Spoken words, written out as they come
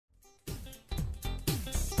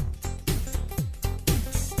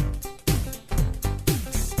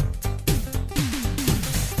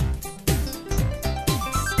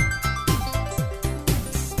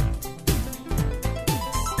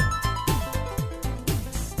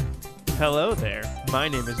Hello there, my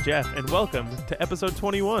name is Jeff, and welcome to episode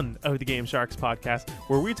 21 of the Game Sharks podcast,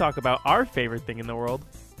 where we talk about our favorite thing in the world,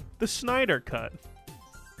 the Snyder Cut.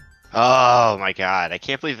 Oh my god, I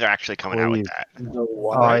can't believe they're actually coming out with that.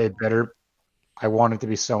 I want it to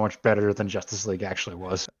be so much better than Justice League actually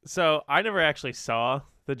was. So, I never actually saw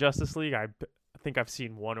the Justice League. I think I've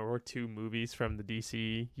seen one or two movies from the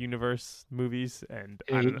DC Universe movies, and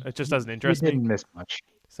it just doesn't interest me. Didn't miss much.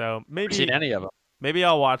 So, maybe Seen any of them? Maybe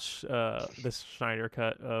I'll watch this Snyder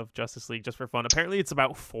Cut of Justice League just for fun. Apparently, it's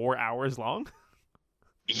about 4 hours long,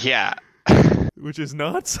 Yeah. which is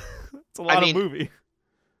nuts. It's a lot of movie.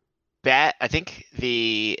 I think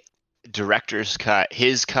the director's cut,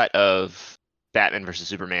 his cut of Batman versus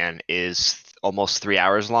Superman is almost 3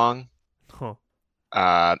 hours long.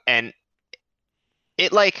 Huh. And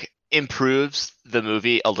it improves the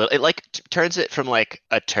movie a little. It turns it from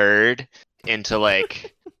a turd into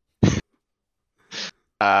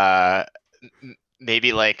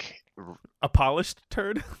maybe a polished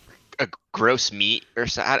turd. A gross meat or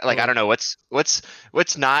something. I don't know what's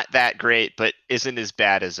not that great, but isn't as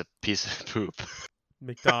bad as a piece of poop.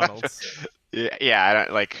 McDonald's. Yeah,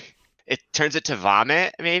 I don't it turns it to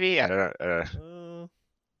vomit. Maybe I don't know.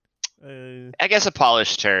 I guess a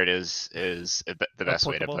polished turd is the best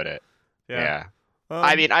way to put it. Yeah.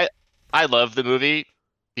 I mean, I love the movie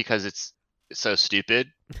because it's so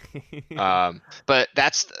stupid. But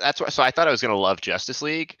that's why. So I thought I was gonna love Justice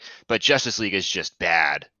League, but Justice League is just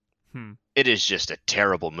bad. It is just a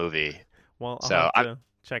terrible movie. Well, I'll have to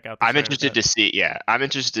check out. I'm interested to see. Yeah, I'm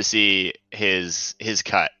interested to see his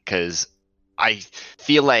cut because I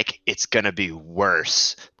feel like it's gonna be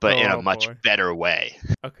worse, but in a much better way.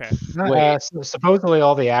 Okay. So supposedly,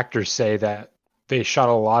 all the actors say that they shot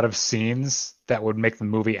a lot of scenes that would make the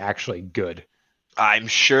movie actually good. I'm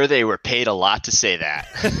sure they were paid a lot to say that.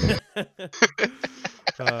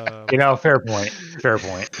 Fair point. Fair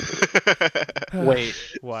point. Wait,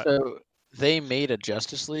 what? So they made a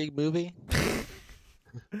Justice League movie?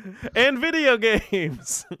 And video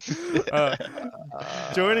games.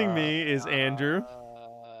 Joining me is Andrew.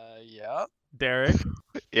 Yeah. Derek.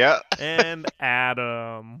 Yeah. And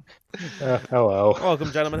Adam. Hello.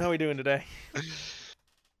 Welcome, gentlemen. How are we doing today?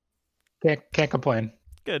 Can't complain.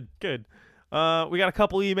 Good. We got a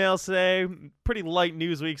couple emails today. Pretty light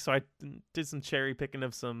news week, so I did some cherry picking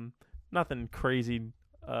of some nothing crazy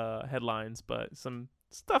headlines, but some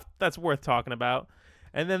stuff that's worth talking about.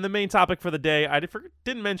 And then the main topic for the day, I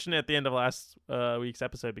didn't mention it at the end of last week's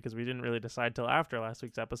episode because we didn't really decide till after last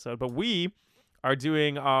week's episode, but we are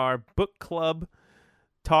doing our book club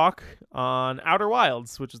talk on Outer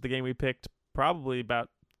Wilds, which is the game we picked probably about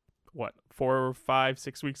 4, 5,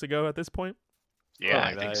 6 weeks ago at this point. Yeah,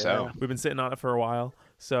 I think so. We've been sitting on it for a while.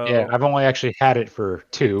 So yeah, I've only actually had it for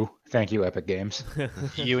 2. Thank you, Epic Games.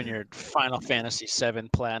 You and your Final Fantasy VII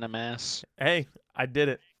Platinum ass. Hey, I did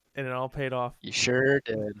it, and it all paid off. You sure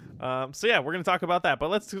did. So yeah, we're going to talk about that.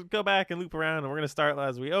 But let's go back and loop around, and we're going to start,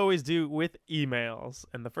 as we always do, with emails.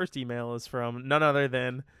 And the first email is from none other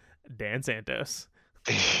than Dan Santos.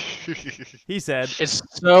 He said, "It's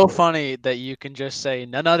so funny that you can just say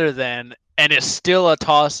none other than, and it's still a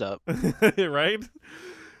toss-up." Right?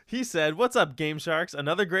 He said, "What's up, Game Sharks?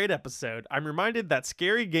 Another great episode. I'm reminded that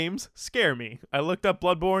scary games scare me. I looked up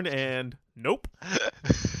Bloodborne and nope.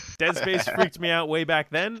 Dead Space freaked me out way back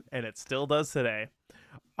then, and it still does today.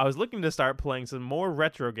 I was looking to start playing some more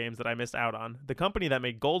retro games that I missed out on. The company that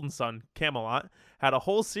made Golden Sun, Camelot, had a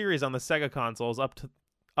whole series on the Sega consoles up to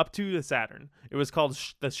the Saturn. It was called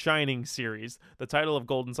the Shining series. The title of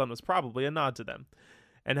Golden Sun was probably a nod to them,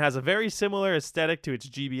 and has a very similar aesthetic to its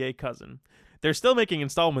GBA cousin. They're still making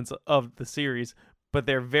installments of the series, but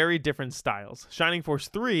they're very different styles. Shining Force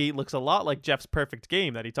 3 looks a lot like Jeff's perfect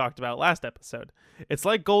game that he talked about last episode. It's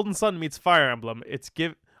like Golden Sun meets Fire Emblem.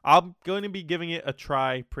 I'm going to be giving it a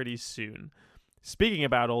try pretty soon. Speaking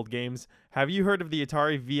about old games, have you heard of the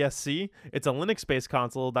Atari VSC? It's a Linux-based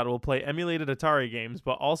console that will play emulated Atari games,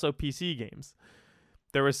 but also PC games.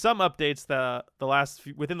 There were some updates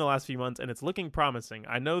within the last few months, and it's looking promising.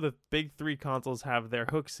 I know the big 3 consoles have their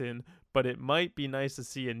hooks in, but it might be nice to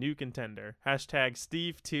see a new contender. Hashtag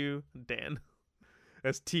Steve2Dan.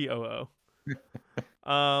 That's TOO.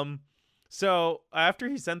 So after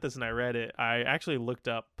he sent this and I read it, I actually looked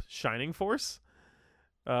up Shining Force,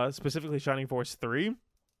 specifically Shining Force 3.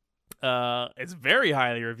 It's very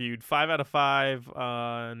highly reviewed. 5 out of 5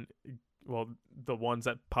 on, the ones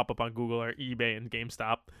that pop up on Google are eBay and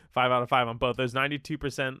GameStop. 5 out of 5 on both. There's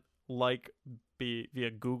 92%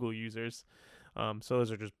 via Google users. So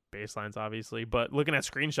those are just baselines, obviously. But looking at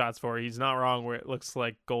screenshots for it, he's not wrong where it looks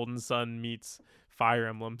like Golden Sun meets Fire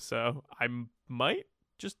Emblem. So I might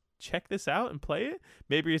just check this out and play it.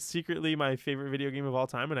 Maybe it's secretly my favorite video game of all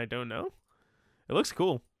time and I don't know. It looks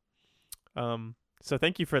cool. So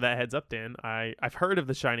thank you for that heads up, Dan. I've heard of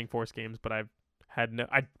the Shining Force games, but I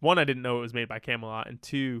didn't know it was made by Camelot, and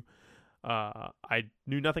 2, I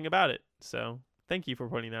knew nothing about it. So thank you for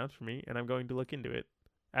pointing that out for me, and I'm going to look into it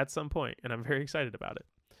at some point, and I'm very excited about it.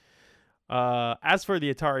 As for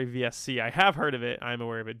the Atari VSC, I have heard of it. I'm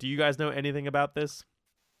aware of it. Do you guys know anything about this?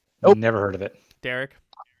 Nope. Never heard of it. Derek?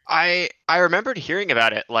 I remembered hearing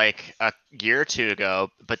about it like a year or 2 ago,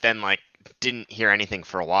 but then like didn't hear anything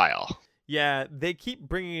for a while. Yeah, they keep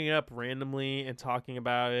bringing it up randomly and talking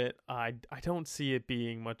about it. I don't see it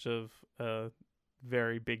being much of a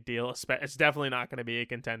very big deal. It's definitely not going to be a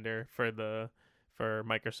contender for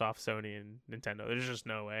Microsoft, Sony, and Nintendo. There's just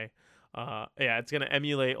no way. Yeah, it's going to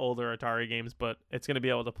emulate older Atari games, but it's going to be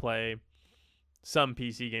able to play some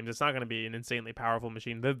PC games. It's not going to be an insanely powerful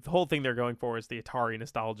machine. The whole thing they're going for is the Atari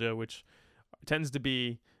nostalgia, which tends to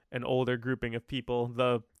be an older grouping of people.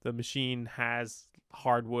 The machine has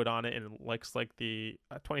hardwood on it and it looks like the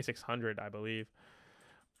 2600, I believe.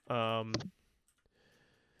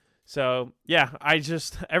 So yeah,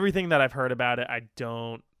 everything that I've heard about it, I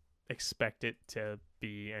don't expect it to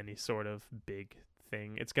be any sort of big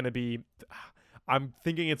thing. It's going to be, I'm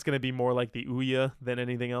thinking it's going to be more like the Ouya than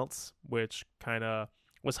anything else, which kind of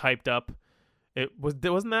was hyped up.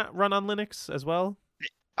 Wasn't that run on Linux as well?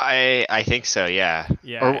 I think so, yeah.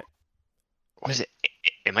 Yeah. Or was it?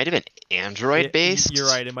 It might have been Android based. You're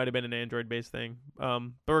right. It might have been an Android based thing.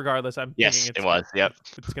 But regardless, I'm thinking it was. Yep.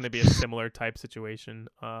 It's going to be a similar type situation.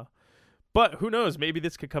 But who knows? Maybe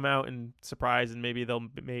this could come out and surprise, and maybe they'll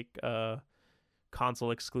make a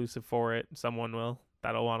console exclusive for it. Someone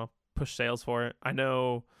that'll want to push sales for it. I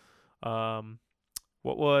know.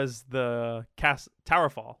 What was the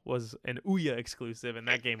Towerfall was an Ouya exclusive, and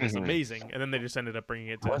that game was amazing. And then they just ended up bringing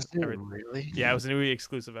it to. Was it really? Yeah, it was an Ouya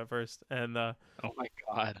exclusive at first, and oh my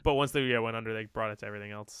god! But once the Ouya went under, they brought it to everything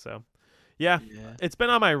else. So, yeah, it's been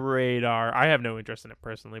on my radar. I have no interest in it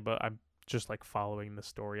personally, but I'm just like following the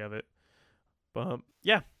story of it. But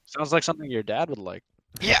yeah, sounds like something your dad would like.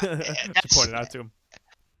 Yeah, just point it out to him.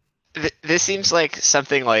 This seems like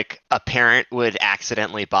something like a parent would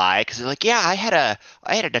accidentally buy because they're like, yeah, I had an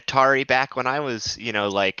Atari back when I was,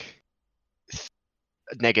 like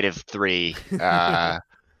 -3,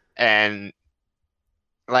 and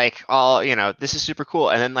like this is super cool,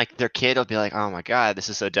 and then like their kid will be like, oh my god, this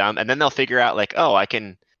is so dumb, and then they'll figure out like, oh, I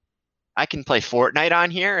can play Fortnite on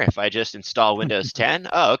here if I just install Windows 10.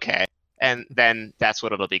 Oh, okay, and then that's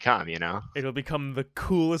what it'll become, It'll become the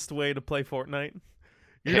coolest way to play Fortnite.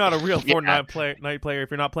 You're not a real Fortnite player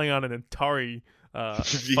if you're not playing on an Atari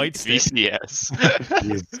fight stick. VCS.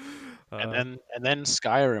 And then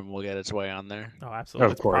Skyrim will get its way on there. Oh,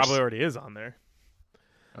 absolutely. Of course. It probably already is on there.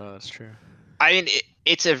 Oh, that's true. I mean,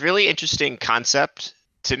 it's a really interesting concept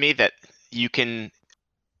to me that you can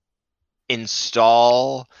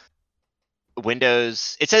install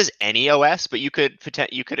Windows. It says any OS, but you could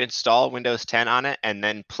install Windows 10 on it and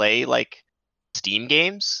then play like Steam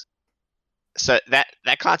games. So that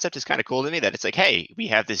concept is kind of cool to me, that it's like, hey, we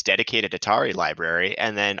have this dedicated Atari library,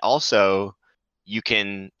 and then also you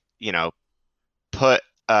can, put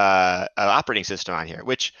an operating system on here,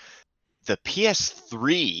 which the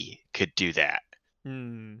PS3 could do that.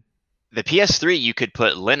 The PS3 you could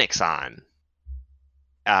put Linux on,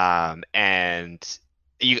 and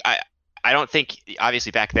I don't think,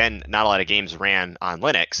 obviously back then not a lot of games ran on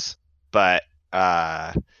Linux, but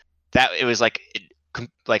that it was like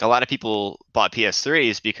a lot of people bought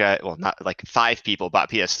PS3s because, well, not like 5 people bought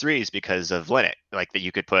PS3s because of Linux, like that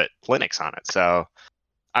you could put Linux on it. So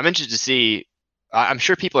I'm interested to see. I'm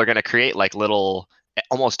sure people are going to create like little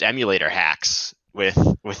almost emulator hacks with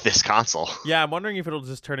this console. Yeah, I'm wondering if it'll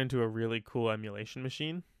just turn into a really cool emulation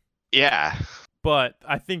machine. Yeah, but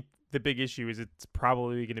I think the big issue is it's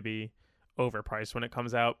probably going to be overpriced when it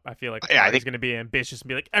comes out. I feel like I think it's going to be ambitious and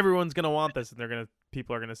be like, everyone's going to want this, and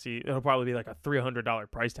people are going to see it'll probably be like a $300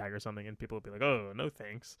 price tag or something, and people will be like, oh, no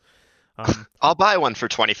thanks. I'll buy one for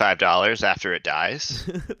 $25 after it dies.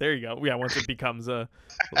 There you go. Yeah, once it becomes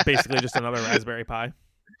basically just another Raspberry Pi.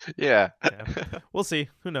 Yeah. We'll see.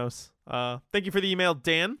 Who knows? Thank you for the email,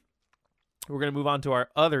 Dan. We're going to move on to our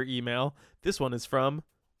other email. This one is from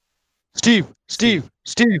Steve.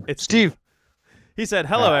 It's Steve. He said,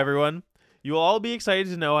 hello, everyone. You will all be excited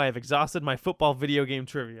to know I have exhausted my football video game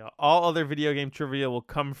trivia. All other video game trivia will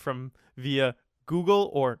come from via Google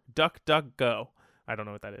or DuckDuckGo. I don't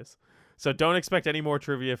know what that is. So don't expect any more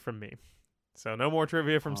trivia from me. So no more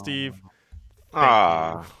trivia from Steve.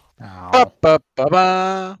 Thank you.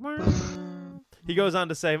 He goes on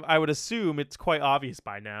to say, I would assume it's quite obvious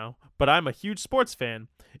by now, but I'm a huge sports fan.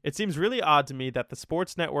 It seems really odd to me that the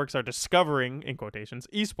sports networks are discovering, in quotations,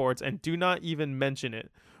 esports and do not even mention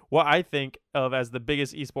it. What I think of as the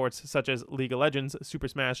biggest esports, such as League of Legends, Super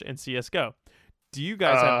Smash, and CSGO. Do you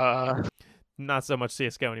guys have... Not so much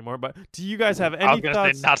CSGO anymore, but do you guys have any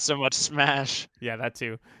thoughts? Say not so much Smash. Yeah, that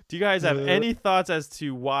too. Do you guys have any thoughts as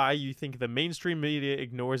to why you think the mainstream media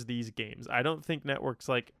ignores these games? I don't think networks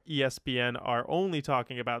like ESPN are only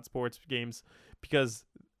talking about sports games because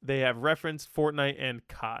they have referenced Fortnite and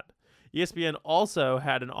COD. ESPN also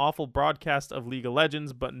had an awful broadcast of League of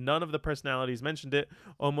Legends, but none of the personalities mentioned it,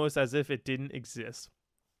 almost as if it didn't exist.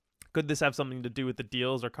 Could this have something to do with the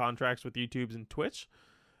deals or contracts with YouTube and Twitch?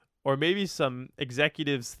 Or maybe some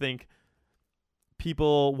executives think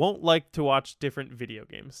people won't like to watch different video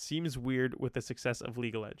games. Seems weird with the success of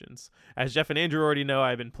League of Legends. As Jeff and Andrew already know,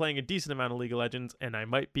 I've been playing a decent amount of League of Legends, and I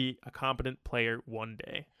might be a competent player one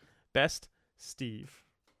day. Best, Steve.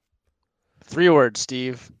 3 words,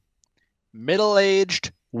 Steve.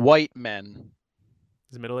 Middle-aged white men.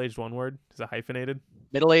 Is middle-aged one word? Is it hyphenated?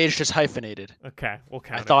 Middle-aged is hyphenated. Okay, we'll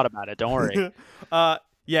count it. I thought about it. Don't worry.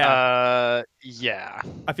 Yeah. Yeah.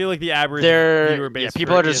 I feel like the average viewer base.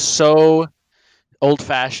 People are just so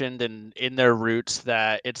old-fashioned and in their roots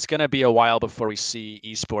that it's gonna be a while before we see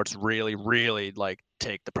esports really, really like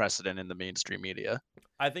take the precedent in the mainstream media.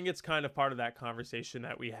 I think it's kind of part of that conversation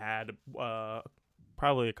that we had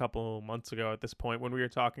probably a couple months ago at this point when we were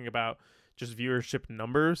talking about just viewership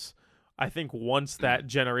numbers. I think once that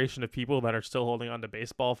generation of people that are still holding on to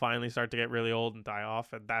baseball finally start to get really old and die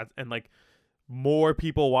off, and like more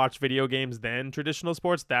people watch video games than traditional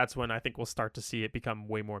sports, that's when I think we'll start to see it become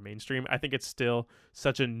way more mainstream. I think it's still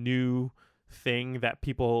such a new thing that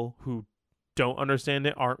people who don't understand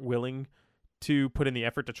it aren't willing to put in the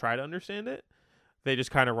effort to try to understand it. They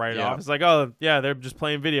just kind of write it off. It's like, oh, yeah, they're just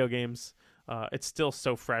playing video games. It's still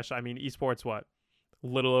so fresh. I mean, esports, what? A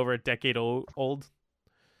little over a decade old?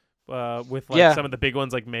 With like some of the big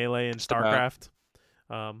ones like Melee and StarCraft.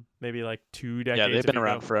 Maybe like 2 decades. Yeah, they've been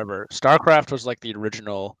around forever. StarCraft was like the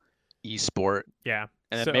original esport. Yeah.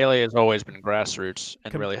 And then Melee has always been grassroots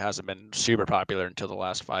and really hasn't been super popular until the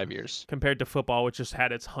last 5 years. Compared to football, which just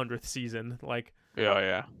had its 100th season. Like,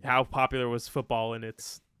 yeah. How popular was football in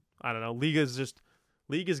its, I don't know, League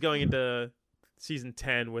is going into season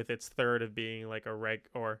 10 with its third of being like a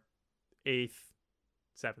or 8th,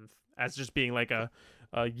 7th, as just being like a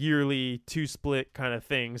yearly 2-split kind of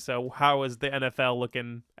thing. So how is the NFL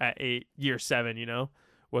looking at year 7, you know?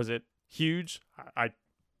 Was it huge? I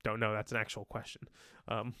don't know. That's an actual question.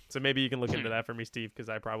 So maybe you can look into that for me, Steve, because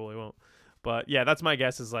I probably won't. But yeah, that's my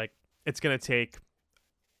guess, is like it's going to take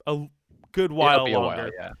a good while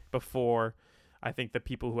longer before I think the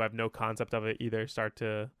people who have no concept of it either start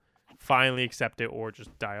to finally accept it or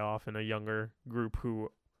just die off, and a younger group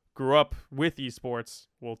who grew up with esports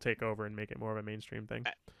will take over and make it more of a mainstream thing.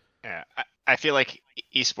 Yeah, I feel like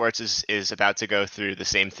esports is about to go through the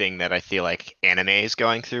same thing that I feel like anime is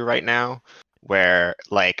going through right now, where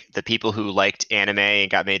like the people who liked anime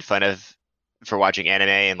and got made fun of for watching anime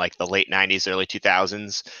in like the late 90s, early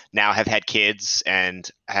 2000s now have had kids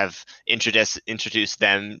and have introduced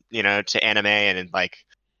them, you know, to anime, and like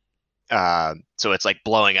so it's like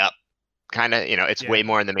blowing up. Kind of, you know, it's way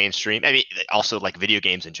more in the mainstream. I mean, also like video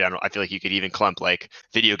games in general. I feel like you could even clump like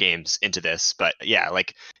video games into this. But yeah,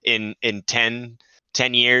 like in 10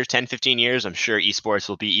 years, 10, 15 years, I'm sure esports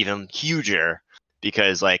will be even huger,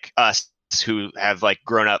 because like us who have like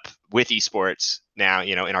grown up with esports now,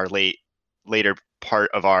 you know, in our later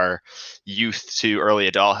part of our youth to early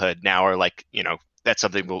adulthood now are like, you know, that's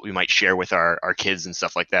something we might share with our kids and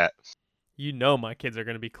stuff like that. You know, my kids are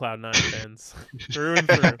going to be Cloud9 fans through and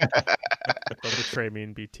through. They'll betray me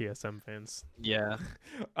and be TSM fans. Yeah.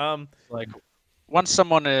 Like once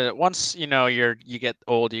you know you get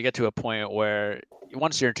old, you get to a point where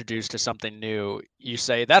once you're introduced to something new, you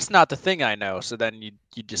say that's not the thing I know. So then you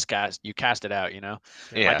just cast it out. You know.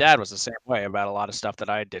 Yeah. My dad was the same way about a lot of stuff that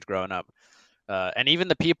I did growing up. And even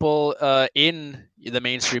the people in the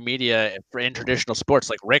mainstream media in traditional sports,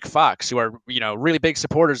 like Rick Fox, who are, you know, really big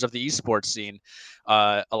supporters of the esports scene.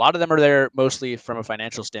 A lot of them are there mostly from a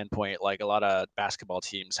financial standpoint. Like a lot of basketball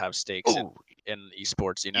teams have stakes in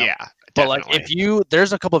esports, you know. Yeah, but like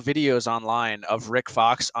there's a couple of videos online of Rick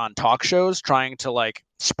Fox on talk shows trying to like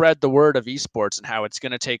spread the word of esports and how it's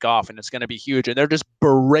going to take off and it's going to be huge, and they're just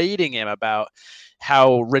berating him about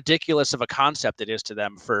how ridiculous of a concept it is to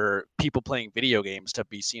them for people playing video games to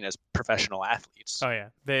be seen as professional athletes. Oh yeah,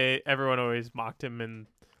 everyone always mocked him and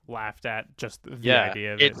laughed at just the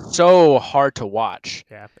idea of it. It's so hard to watch.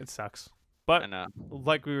 Yeah, it sucks. But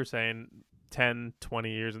like we were saying, 10,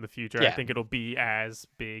 20 years in the future, I think it'll be as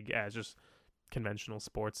big as just conventional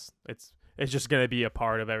sports. It's just going to be a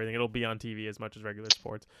part of everything. It'll be on TV as much as regular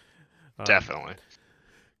sports. Definitely.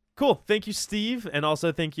 Cool. Thank you, Steve. And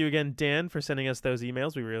also thank you again, Dan, for sending us those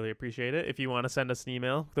emails. We really appreciate it. If you want to send us an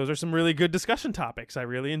email, those are some really good discussion topics. I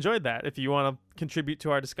really enjoyed that. If you want to contribute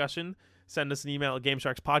to our discussion, send us an email at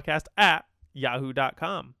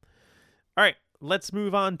GameSharksPodcast@yahoo.com. All right, let's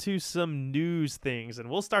move on to some news things. And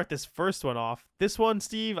we'll start this first one off. This one,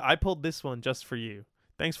 Steve, I pulled this one just for you.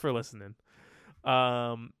 Thanks for listening.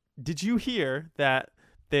 Did you hear that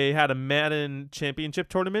they had a Madden championship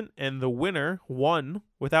tournament and the winner won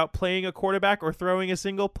without playing a quarterback or throwing a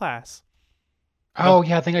single pass? Oh,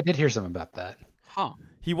 yeah, I think I did hear something about that. Huh.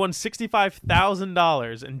 He won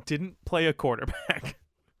 $65,000 and didn't play a quarterback.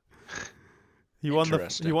 He won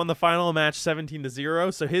the final match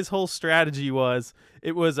 17-0. So his whole strategy was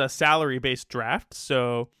it was a salary-based draft.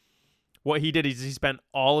 So what he did is he spent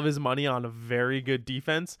all of his money on a very good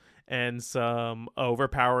defense and some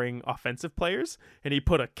overpowering offensive players, and he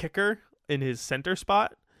put a kicker in his center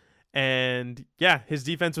spot. And yeah, his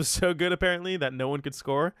defense was so good apparently that no one could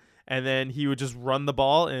score, and then he would just run the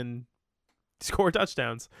ball and score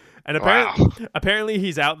touchdowns. And apparently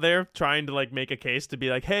he's out there trying to like make a case to be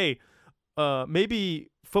like, hey, maybe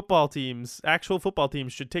actual football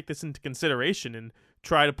teams should take this into consideration and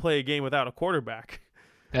try to play a game without a quarterback.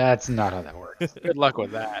 That's not how that works. Good luck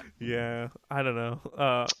with that. Yeah, I don't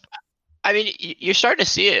know. I mean, you're starting to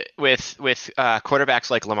see it with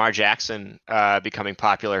quarterbacks like Lamar Jackson becoming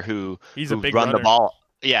popular, who run the ball.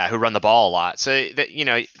 Yeah, who run the ball a lot. So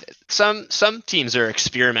that some teams are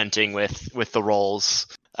experimenting with the roles,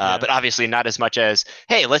 but obviously not as much as,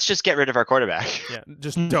 hey, let's just get rid of our quarterback. Yeah,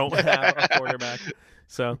 just don't have a quarterback.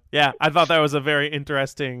 So yeah, I thought that was a very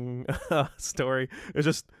interesting story. It was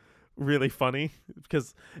just really funny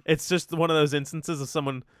because it's just one of those instances of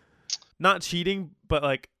someone not cheating but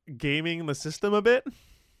like gaming the system a bit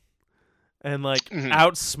and like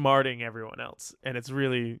outsmarting everyone else, and it's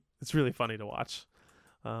really funny to watch.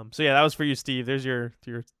 So yeah, that was for you, Steve. There's your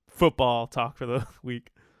football talk for the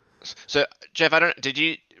week. So Jeff, did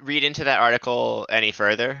you read into that article any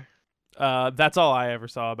further? That's all I ever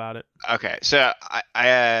saw about it. Okay, so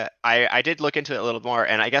I did look into it a little more,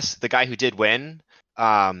 and I guess the guy who did win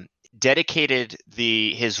dedicated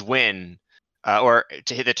his win or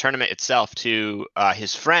to the tournament itself to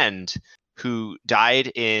his friend who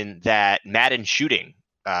died in that Madden shooting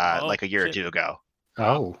like a year or two ago.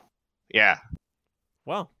 Oh, yeah.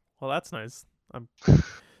 Well, that's nice.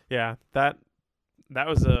 Yeah, that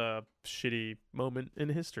was a shitty moment in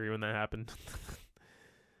history when that happened.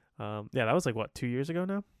 Yeah, that was like what, 2 years ago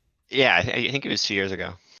now? Yeah, I think it was 2 years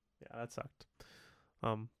ago. Yeah, that sucked.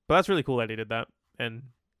 But that's really cool that he did that, and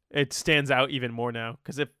it stands out even more now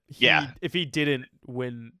because if he didn't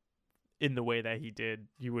win in the way that he did,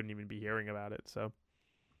 you wouldn't even be hearing about it. So,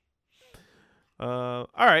 all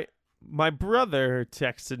right. My brother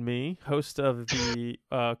texted me, host of the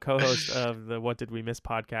co-host of the What Did We Miss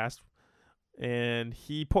podcast, and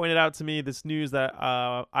he pointed out to me this news that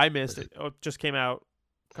I missed. It just came out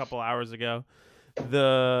a couple hours ago.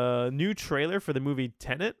 The new trailer for the movie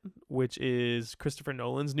Tenet, which is Christopher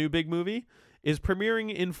Nolan's new big movie, is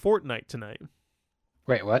premiering in Fortnite tonight.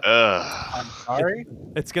 Wait, what? I'm sorry?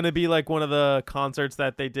 It's going to be like one of the concerts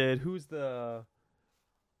that they did. Who's the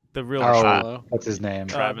real Marshmallow? What's his name?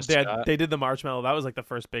 Travis Scott. They did the Marshmallow. That was like the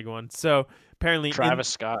first big one. So apparently Travis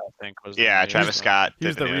Scott, I think, was Travis Scott. He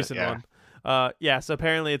was the recent one. So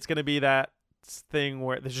apparently it's going to be that thing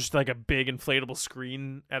where there's just like a big inflatable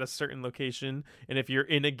screen at a certain location, and if you're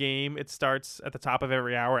in a game, it starts at the top of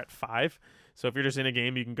every hour at 5. So if you're just in a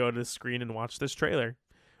game, you can go to the screen and watch this trailer,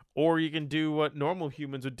 or you can do what normal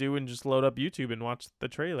humans would do and just load up YouTube and watch the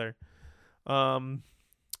trailer. I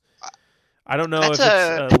don't know if it's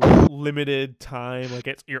a limited time, like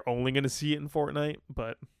you're only going to see it in Fortnite,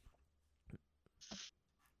 but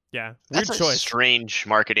yeah, weird that's choice. A strange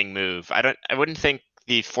marketing move. I wouldn't think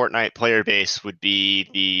the Fortnite player base would be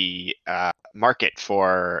the market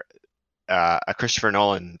for a Christopher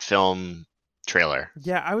Nolan film trailer.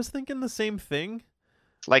 Yeah, I was thinking the same thing.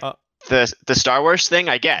 Like the Star Wars thing,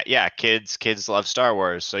 I get. Yeah, kids love Star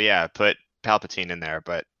Wars, so yeah, put Palpatine in there.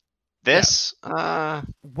 But this,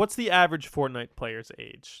 what's the average Fortnite player's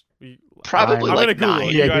age? Probably I'm like gonna 9.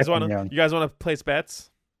 You guys want to place bets?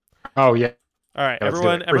 Oh yeah. All right,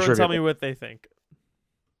 everyone tell me what they think.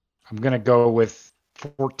 I'm gonna go with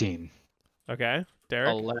 14. Okay, Derek.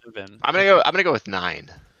 11. I'm gonna go with 9.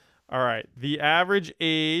 All right. The average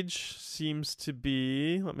age seems to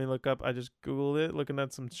be, let me look up. I just Googled it, looking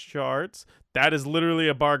at some charts. That is literally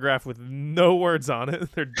a bar graph with no words on it.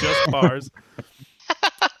 They're just bars.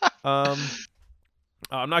 I'm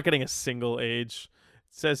not getting a single age.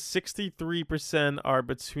 It says 63% are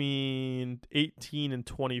between 18 and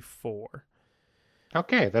 24.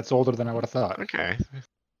 Okay, that's older than I would have thought. Okay.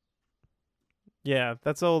 Yeah,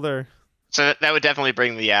 that's older. So that would definitely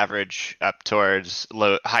bring the average up towards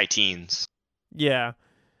high teens. Yeah.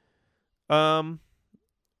 Yeah,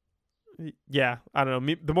 I don't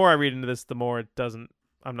know. The more I read into this, the more it doesn't.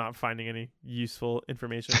 I'm not finding any useful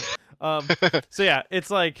information. So yeah, it's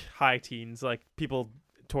like high teens, like people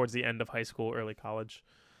towards the end of high school, early college.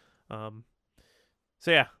 So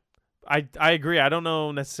yeah, I agree. I don't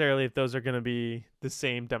know necessarily if those are going to be the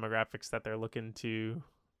same demographics that they're looking to.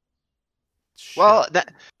 Well,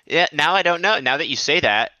 now I don't know. Now that you say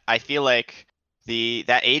that, I feel like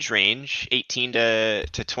that age range, 18 to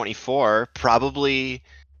 24, probably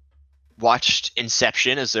watched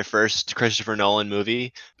Inception as their first Christopher Nolan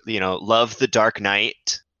movie. Loved The Dark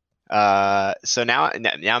Knight. So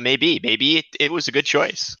now maybe it was a good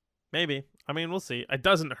choice. Maybe. I mean, we'll see. It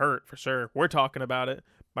doesn't hurt for sure. We're talking about it.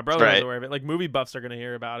 My brother's aware of it. Like, movie buffs are gonna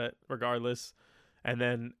hear about it regardless, and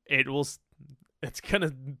then it's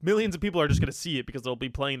gonna, millions of people are just gonna see it because they'll be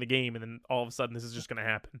playing the game, and then all of a sudden this is just gonna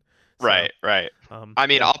happen. So, right. I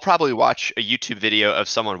mean, I'll probably watch a YouTube video of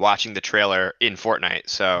someone watching the trailer in Fortnite.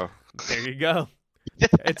 So there you go.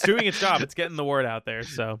 It's doing its job. It's getting the word out there.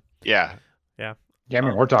 So yeah. I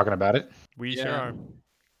mean, we're talking about it. We sure are.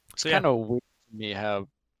 It's kind of weird to me how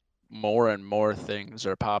more and more things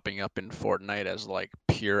are popping up in Fortnite as like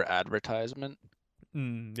pure advertisement.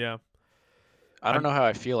 Yeah. I don't know how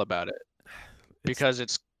I feel about it. Because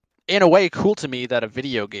it's in a way cool to me that a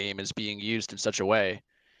video game is being used in such a way,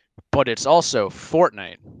 but it's also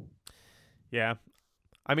Fortnite. Yeah.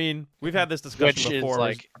 I mean, we've had this discussion before.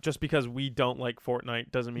 Like, just because we don't like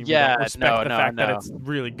Fortnite doesn't mean we don't respect the fact that it's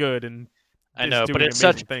really good and I know, but it's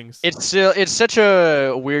things. It's such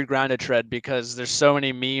a weird ground to tread because there's so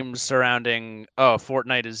many memes surrounding. Oh,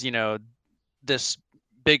 Fortnite is this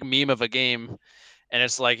big meme of a game, and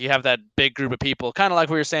it's like you have that big group of people, kind of like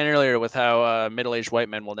we were saying earlier with how middle-aged white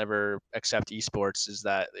men will never accept esports. Is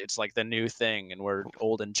that it's like the new thing, and we're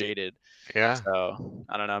old and jaded. Yeah. So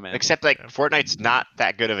I don't know, man. Except Fortnite's not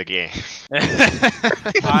that good of a game.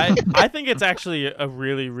 I think it's actually a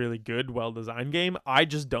really, really good, well-designed game. I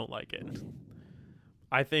just don't like it.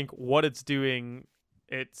 I think what it's doing,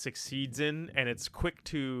 it succeeds in, and it's quick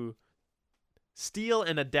to steal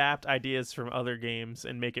and adapt ideas from other games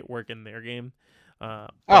and make it work in their game.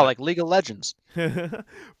 Like League of Legends. But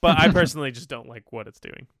I personally just don't like what it's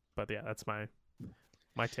doing. But yeah, that's my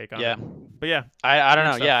take on it. But yeah, I don't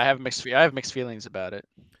know. Stuff. Yeah, I have mixed feelings about it.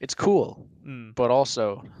 It's cool, but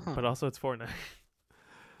also it's Fortnite.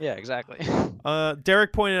 Yeah, exactly.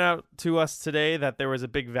 Derek pointed out to us today that there was a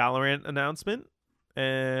big Valorant announcement,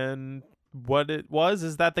 and what it was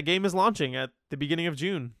is that the game is launching at the beginning of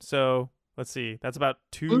June. So let's see, that's about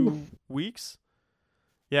 2 weeks.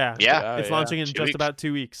 Yeah, it's launching in just about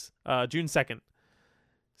 2 weeks. June 2nd.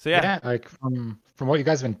 So yeah, like from what you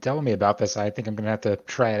guys have been telling me about this, I think I'm gonna have to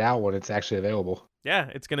try it out when it's actually available. Yeah,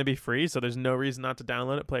 it's gonna be free, so there's no reason not to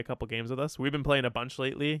download it. Play a couple games with us. We've been playing a bunch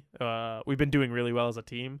lately. We've been doing really well as a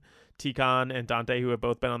team. T-Con and Dante, who have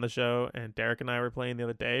both been on the show, and Derek and I were playing the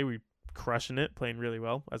other day. We crushing it, playing really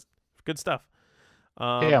well. That's good stuff.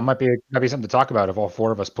 Yeah, it might be something to talk about if all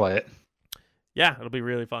four of us play it. Yeah, it'll be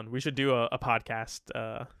really fun. We should do a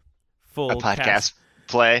podcast, full podcast cast.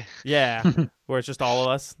 Play. Yeah, where it's just all of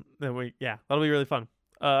us. Then that'll be really fun.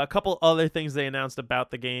 A couple other things they announced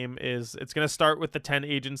about the game is it's going to start with the 10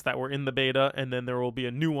 agents that were in the beta, and then there will be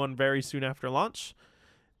a new one very soon after launch.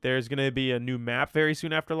 There's going to be a new map very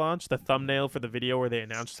soon after launch. The thumbnail for the video where they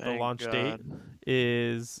announced the launch date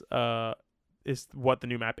is what the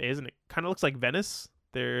new map is, and it kind of looks like Venice.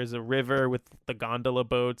 There's a river with the gondola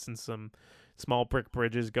boats and some small brick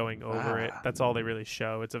bridges going over it. That's all they really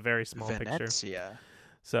show. It's a very small picture.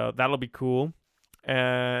 So that'll be cool.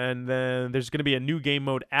 And then there's going to be a new game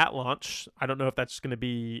mode at launch. I don't know if that's going to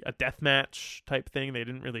be a deathmatch type thing. They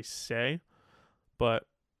didn't really say, but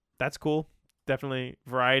that's cool. Definitely,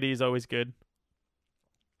 variety is always good.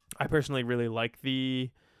 I personally really like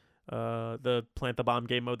the Plant the Bomb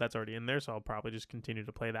game mode that's already in there, so I'll probably just continue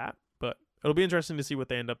to play that. But it'll be interesting to see what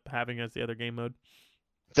they end up having as the other game mode.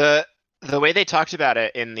 The way they talked about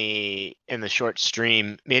it in the short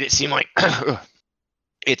stream made it seem like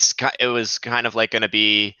it was kind of like going to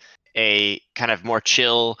be a kind of more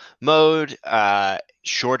chill mode.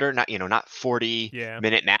 shorter, not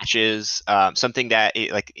 40-minute matches. Something that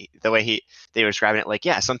like the way they were describing it, like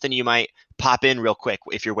something you might pop in real quick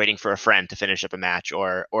if you're waiting for a friend to finish up a match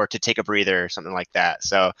or to take a breather or something like that.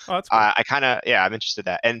 So that's cool. I kind of I'm interested in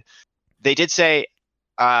that. And they did say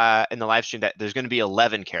in the live stream that there's going to be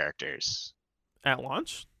 11 characters at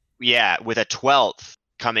launch. Yeah, with a 12th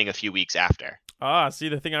coming a few weeks after. See,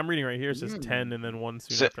 the thing I'm reading right here says 10 and then one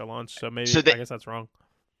soon after launch. So maybe I guess that's wrong.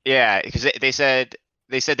 Yeah, because they said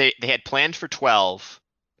they had planned for 12,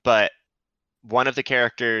 but one of the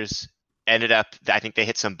characters ended up, I think they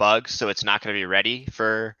hit some bugs, so it's not going to be ready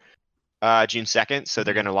for June 2nd. So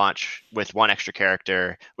they're going to launch with one extra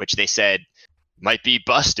character, which they said might be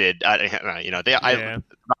busted. Riot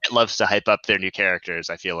loves to hype up their new characters,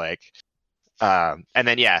 I feel like. And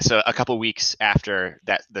then so a couple weeks after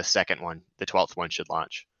that, the second one, the 12th one, should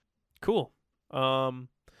launch. Cool.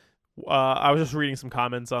 I was just reading some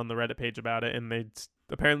comments on the Reddit page about it, and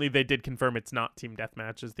apparently they did confirm it's not Team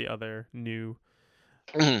Deathmatch as the other new.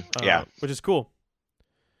 Which is cool.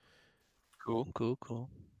 Cool.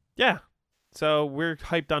 Yeah. So we're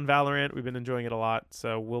hyped on Valorant. We've been enjoying it a lot,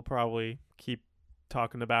 so we'll probably keep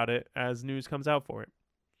talking about it as news comes out for it.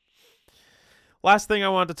 Last thing I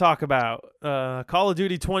want to talk about, Call of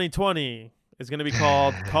Duty 2020 is going to be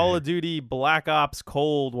called Call of Duty Black Ops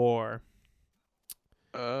Cold War.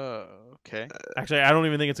 Okay. Actually, I don't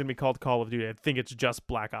even think it's going to be called Call of Duty. I think it's just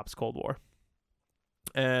Black Ops Cold War.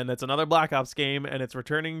 And it's another Black Ops game, and it's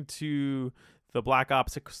returning to the Black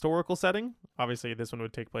Ops historical setting. Obviously, this one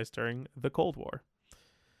would take place during the Cold War.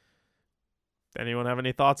 Anyone have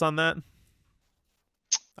any thoughts on that?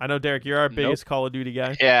 I know, Derek, you're our biggest Call of Duty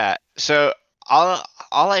guy. Yeah, so all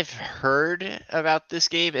I've heard about this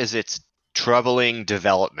game is its troubling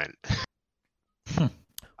development. In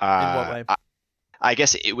what way? I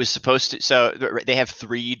guess it was supposed to. So they have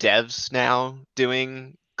 3 devs now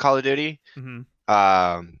doing Call of Duty. Mm-hmm.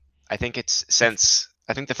 I think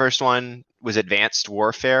the first one was Advanced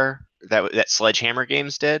Warfare that Sledgehammer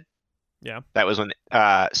Games did. Yeah. That was when.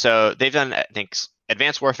 So they've done, I think,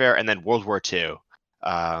 Advanced Warfare and then World War II.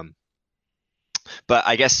 But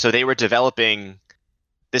I guess so they were developing.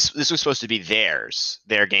 This was supposed to be their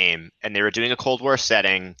game, and they were doing a Cold War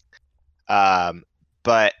setting.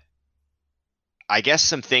 But I guess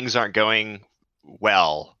some things aren't going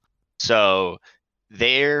well. So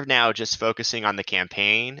they're now just focusing on the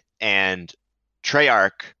campaign, and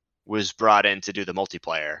Treyarch was brought in to do the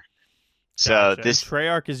multiplayer. So gotcha.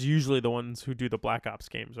 Treyarch is usually the ones who do the Black Ops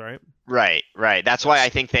games, right? Right. That's why I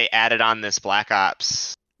think they added on this Black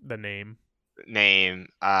Ops the name.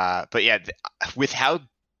 But yeah, with how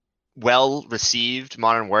well received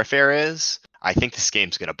Modern Warfare is, I think this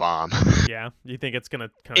game's gonna bomb. Yeah, you think it's gonna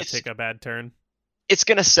kind of take a bad turn? It's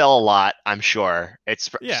gonna sell a lot, I'm sure. It's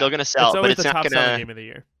still gonna sell, but it's not gonna game of the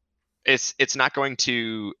year. It's not going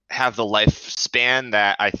to have the lifespan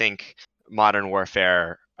that I think Modern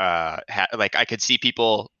Warfare like I could see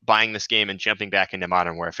people buying this game and jumping back into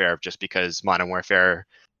Modern Warfare just because Modern Warfare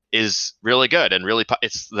is really good and really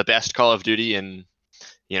it's the best Call of Duty in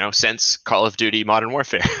since Call of Duty Modern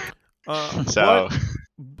Warfare. So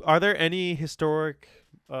are there any historic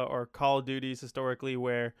or Call of Duties historically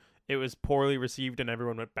where it was poorly received and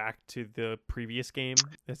everyone went back to the previous game?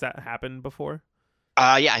 Has that happened before?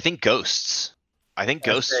 Yeah, I think Ghosts.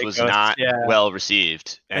 Ghosts was not well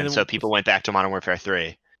received, and so people went back to Modern Warfare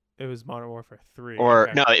 3. It was Modern Warfare 3. Or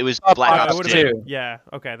no, it was Black Ops 2. Yeah,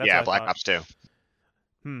 okay. That's Black Ops 2.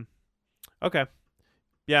 Okay.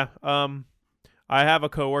 Yeah. I have a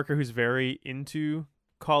coworker who's very into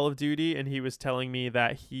Call of Duty, and he was telling me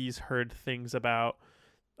that he's heard things about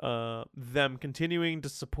them continuing to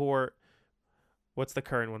support what's the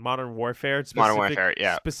current one, Modern Warfare. Modern Warfare,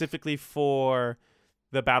 yeah. Specifically for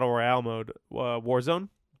the Battle Royale mode, Warzone.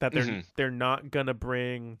 That they're not gonna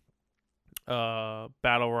bring Battle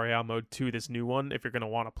Royale mode to this new one. If you're gonna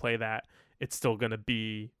want to play that, it's still gonna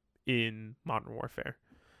be in Modern Warfare.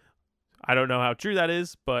 I don't know how true that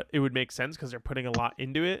is, but it would make sense because they're putting a lot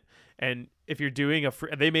into it. And if you're doing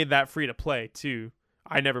they made that free to play too.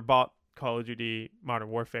 I never bought Call of Duty Modern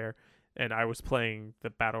Warfare, and I was playing the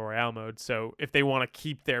Battle Royale mode. So if they want to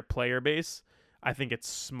keep their player base, I think it's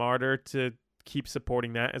smarter to keep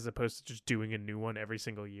supporting that as opposed to just doing a new one every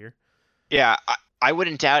single year. Yeah, I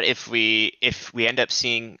wouldn't doubt if we end up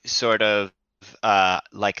seeing sort of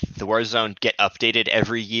like the Warzone get updated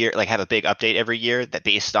every year, like have a big update every year that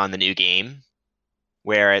based on the new game.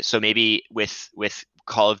 So maybe with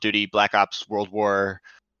Call of Duty Black Ops World War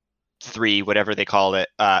 3, whatever they call it,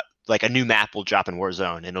 like a new map will drop in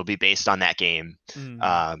Warzone and it'll be based on that game.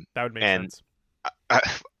 That would make sense.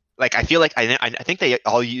 like I feel like I think they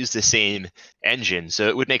all use the same engine, so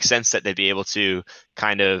it would make sense that they'd be able to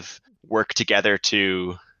kind of work together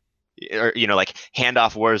to, or like hand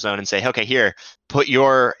off Warzone and say, okay, here, put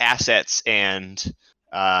your assets and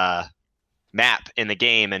map in the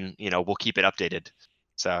game, and we'll keep it updated.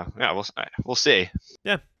 So yeah, we'll see.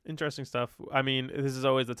 Yeah, interesting stuff. I mean, this is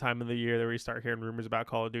always the time of the year that we start hearing rumors about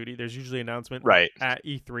Call of Duty. There's usually an announcement at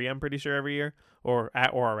E3, I'm pretty sure, every year, or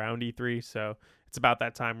at or around E3. So it's about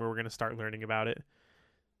that time where we're going to start learning about it.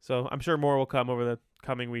 So I'm sure more will come over the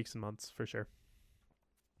coming weeks and months for sure.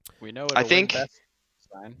 We know I think best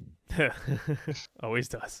always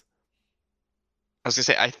does. I was gonna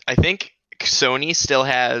say I think Sony still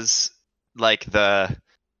has like the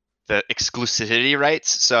exclusivity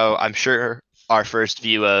rights, so I'm sure our first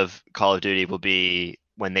view of Call of Duty will be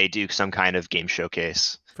when they do some kind of game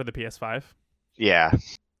showcase for the PS5. Yeah,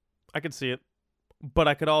 I could see it, but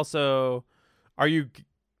I could also. Are you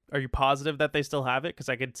positive that they still have it? Because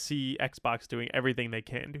I could see Xbox doing everything they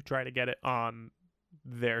can to try to get it on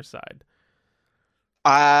their side.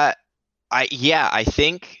 I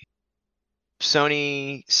think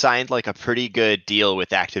Sony signed like a pretty good deal with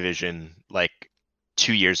Activision like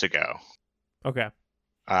 2 years ago. Okay.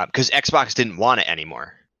 Because Xbox didn't want it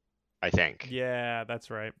anymore, I think. Yeah, that's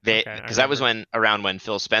right. Because that was around when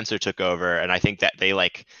Phil Spencer took over, and I think that they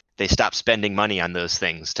stopped spending money on those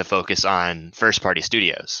things to focus on first-party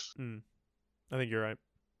studios. I think you're right.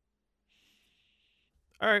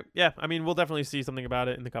 All right, yeah. I mean, we'll definitely see something about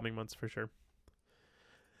it in the coming months for sure.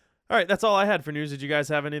 All right, that's all I had for news. Did you guys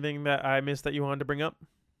have anything that I missed that you wanted to bring up?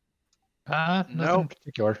 Nothing in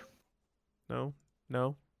particular. No.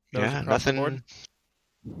 Yeah, nothing.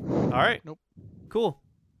 All right. Nope. Cool.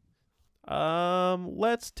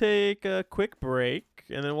 Let's take a quick break,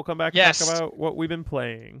 and then we'll come back and talk about what we've been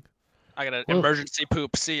playing. I got an emergency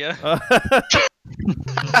poop. See ya.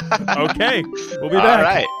 Okay, we'll be back. All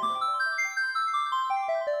right.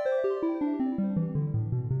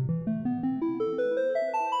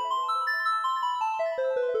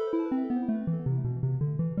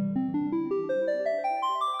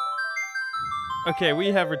 Okay, we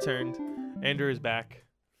have returned. Andrew is back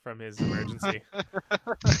from his emergency.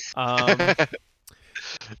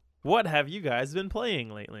 What have you guys been playing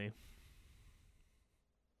lately?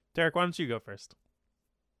 Derek, why don't you go first?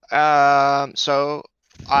 So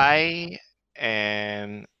I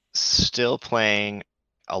am still playing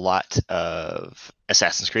a lot of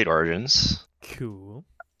Assassin's Creed Origins. Cool.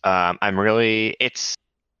 I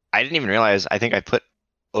didn't even realize, I think I put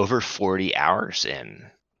over 40 hours in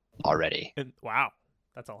already. Wow.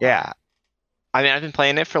 That's a lot. Yeah. I mean, I've been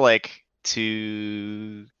playing it for like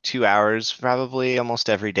two hours probably almost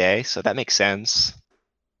every day, so that makes sense.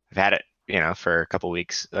 I've had it, for a couple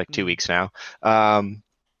weeks, like 2 weeks now.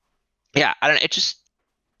 Yeah, I don't know.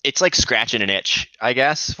 It's like scratching an itch, I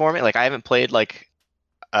guess, for me. Like I haven't played like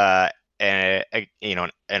an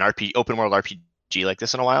open world RPG like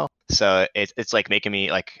this in a while, so it's like making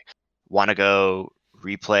me like want to go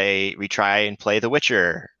retry and play The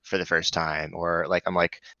Witcher for the first time, or like I'm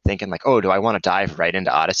like thinking like, oh, do I want to dive right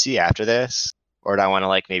into Odyssey after this, or do I want to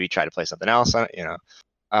like maybe try to play something else? But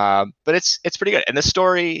it's pretty good, and the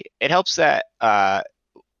story, it helps that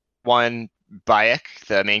one, Bayek,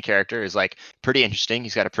 the main character, is like pretty interesting.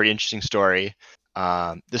 He's got a pretty interesting story.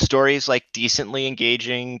 The story is like decently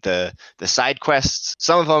engaging. The side quests,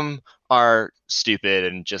 some of them are stupid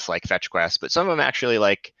and just like fetch quests, but some of them actually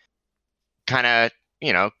like kind of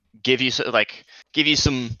give you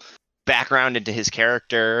some background into his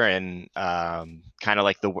character, and kind of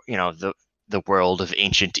like the world of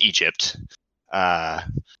ancient Egypt.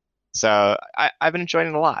 So I've been enjoying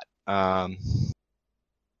it a lot. I've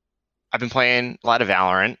been playing a lot of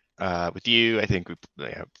Valorant with you. I think we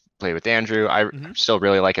played with Andrew. I'm still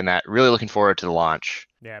really liking that. Really looking forward to the launch.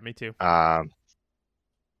 Yeah, me too.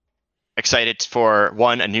 Excited for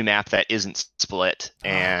a new map that isn't Split,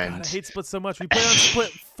 and God, I hate Split so much. We played on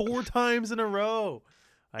Split 4 times in a row.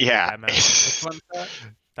 Yeah,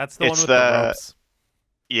 that's the one with the ropes.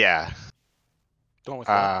 Yeah, the one with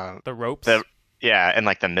the ropes. And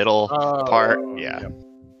like the middle part. Yeah.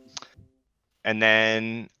 And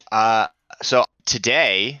then so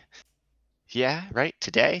today, today's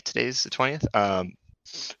the 20th.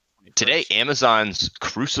 Today, Amazon's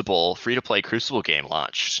Crucible, free-to-play Crucible game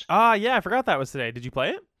launched. Yeah, I forgot that was today. Did you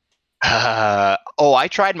play it? I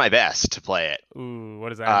tried my best to play it. Ooh, what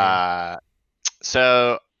does that mean?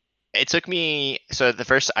 So it took me. So the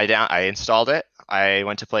first I installed it. I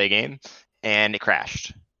went to play a game, and it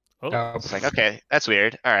crashed. Oh. It's like, okay, that's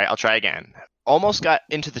weird. All right, I'll try again. Almost got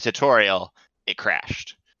into the tutorial. It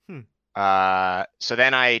crashed. So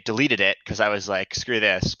then I deleted it because I was like, screw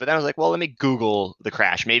this. But then I was like, well, let me Google the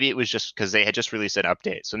crash. Maybe it was just because they had just released an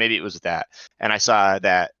update. So maybe it was that. And I saw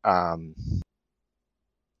that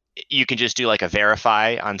you can just do like a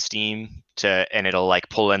verify on Steam and it'll like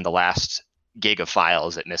pull in the last gig of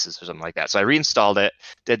files it misses or something like that. So I reinstalled it,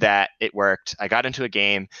 did that, it worked. I got into a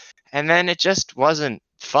game, and then it just wasn't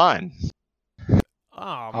fun.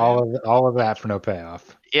 Oh, man. All of that for no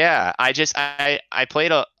payoff. Yeah, I didn't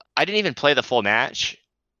even play the full match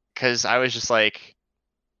because I was just like,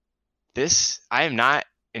 I am not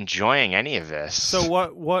enjoying any of this. So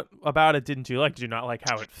what about it didn't you like? Did you not like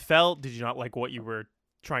how it felt? Did you not like what you were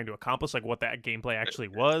trying to accomplish, like what that gameplay actually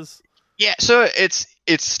was? Yeah, so it's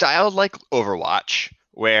styled like Overwatch,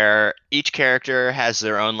 where each character has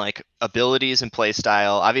their own like abilities and play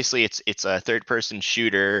style. Obviously, it's a third-person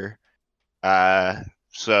shooter,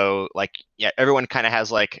 so like everyone kind of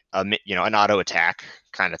has like an auto attack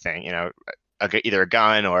kind of thing. Either a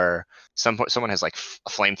gun or someone has like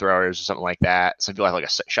flamethrowers or something like that. Some people have like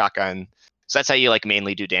a shotgun. So that's how you like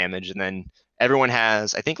mainly do damage, and then everyone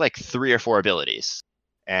has I think like 3 or 4 abilities,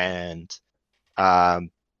 and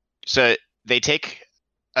so they take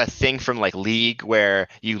a thing from like League where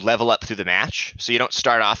you level up through the match, so you don't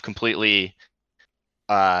start off completely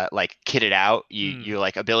like kitted out. You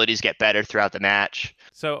like abilities get better throughout the match.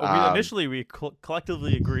 So initially we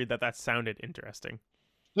collectively agreed that sounded interesting.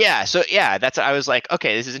 Yeah, so that's I was like,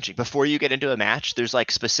 okay, this is interesting. Before you get into a match, there's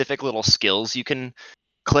like specific little skills you can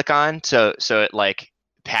click on, so it like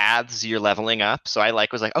paths you're leveling up. So I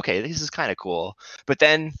was like, okay, this is kind of cool. But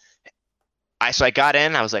then I got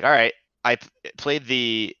in, I was like, all right, I played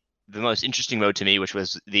the most interesting mode to me, which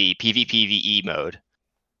was the PvPvE mode.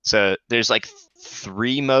 So there's like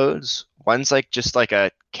 3 modes. One's like just like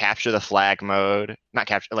a capture the flag mode, not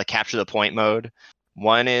capture the point mode.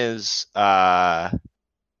 One is a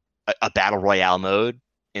battle royale mode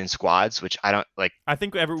in squads, which I don't like. I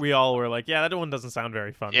think we all were like, yeah, that one doesn't sound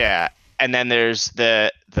very fun. Yeah, and then there's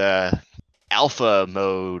the alpha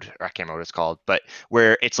mode, or I can't remember what it's called, but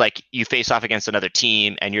where it's like you face off against another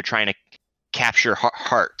team and you're trying to capture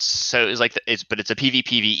hearts. So it's like it's a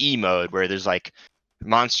PvPvE mode where there's like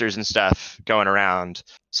monsters and stuff going around.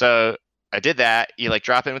 So I did that. You like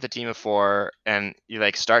drop in with a team of 4 and you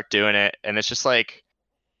like start doing it, and it's just like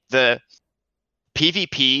the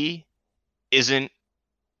PvP isn't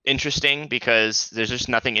interesting because there's just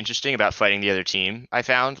nothing interesting about fighting the other team. I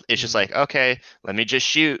found it's just like, okay, let me just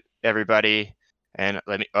shoot everybody and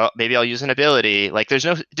maybe I'll use an ability. Like it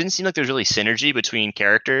didn't seem like there's really synergy between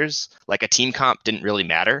characters. Like a team comp didn't really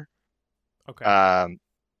matter. Okay.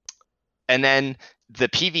 And then the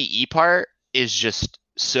PvE part is just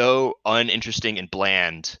so uninteresting and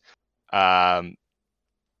bland. And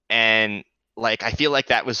like I feel like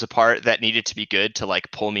that was the part that needed to be good to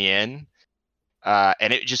like pull me in.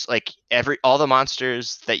 And it just like all the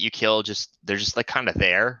monsters that you kill, they're just like kind of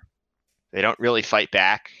there. They don't really fight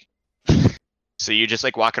back. So you're just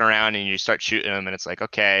like walking around and you start shooting them, and it's like,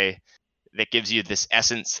 okay, that gives you this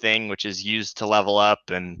essence thing, which is used to level up.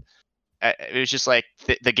 And it was just like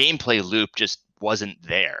the gameplay loop just wasn't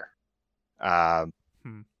there. I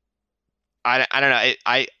don't know.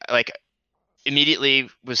 I like immediately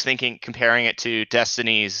was comparing it to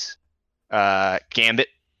Destiny's Gambit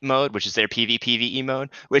mode, which is their PvPvE mode,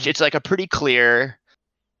 which it's like a pretty clear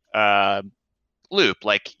loop.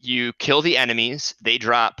 Like you kill the enemies, they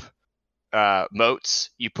drop motes,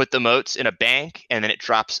 you put the motes in a bank, and then it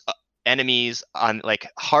drops enemies on like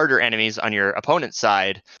harder enemies on your opponent's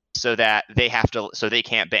side, so that they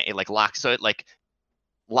can't bank. It like locks, so it like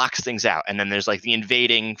locks things out. And then there's like the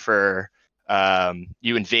invading for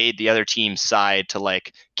you invade the other team's side to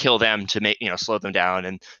like kill them to make slow them down.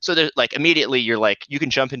 And so there's like immediately you're like, you can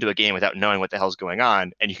jump into a game without knowing what the hell's going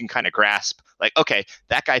on, and you can kind of grasp like, okay,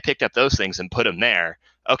 that guy picked up those things and put them there.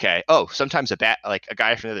 Okay, oh, sometimes a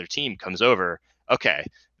guy from the other team comes over. Okay,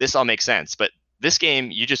 this all makes sense. But this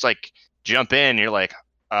game, you just like jump in, and you're like,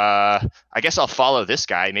 I guess I'll follow this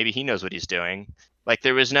guy. Maybe he knows what he's doing. Like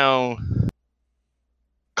there was no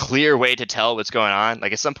clear way to tell what's going on.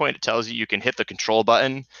 Like at some point it tells you can hit the control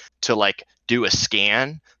button to like do a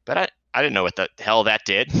scan, but I didn't know what the hell that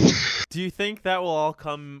did. Do you think that will all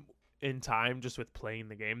come in time just with playing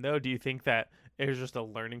the game though? Do you think that it's just a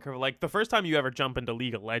learning curve? Like the first time you ever jump into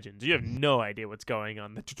League of Legends, you have no idea what's going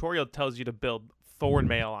on. The tutorial tells you to build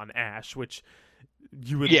Thornmail on Ashe, which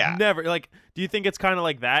you would never like. Do you think it's kind of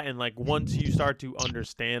like that, and like once you start to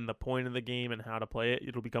understand the point of the game and how to play it,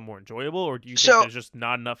 it'll become more enjoyable? Or do you think there's just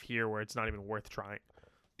not enough here where it's not even worth trying?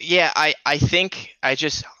 Yeah, I think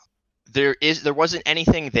there wasn't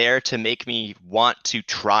anything there to make me want to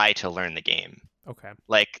try to learn the game. Okay.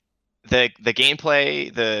 Like the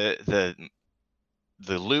gameplay, the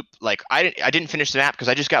loop, like I didn't finish the map because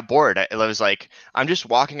I just got bored. I was like, I'm just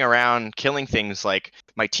walking around killing things. Like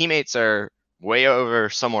my teammates are way over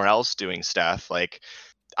somewhere else doing stuff. Like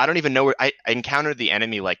I don't even know where I encountered the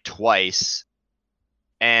enemy like twice,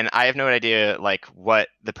 and I have no idea like what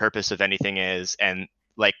the purpose of anything is, and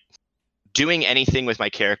like doing anything with my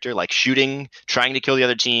character, like shooting, trying to kill the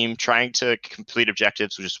other team, trying to complete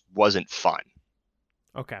objectives, just wasn't fun.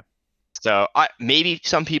 Okay. So maybe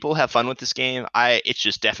some people have fun with this game. It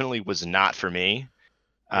just definitely was not for me.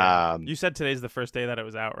 Yeah. You said today's the first day that it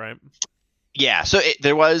was out, right? Yeah. So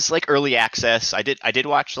there was like early access. I did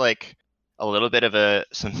watch like a little bit of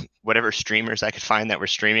some whatever streamers I could find that were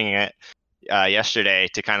streaming it yesterday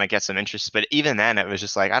to kind of get some interest. But even then, it was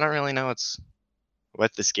just like I don't really know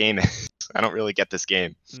what this game is. I don't really get this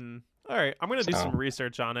game. All right, I'm gonna do some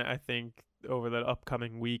research on it. I think over the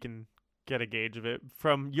upcoming week and get a gauge of it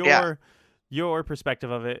from your perspective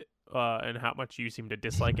of it, and how much you seem to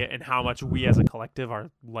dislike it, and how much we as a collective are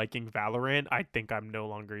liking Valorant. I think I'm no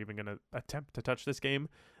longer even gonna attempt to touch this game.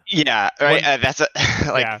 Yeah, right. That's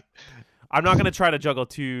like. Yeah, I'm not gonna try to juggle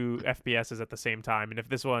 2 FPSs at the same time, and if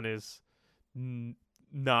this one is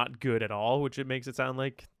not good at all, which it makes it sound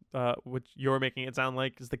like. Which you're making it sound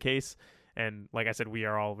like is the case, and like I said, we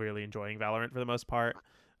are all really enjoying Valorant for the most part.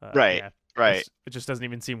 Right. It just doesn't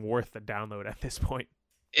even seem worth the download at this point.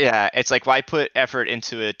 Yeah, it's like why put effort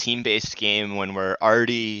into a team-based game when we're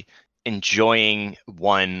already enjoying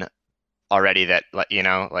one already? That like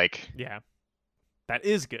yeah, that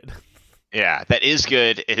is good. Yeah, that is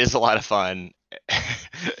good. It is a lot of fun.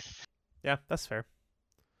 Yeah, that's fair.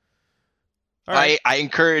 Right. I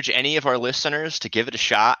encourage any of our listeners to give it a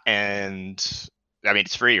shot, and I mean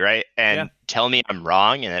it's free, right? And tell me I'm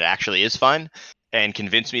wrong and it actually is fun, and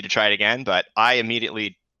convince me to try it again. But I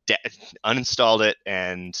immediately uninstalled it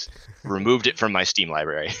and removed it from my Steam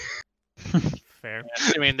library. Fair.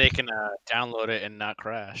 I mean, they can download it and not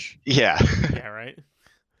crash. Yeah. Yeah. Right.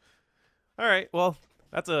 All right. Well,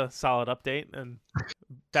 that's a solid update, and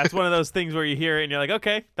that's one of those things where you hear it and you're like,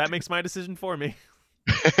 okay, that makes my decision for me.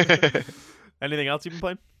 Anything else you've been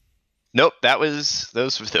playing? Nope, that was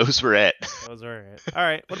those were it. Those were it. All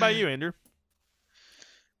right. What about you, Andrew?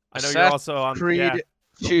 I know you're also on Creed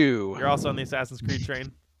 2. You're also on the Assassin's Creed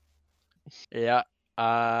train. Yeah.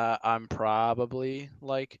 I'm probably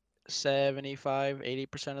like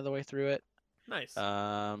 75-80% of the way through it. Nice.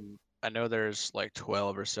 I know there's like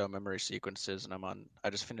 12 or so memory sequences, and I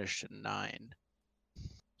just finished 9.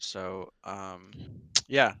 So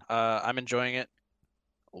yeah, I'm enjoying it.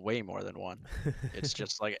 Way more than 1. It's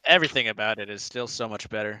just like everything about it is still so much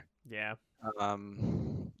better. Yeah.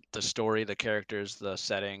 The story, the characters, the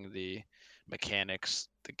setting, the mechanics,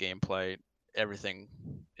 the gameplay, everything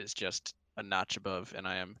is just a notch above, and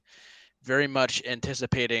I am very much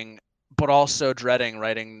anticipating but also dreading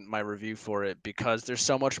writing my review for it because there's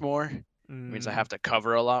so much more. It means I have to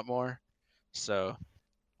cover a lot more. So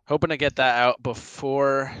hoping to get that out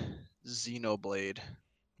before Xenoblade.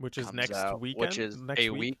 Which is next weekend? Which is a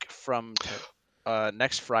week from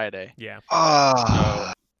next Friday. Yeah.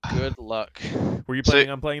 So, good luck. Were you planning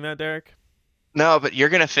on playing that, Derek? No, but you're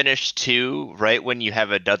going to finish 2 right when you have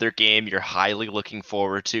another game you're highly looking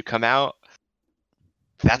forward to come out.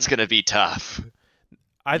 That's going to be tough.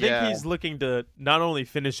 I think he's looking to not only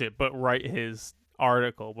finish it, but write his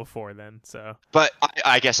article before then. So. But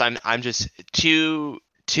I guess I'm just 2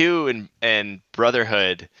 and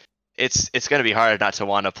Brotherhood. It's gonna be hard not to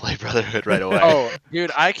want to play Brotherhood right away. Oh, dude,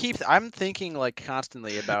 I'm thinking like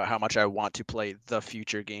constantly about how much I want to play the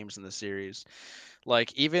future games in the series,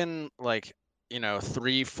 like even like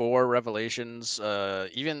 3-4 Revelations.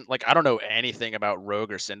 Even like I don't know anything about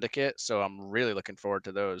Rogue or Syndicate, so I'm really looking forward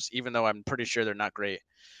to those. Even though I'm pretty sure they're not great,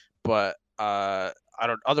 but I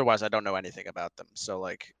don't know anything about them. So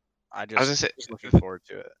like I was just looking forward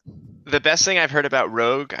to it. The best thing I've heard about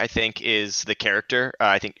Rogue, I think, is the character.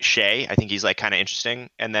 I think Shay. I think he's like kind of interesting.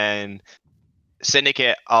 And then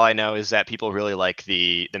Syndicate, all I know is that people really like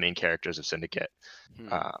the main characters of Syndicate.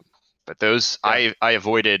 But those I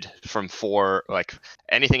avoided from 4, like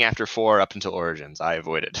anything after 4 up until Origins, I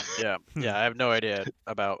avoided. Yeah, I have no idea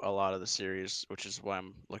about a lot of the series, which is why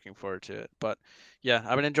I'm looking forward to it. But yeah,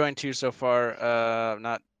 I've been enjoying 2 so far. I'm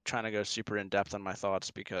not trying to go super in depth on my thoughts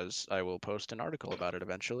because I will post an article about it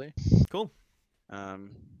eventually. Cool.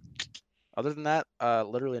 Other than that,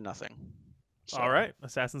 literally nothing. So. All right,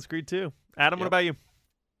 Assassin's Creed 2. Adam, what about you?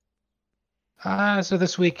 So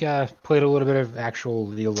this week, played a little bit of actual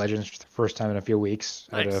League of Legends for the first time in a few weeks.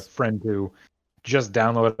 Nice. I had a friend who just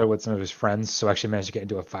downloaded it with some of his friends, so actually managed to get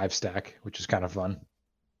into a 5-stack, which is kind of fun.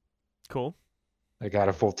 Cool. I got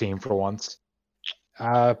a full team for once.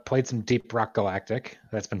 Played some Deep Rock Galactic.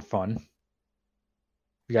 That's been fun.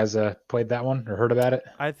 You guys played that one or heard about it?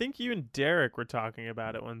 I think you and Derek were talking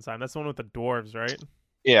about it one time. That's the one with the dwarves, right?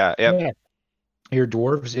 Yeah. Yep. Yeah. Your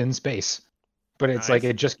dwarves in space. But it's Nice. like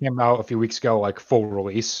it just came out a few weeks ago, like full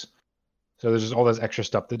release. So there's just all this extra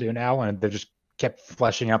stuff to do now, and they just kept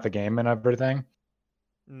fleshing out the game and everything.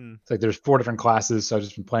 It's like there's 4 different classes, so I've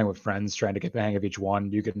just been playing with friends, trying to get the hang of each one.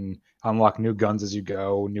 You can unlock new guns as you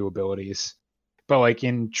go, new abilities. But like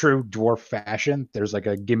in true dwarf fashion, there's like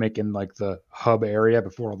a gimmick in like the hub area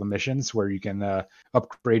before all the missions where you can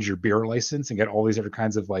upgrade your beer license and get all these different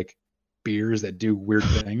kinds of like beers that do weird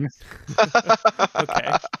things.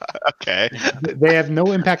 Okay. They have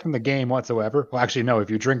no impact on the game whatsoever. Well, actually, no. If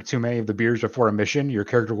you drink too many of the beers before a mission, your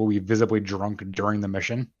character will be visibly drunk during the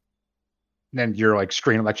mission. Then your like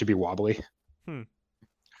screen will actually be wobbly.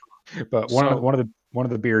 But one of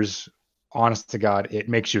the beers, honest to God, it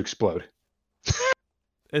makes you explode.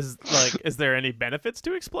 Is there any benefits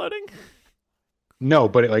to exploding? No,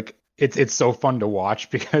 but it's so fun to watch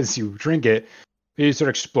because you drink it, you start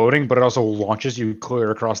exploding, but it also launches you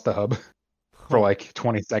clear across the hub for like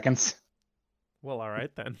 20 seconds. Well, all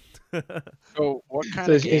right then. So what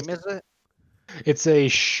kind of game is it? It's a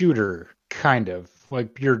shooter, kind of.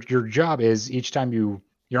 Like your job is each time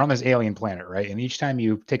you're on this alien planet, right? And each time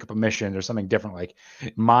you take up a mission, there's something different, like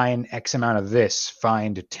mine X amount of this,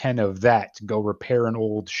 find 10 of that, go repair an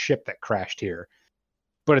old ship that crashed here.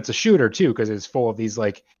 But it's a shooter too, because it's full of these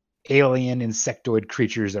like alien insectoid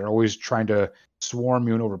creatures that are always trying to swarm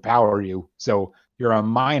you and overpower you. So you're a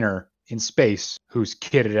miner in space who's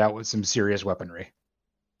kitted out with some serious weaponry.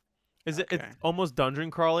 It's almost dungeon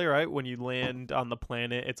crawly, right? When you land on the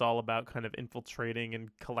planet, it's all about kind of infiltrating and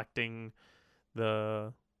collecting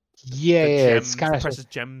the gems, it's kind of precious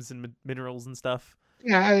gems and minerals and stuff.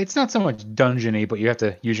 Yeah, it's not so much dungeony, but you have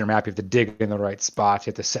to use your map. You have to dig in the right spot. You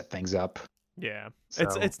have to set things up. Yeah, so.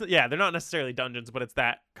 They're not necessarily dungeons, but it's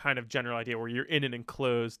that kind of general idea where you're in an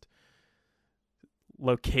enclosed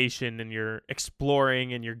location and you're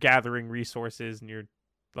exploring and you're gathering resources and you're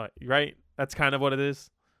like, right? That's kind of what it is.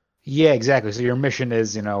 Yeah, exactly. So your mission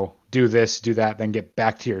is, do this, do that, then get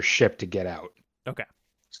back to your ship to get out. Okay.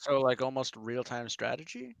 So like almost real-time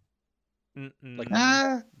strategy? Like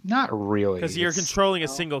not really. Because you're controlling a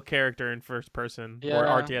single character in first person, or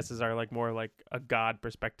RTSs are like more like a god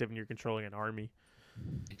perspective, and you're controlling an army.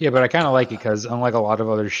 Yeah, but I kind of like it because unlike a lot of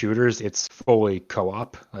other shooters, it's fully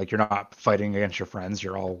co-op. Like you're not fighting against your friends;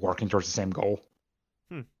 you're all working towards the same goal.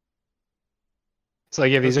 So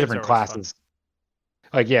you have these different classes.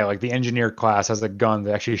 Like the engineer class has a gun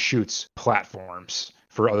that actually shoots platforms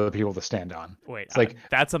for other people to stand on. Wait, it's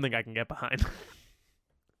that's something I can get behind.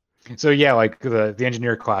 So yeah, like the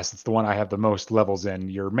engineer class, it's the one I have the most levels in.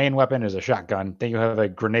 Your main weapon is a shotgun. Then you have a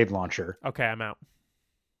grenade launcher. Okay, I'm out.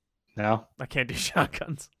 No? I can't do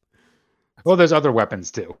shotguns. Well, there's other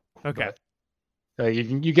weapons too. Okay. But,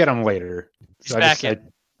 you get them later. So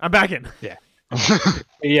I'm back in. Yeah.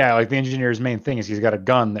 Yeah, like the engineer's main thing is he's got a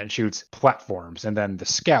gun that shoots platforms, and then the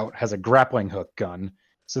scout has a grappling hook gun.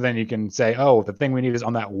 So then you can say, oh, the thing we need is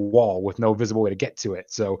on that wall with no visible way to get to it.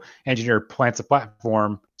 So engineer plants a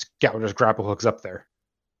platform, scout just grapple hooks up there.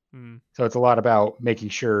 So it's a lot about making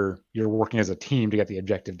sure you're working as a team to get the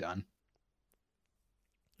objective done.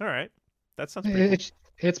 All right. That sounds pretty cool.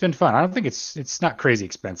 It's been fun. I don't think it's not crazy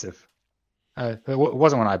expensive. It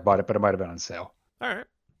wasn't when I bought it, but it might have been on sale. All right.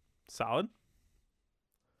 Solid.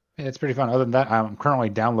 Yeah, it's pretty fun. Other than that, I'm currently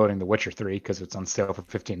downloading The Witcher 3 because it's on sale for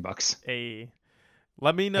 $15.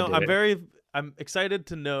 Let me know. I'm excited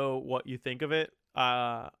to know what you think of it.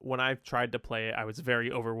 When I tried to play it, I was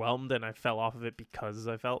very overwhelmed and I fell off of it because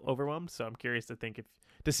I felt overwhelmed. So I'm curious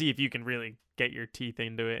to see if you can really get your teeth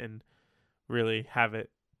into it and really have it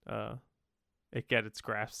get its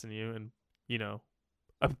grasp in you, and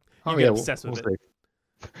get obsessed with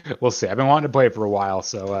it. We'll see. I've been wanting to play it for a while,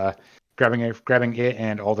 so grabbing it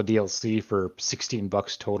and all the DLC for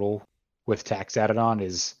 $16 total with tax added on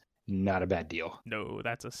is not a bad deal. No,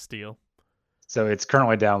 that's a steal. So it's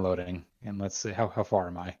currently downloading, and let's see how far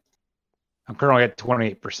am I? I'm currently at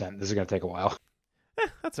 28%. This is going to take a while.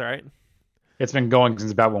 That's all right. It's been going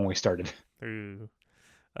since about when we started. Ooh.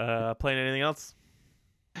 Playing anything else?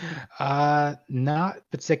 Not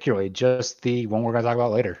particularly. Just the one we're going to talk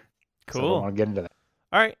about later. Cool. So I want to get into that.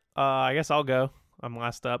 All right. I guess I'll go. I'm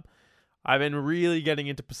last up. I've been really getting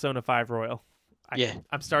into Persona 5 Royal.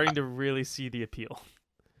 I'm starting to really see the appeal.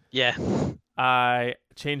 Yeah. I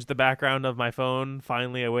changed the background of my phone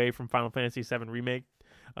finally away from Final Fantasy VII Remake.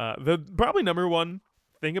 The probably number one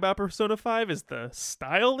thing about Persona 5 is the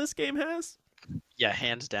style this game has. Yeah,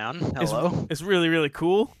 hands down. Hello. It's really, really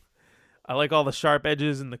cool. I like all the sharp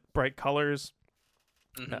edges and the bright colors.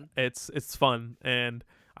 Mm-hmm. It's fun, and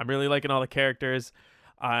I'm really liking all the characters.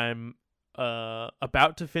 I'm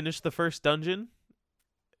about to finish the first dungeon,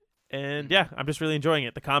 and yeah, I'm just really enjoying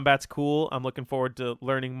it. The combat's cool. I'm looking forward to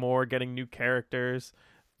learning more, getting new characters.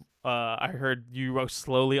 I heard you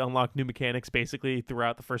slowly unlock new mechanics basically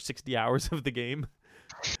throughout the first 60 hours of the game.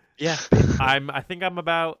 Yeah. I think I'm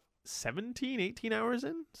about 17, 18 hours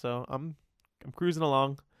in, so I'm cruising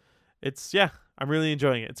along. I'm really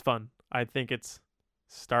enjoying it. It's fun. I think it's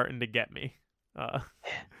starting to get me.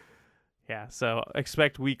 Yeah, so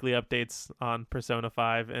expect weekly updates on Persona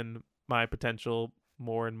 5 and my potential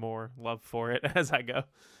more and more love for it as I go.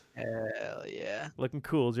 Hell yeah. Looking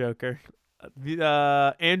cool, Joker.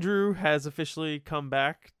 Andrew has officially come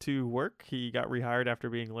back to work. He got rehired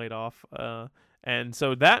after being laid off. And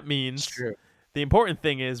so that means the important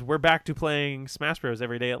thing is we're back to playing Smash Bros.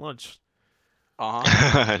 Every day at lunch.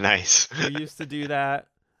 Nice. We used to do that.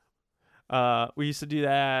 We used to do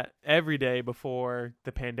that every day before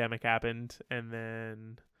the pandemic happened, and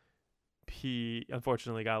then he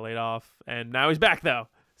unfortunately got laid off, and now he's back though.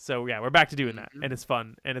 So yeah, we're back to doing that, and it's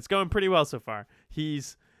fun, and it's going pretty well so far.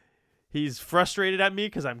 He's frustrated at me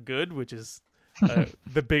because I'm good, which is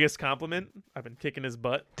the biggest compliment. I've been kicking his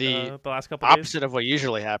butt the last couple days. Opposite of what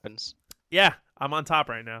usually happens. Yeah, I'm on top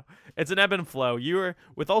right now. It's an ebb and flow.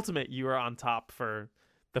 With Ultimate, you were on top for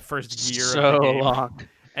the first year of the game. So long.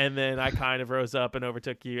 And then I kind of rose up and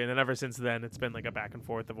overtook you. And then ever since then, it's been like a back and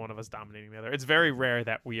forth of one of us dominating the other. It's very rare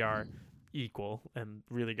that we are equal and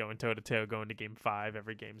really going toe-to-toe, going to game 5,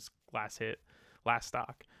 every game's last hit, last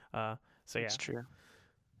stock. So yeah. That's true.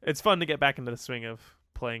 It's fun to get back into the swing of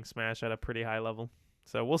playing Smash at a pretty high level.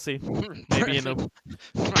 So we'll see. Maybe in a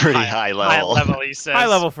pretty high level. High level, he says. High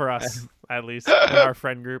level for us, at least, in our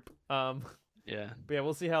friend group. Yeah. But yeah,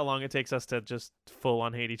 we'll see how long it takes us to just full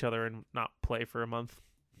on hate each other and not play for a month.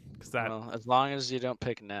 Well, as long as you don't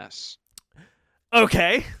pick Ness.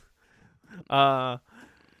 Okay.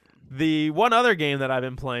 The one other game that I've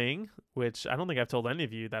been playing, which I don't think I've told any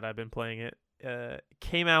of you that I've been playing it,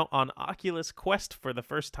 came out on Oculus Quest for the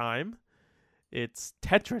first time. It's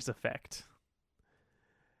Tetris Effect.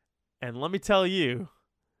 And let me tell you,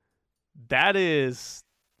 that is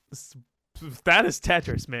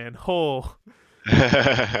Tetris, man. Oh.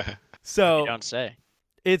 So You don't say.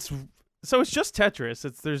 It's just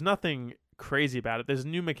Tetris. There's nothing crazy about it. There's a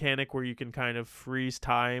new mechanic where you can kind of freeze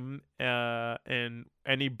time, and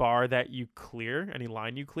any bar that you clear, any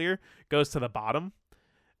line you clear, goes to the bottom,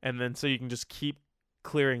 and then so you can just keep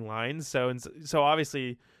clearing lines. So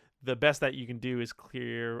obviously, the best that you can do is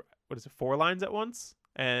clear 4 lines at once,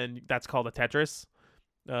 and that's called a Tetris.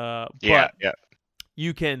 Yeah.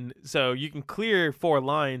 You can clear 4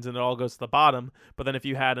 lines and it all goes to the bottom. But then if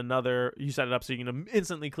you had you set it up so you can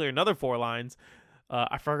instantly clear another 4 lines.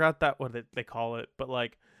 I forgot what they call it, but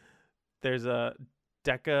like there's a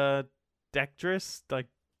decadextrous, like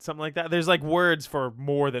something like that. There's like words for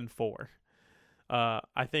more than 4.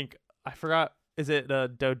 I forgot. Is it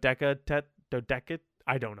dodecad?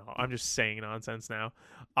 I don't know. I'm just saying nonsense now.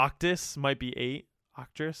 Octus might be 8.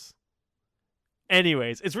 Octress.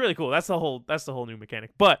 Anyways, it's really cool. That's the whole new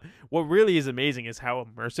mechanic. But what really is amazing is how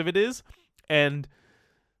immersive it is, and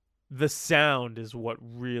the sound is what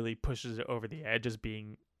really pushes it over the edge as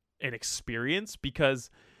being an experience, because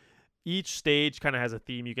each stage kind of has a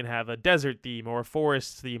theme. You can have a desert theme or a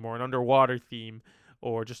forest theme or an underwater theme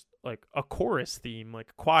or just like a chorus theme, like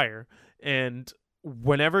a choir. And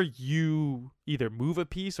whenever you either move a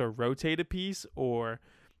piece or rotate a piece or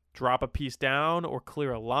drop a piece down or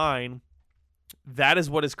clear a line, that is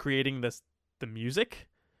what is creating the music.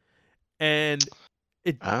 And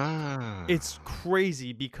it's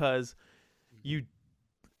crazy because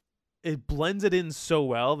it blends it in so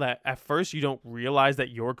well that at first you don't realize that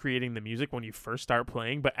you're creating the music when you first start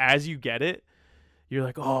playing, but as you get it, you're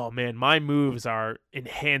like, oh man, my moves are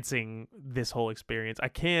enhancing this whole experience. I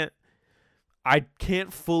can't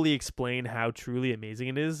fully explain how truly amazing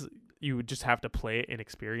it is. You would just have to play it and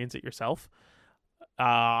experience it yourself.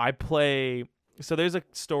 So there's a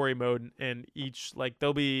story mode, and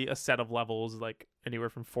there'll be a set of levels, like anywhere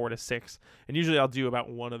from 4 to 6. And usually I'll do about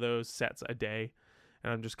one of those sets a day,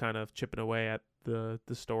 and I'm just kind of chipping away at the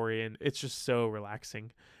story, and it's just so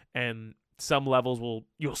relaxing. And some levels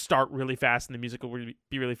you'll start really fast, and the music will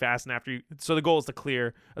be really fast. And so the goal is to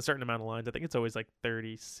clear a certain amount of lines. I think it's always like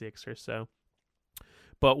 36 or so.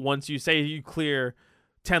 But once you clear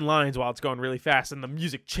 10 lines while it's going really fast, and the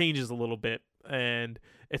music changes a little bit, and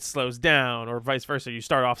it slows down, or vice versa. You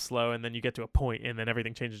start off slow and then you get to a point and then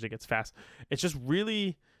everything changes, it gets fast. It's just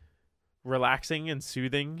really, relaxing and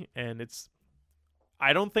soothing, and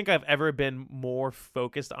I don't think I've ever been more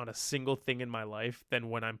focused on a single thing in my life than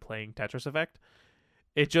when I'm playing Tetris Effect.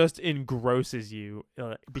 It just engrosses you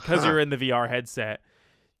because you're in the VR headset.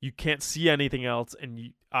 You can't see anything else,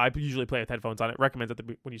 and I usually play with headphones on. It recommends that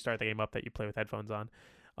when you start the game up that you play with headphones on,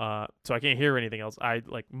 so I can't hear anything else.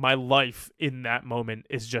 My life in that moment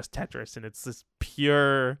is just Tetris, and it's this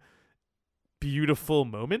pure, beautiful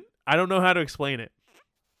moment. I don't know how to explain it.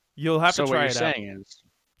 You'll have to try it out. So what you're saying is,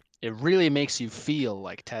 it really makes you feel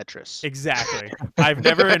like Tetris. Exactly. I've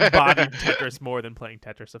never embodied Tetris more than playing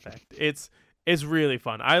Tetris Effect. It's really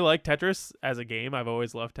fun. I like Tetris as a game. I've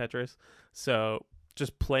always loved Tetris. So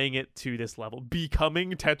just playing it to this level,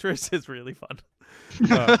 becoming Tetris is really fun.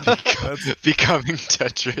 Becoming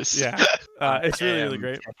Tetris. Yeah. It's really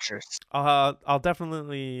great. Tetris. I'll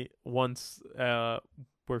definitely, once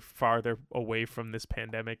we're farther away from this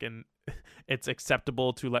pandemic and it's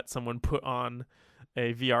acceptable to let someone put on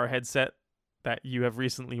a VR headset that you have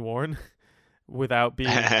recently worn without being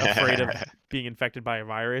afraid of being infected by a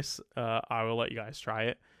virus, I will let you guys try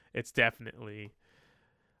it. It's definitely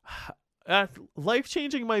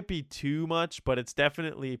life-changing might be too much, but it's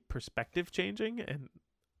definitely perspective-changing, and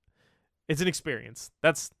it's an experience.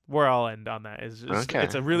 That's where I'll end on that.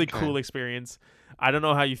 It's a really cool experience. I don't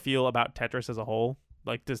know how you feel about Tetris as a whole.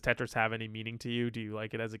 Like, does Tetris have any meaning to you? Do you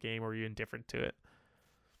like it as a game, or are you indifferent to it?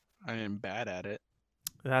 I am bad at it.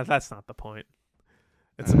 That's not the point.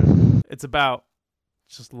 It's about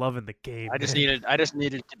just loving the game. I just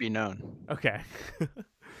needed to be known. Okay.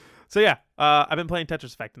 So yeah, I've been playing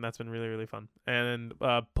Tetris Effect, and that's been really, really fun. And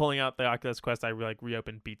pulling out the Oculus Quest, I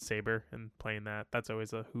reopened Beat Saber and playing that. That's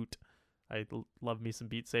always a hoot. I love me some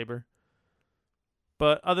Beat Saber.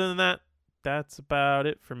 But other than that, that's about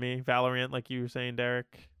it for me. Valorant, like you were saying,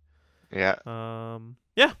 Derek. Yeah.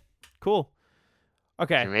 Yeah. Cool.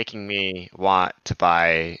 Okay. You're making me want to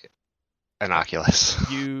buy an Oculus.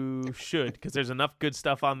 You should, because there's enough good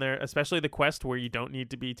stuff on there, especially the Quest, where you don't need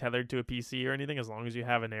to be tethered to a PC or anything. As long as you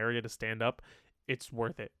have an area to stand up, it's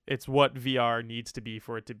worth it. It's what VR needs to be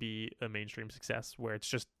for it to be a mainstream success, where it's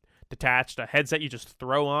just detached, a headset you just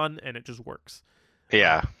throw on, and it just works.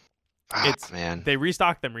 Yeah. Man. They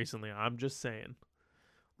restocked them recently. I'm just saying.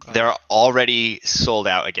 They're already sold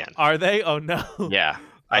out again. Are they? Oh, no. Yeah.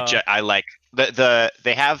 I like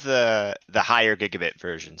they have the higher gigabit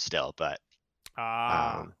version still, but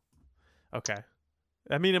okay.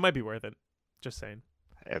 I mean, it might be worth it. Just saying.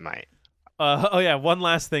 It might. Oh yeah, one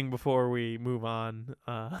last thing before we move on.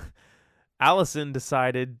 Allison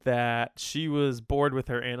decided that she was bored with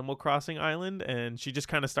her Animal Crossing island, and she just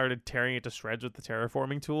kind of started tearing it to shreds with the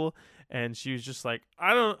terraforming tool. And she was just like,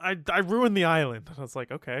 I ruined the island. And I was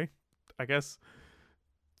like, okay, I guess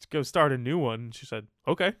let's go start a new one. She said,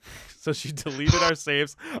 okay. So she deleted our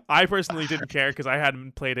saves. I personally didn't care because I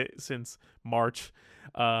hadn't played it since March.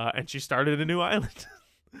 And she started a new island.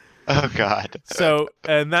 Oh, God. So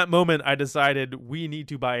in that moment, I decided we need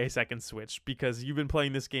to buy a second Switch because you've been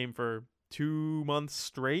playing this game for 2 months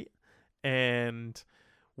straight, and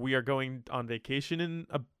we are going on vacation in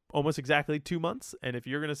almost exactly 2 months. And if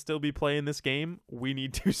you're going to still be playing this game, we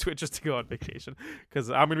need 2 Switches to go on vacation because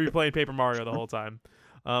I'm going to be playing Paper Mario the whole time.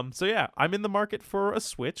 So yeah, I'm in the market for a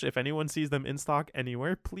Switch. If anyone sees them in stock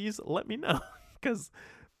anywhere, please let me know because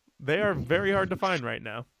they are very hard to find right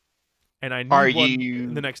now. And I need one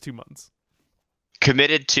in the next 2 months.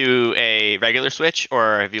 Committed to a regular Switch,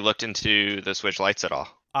 or have you looked into the Switch Lites at all?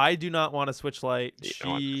 I do not want a Switch Lite.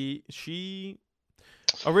 She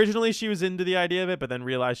originally she was into the idea of it, but then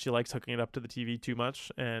realized she likes hooking it up to the TV too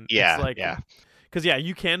much. And yeah, it's like, yeah. Because yeah,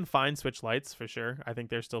 you can find Switch Lites for sure. I think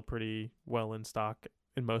they're still pretty well in stock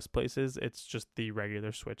in most places. It's just the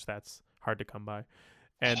regular Switch that's hard to come by.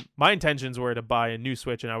 And my intentions were to buy a new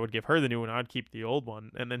Switch, and I would give her the new one. I'd keep the old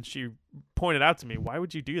one. And then she pointed out to me, "Why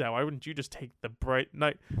would you do that? Why wouldn't you just take the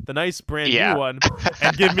nice brand new one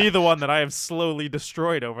and give me the one that I have slowly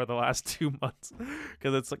destroyed over the last 2 months?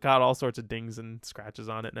 Because it's got all sorts of dings and scratches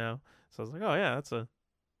on it now." So I was like, "Oh yeah, that's a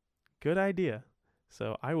good idea."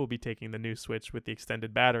 So I will be taking the new Switch with the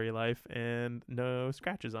extended battery life and no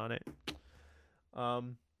scratches on it.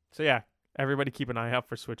 So yeah, everybody keep an eye out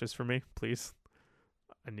for Switches for me, please.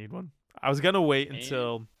 I need one. I was gonna wait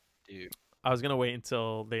until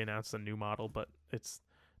they announce a new model, but it's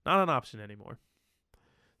not an option anymore.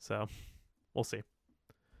 So we'll see.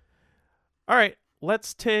 All right,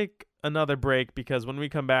 let's take another break because when we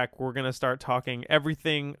come back, we're gonna start talking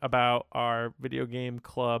everything about our video game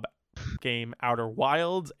club game Outer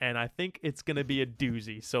Wilds, and I think it's gonna be a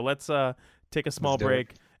doozy. So let's take a small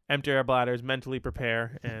break, empty our bladders, mentally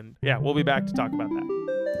prepare, and yeah, we'll be back to talk about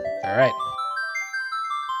that. All right.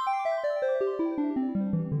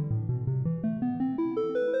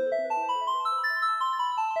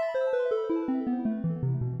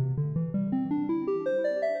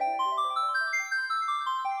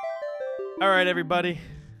 right, everybody.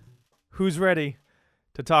 Who's ready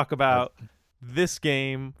to talk about this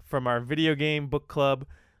game from our video game book club,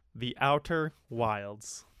 The Outer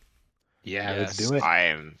Wilds? Yeah, let's do it. I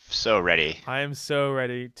am so ready. I am so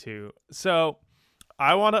ready too. So,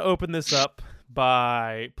 I want to open this up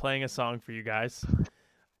by playing a song for you guys.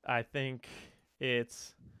 I think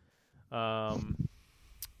it's hang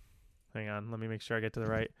on, let me make sure I get to the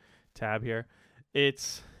right tab here.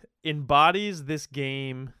 It embodies this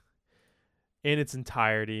game in its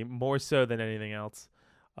entirety, more so than anything else.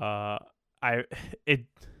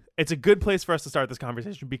 It's a good place for us to start this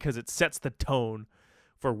conversation because it sets the tone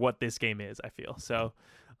for what this game is, I feel. So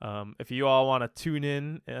if you all want to tune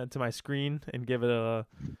in to my screen and give it a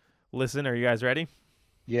listen, are you guys ready?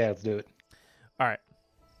 Yeah, let's do it. All right.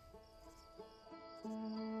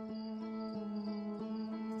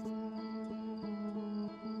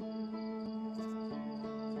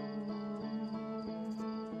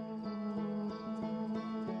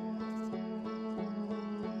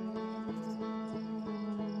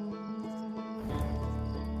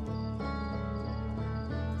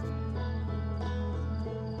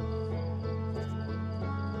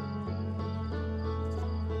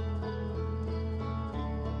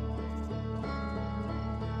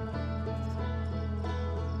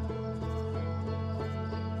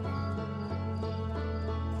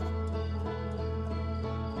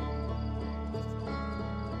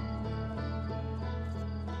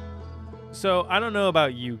 So I don't know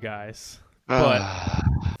about you guys, but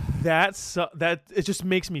that it just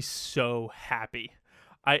makes me so happy.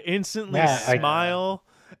 I instantly smile,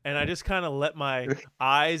 and I just kind of let my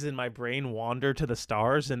eyes and my brain wander to the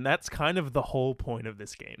stars, and that's kind of the whole point of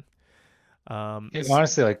this game.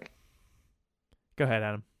 Honestly, like, go ahead,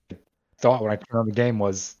 Adam. Thought when I turned on the game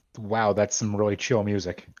was, wow, that's some really chill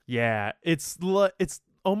music. Yeah, it's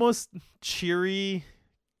almost cheery.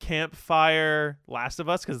 Campfire Last of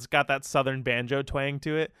Us, because it's got that southern banjo twang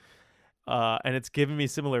to it, and it's giving me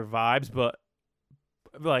similar vibes, but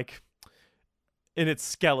like in its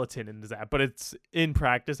skeleton and that, but it's in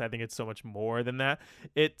practice I think it's so much more than that.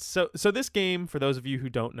 It's so this game, for those of you who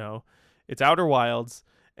don't know, it's Outer Wilds,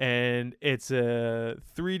 and it's a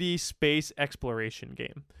 3D space exploration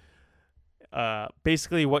game.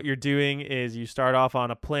 Basically what you're doing is you start off on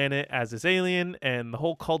a planet as this alien, and the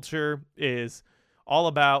whole culture is all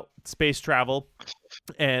about space travel,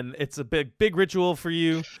 and it's a big ritual for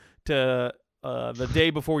you to the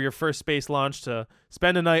day before your first space launch to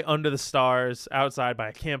spend a night under the stars outside by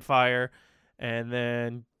a campfire, and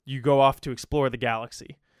then you go off to explore the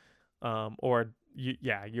galaxy,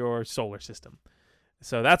 your solar system.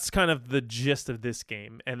 So that's kind of the gist of this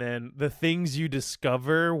game. And then the things you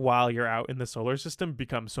discover while you're out in the solar system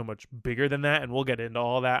become so much bigger than that. And we'll get into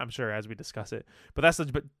all that, I'm sure, as we discuss it. But that's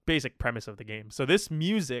the basic premise of the game. So this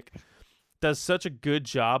music does such a good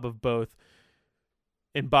job of both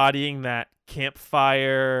embodying that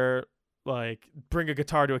campfire, like bring a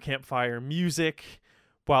guitar to a campfire music,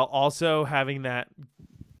 while also having that,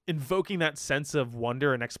 invoking that sense of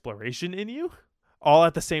wonder and exploration in you all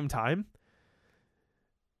at the same time.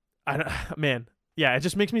 It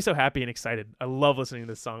just makes me so happy and excited. I love listening to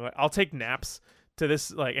this song. I'll take naps to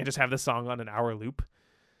this, and just have this song on an hour loop.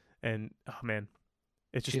 And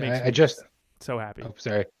it just makes me so happy. Oh,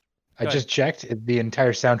 sorry. I just checked. The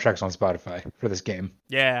entire soundtrack's on Spotify for this game.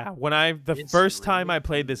 Yeah, the first time I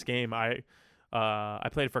played this game, I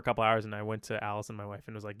played it for a couple hours, and I went to Alice and my wife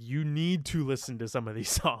and was like, "You need to listen to some of these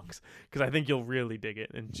songs because I think you'll really dig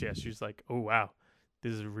it." And she's like, "Oh wow,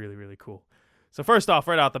 this is really, really cool." So first off,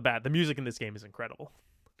 right out the bat, the music in this game is incredible.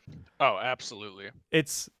 Oh, absolutely.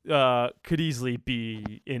 It's could easily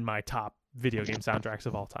be in my top video game soundtracks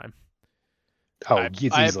of all time. Oh, I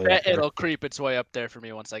bet it'll creep its way up there for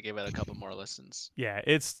me once I give it a couple more listens. Yeah,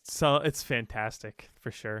 it's fantastic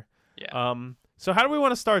for sure. Yeah. So how do we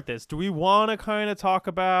want to start this? Do we want to kind of talk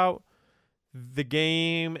about the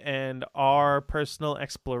game and our personal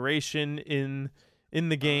exploration in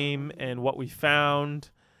the game and what we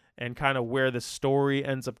found, and kind of where the story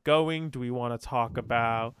ends up going? Do we want to talk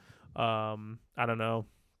about, I don't know,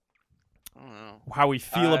 how we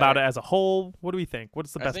feel about it as a whole? What do we think?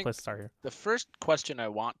 What's the best place to start here? The first question I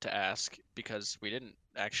want to ask, because we didn't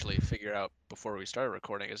actually figure out before we started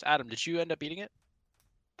recording, is, Adam, did you end up beating it?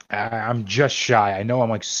 I'm just shy. I know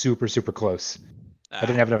I'm like super, super close. I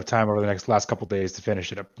didn't have enough time over the last couple days to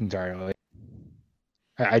finish it up entirely.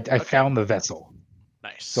 I found the vessel.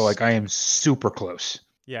 Nice. So I am super close.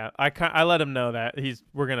 Yeah, I let him know that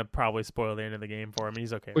we're gonna probably spoil the end of the game for him.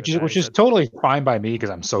 He's okay. Which is totally fine by me because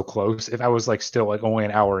I'm so close. If I was still only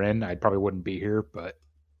an hour in, I probably wouldn't be here. But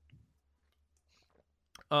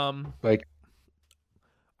I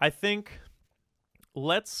think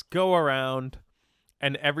let's go around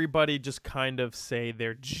and everybody just kind of say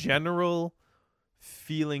their general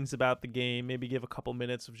feelings about the game. Maybe give a couple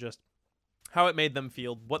minutes of just how it made them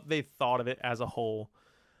feel, what they thought of it as a whole,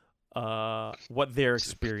 what their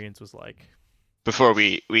experience was like. Before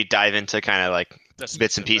we dive into kind of like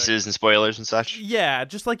bits and pieces and spoilers and such? Yeah,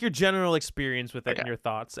 just like your general experience with it and your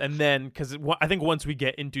thoughts. And then, because I think once we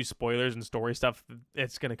get into spoilers and story stuff,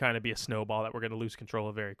 it's going to kind of be a snowball that we're going to lose control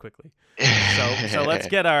of very quickly. So let's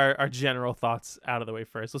get our general thoughts out of the way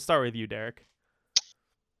first. Let's start with you, Derek.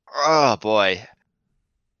 Oh, boy.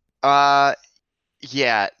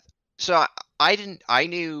 Yeah. So I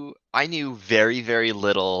knew very, very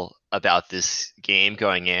little about this game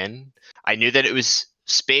going in. I knew that it was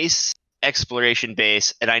space exploration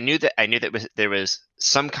based, and I knew that there was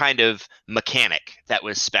some kind of mechanic that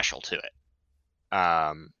was special to it,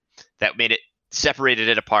 that made it separated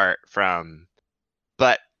it apart from.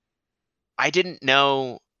 But I didn't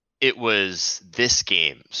know it was this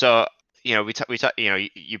game. So we talked.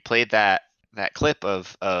 You played that clip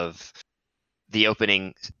of the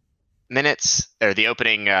opening minutes, or the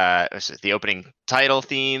opening title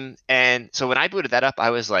theme, and so when I booted that up,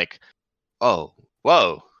 I was like, oh,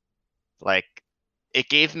 whoa, like it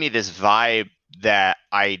gave me this vibe that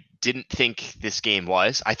I didn't think this game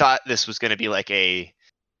was. I thought this was going to be like a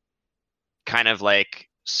kind of like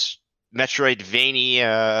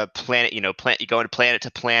Metroidvania planet, you going planet to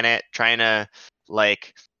planet, trying to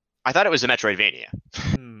like. I thought it was a Metroidvania,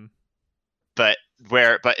 but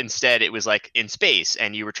instead it was like in space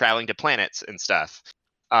and you were traveling to planets and stuff.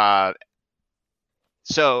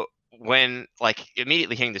 So when like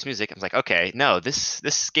immediately hearing this music, I was like, okay, no,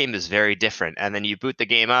 this game is very different. And then you boot the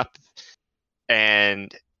game up and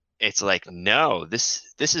it's like, no,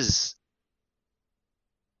 this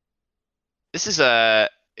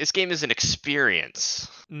game is an experience.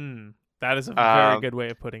 That is a very good way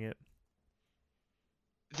of putting it.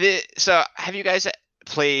 So have you guys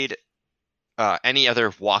played any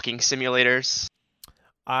other walking simulators?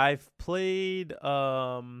 I've played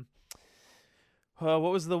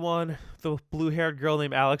what was the one? The blue-haired girl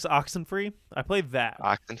named Alex, Oxenfree? I played that.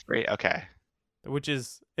 Oxenfree, okay. Which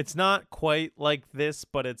it's not quite like this,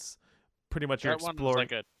 but it's pretty much you're exploring. That one was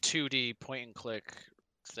like a 2D point-and-click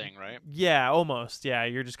thing, right? Yeah, almost. Yeah,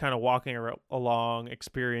 you're just kind of walking along,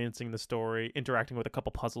 experiencing the story, interacting with a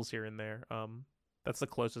couple puzzles here and there. That's the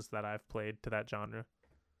closest that I've played to that genre.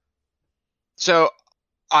 So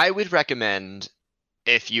I would recommend,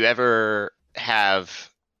 if you ever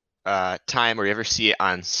have time or you ever see it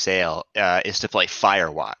on sale, is to play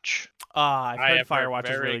Firewatch. I've heard Firewatch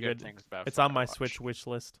is really good. It's on my Switch wish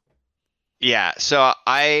list. Yeah, so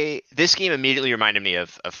this game immediately reminded me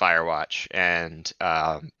of Firewatch, and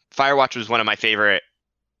Firewatch was one of my favorite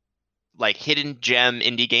like hidden gem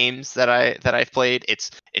indie games that I've played.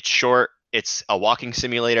 It's short. It's a walking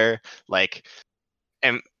simulator, like,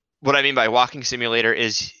 and what I mean by walking simulator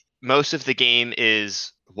is most of the game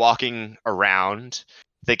is walking around.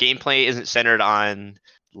 The gameplay isn't centered on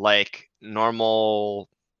like normal,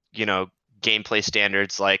 gameplay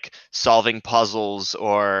standards like solving puzzles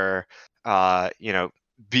or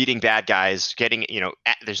beating bad guys, getting,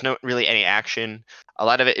 there's no really any action. A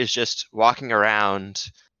lot of it is just walking around,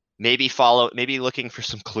 maybe looking for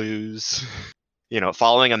some clues.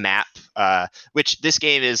 Following a map, which this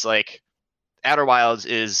game is like, Outer Wilds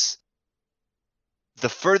is the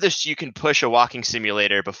furthest you can push a walking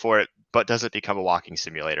simulator before it doesn't become a walking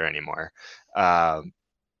simulator anymore. The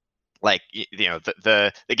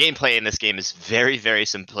gameplay in this game is very, very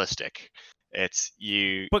simplistic. It's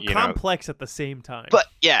but complex at the same time. But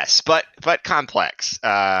yes, but complex.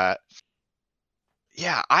 Yeah,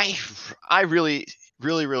 I really,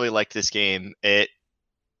 really, really liked this game. It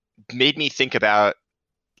made me think about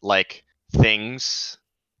like things.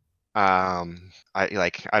 It's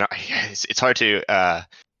hard to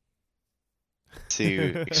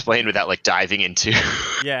explain without like diving into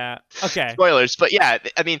spoilers. But yeah,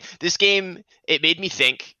 I mean, this game, it made me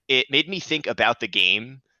think about the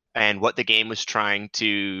game and what the game was trying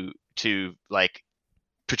to like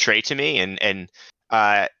portray to me, and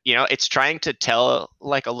it's trying to tell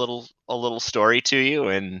like a little story to you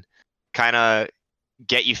and kind of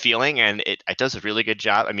get you feeling, and it does a really good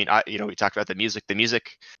job. I mean, we talked about the music. The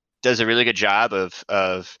music does a really good job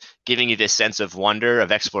of giving you this sense of wonder,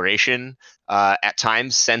 of exploration, at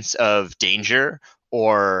times sense of danger,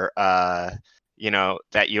 or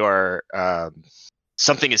that you're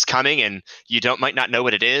something is coming and you might not know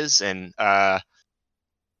what it is. And yeah,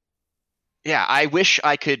 I wish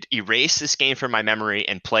I could erase this game from my memory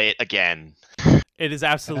and play it again. It is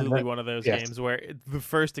absolutely one of those games where the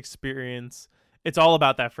first experience, it's all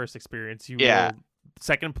about that first experience. You will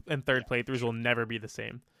second and third playthroughs will never be the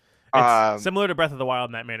same. It's similar to Breath of the Wild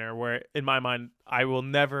in that manner, where in my mind, I will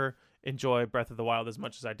never enjoy Breath of the Wild as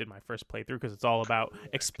much as I did my first playthrough, because it's all about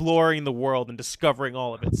exploring the world and discovering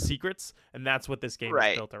all of its secrets, and that's what this game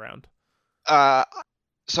is built around.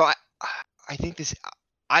 So I think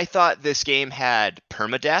I thought this game had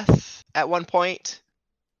permadeath at one point.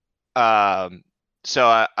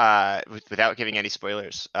 So without giving any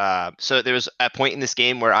spoilers, so there was a point in this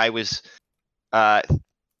game where I was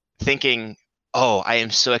thinking, oh, I am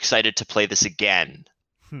so excited to play this again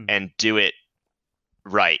and do it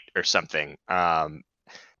right or something, and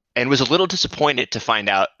was a little disappointed to find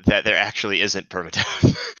out that there actually isn't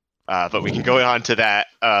permadeath. But we can go on to that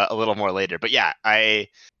a little more later. But yeah, I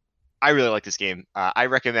really like this game. I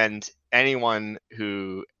recommend anyone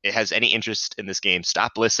who has any interest in this game,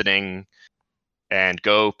 stop listening and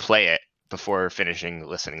go play it before finishing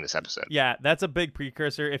listening this episode. Yeah, that's a big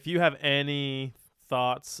precursor. If you have any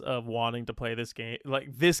thoughts of wanting to play this game, like,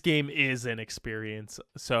 this game is an experience.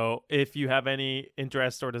 So if you have any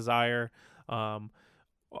interest or desire,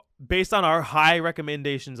 based on our high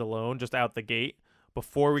recommendations alone, just out the gate,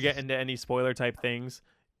 before we get into any spoiler type things,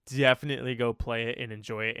 definitely go play it and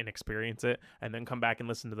enjoy it and experience it, and then come back and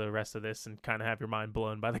listen to the rest of this and kind of have your mind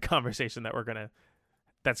blown by the conversation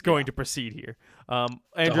that's going to proceed here.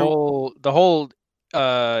 Andrew, the whole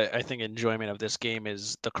I think enjoyment of this game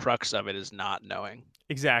is the crux of it is not knowing.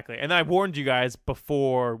 Exactly. And I warned you guys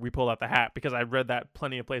before we pulled out the hat, because I read that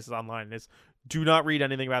plenty of places online, is do not read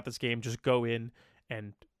anything about this game, just go in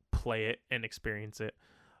and play it and experience it.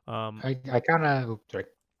 I kind of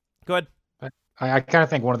go ahead. I kind of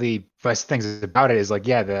think one of the best things about it is, like,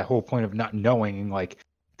 yeah, the whole point of not knowing, like,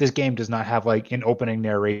 this game does not have like an opening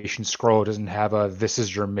narration scroll. It doesn't have a "this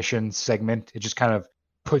is your mission" segment. It just kind of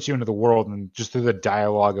puts you into the world, and just through the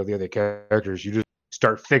dialogue of the other characters, you just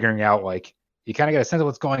start figuring out, like, you kind of get a sense of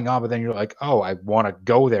what's going on, but then you're like, oh, I want to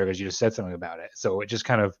go there because you just said something about it. So it just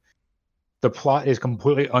kind of, the plot is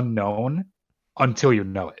completely unknown until you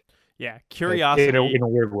know it. Yeah, curiosity, like, in a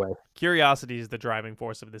weird way. Curiosity is the driving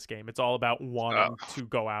force of this game. It's all about wanting to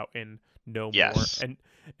go out and know more,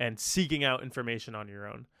 and seeking out information on your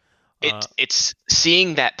own. It's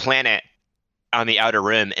seeing that planet on the Outer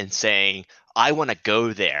Rim and saying, I want to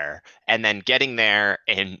go there, and then getting there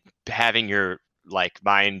and having your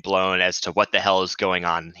mind blown as to what the hell is going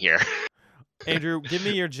on here. Andrew, give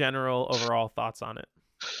me your general overall thoughts on it.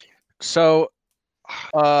 So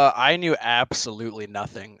I knew absolutely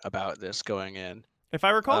nothing about this going in. If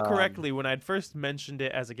I recall correctly, when I'd first mentioned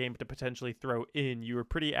it as a game to potentially throw in, you were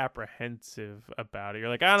pretty apprehensive about it. You're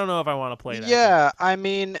like, I don't know if I want to play that. Yeah, I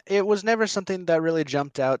mean, it was never something that really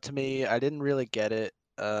jumped out to me. I didn't really get it.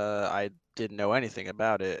 I didn't know anything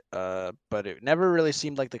about it. But it never really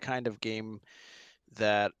seemed like the kind of game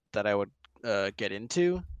that I would get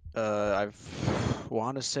into. I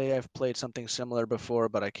want to say I've played something similar before,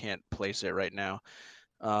 but I can't place it right now.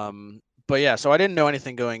 But yeah, so I didn't know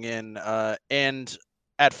anything going in, and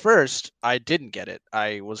at first I didn't get it.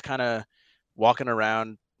 I was kind of walking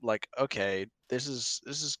around like, okay, this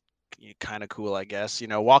is kind of cool, I guess. You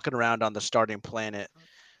know, walking around on the starting planet.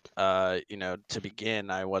 You know, to begin,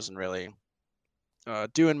 I wasn't really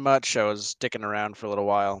doing much. I was sticking around for a little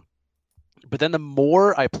while, but then the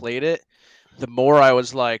more I played it, the more I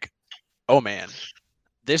was like, oh man,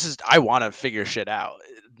 I want to figure shit out.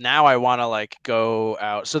 Now I want to go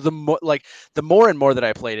out. So the more and more that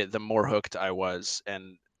I played it, the more hooked I was,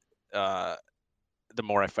 and the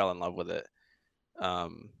more I fell in love with it.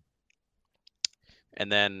 And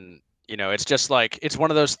then, you know, it's just it's one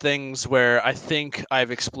of those things where I think I've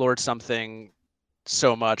explored something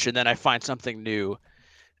so much, and then I find something new,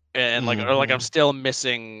 and or I'm still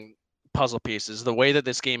missing puzzle pieces. The way that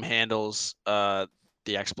this game handles the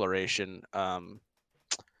exploration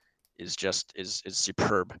is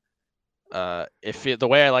superb. The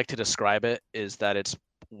way I like to describe it is that it's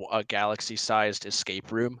a galaxy-sized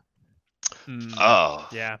escape room. Oh,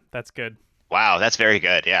 yeah, that's good. Wow, that's very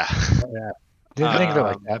good. Yeah. Didn't think of it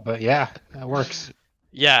like that, but yeah, that works.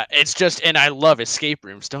 Yeah, it's just, and I love escape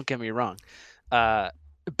rooms. Don't get me wrong.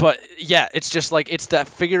 But yeah, it's just it's that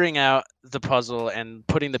figuring out the puzzle and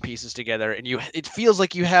putting the pieces together, and it feels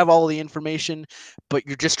like you have all the information, but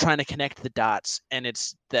you're just trying to connect the dots, and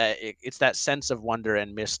it's that sense of wonder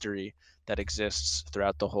and mystery that exists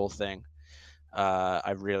throughout the whole thing.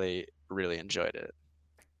 I really, really enjoyed it.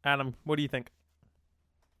 Adam, what do you think?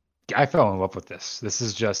 I fell in love with this. This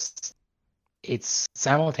is just, it's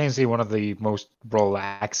simultaneously one of the most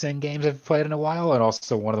relaxing games I've played in a while, and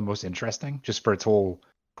also one of the most interesting, just for its whole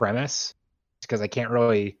premise, because I can't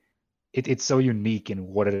really, it's so unique in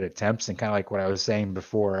what it attempts, and kind of like what I was saying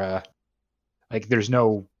before like there's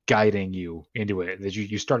no guiding you into it. That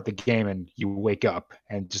you start the game and you wake up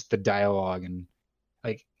and just the dialogue and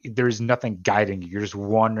like there's nothing guiding you. You're just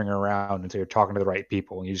wandering around until you're talking to the right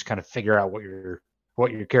people and you just kind of figure out what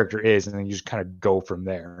your character is and then you just kind of go from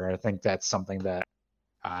there. I think that's something that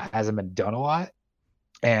hasn't been done a lot,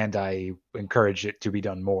 and I encourage it to be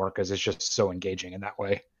done more because it's just so engaging in that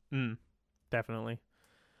way. Definitely.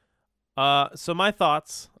 So my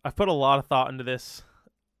thoughts. I've put a lot of thought into this.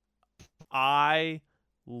 I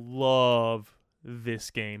love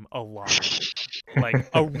this game a lot. Like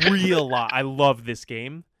a real lot. I love this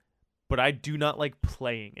game, but I do not like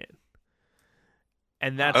playing it.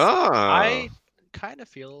 And that's I kind of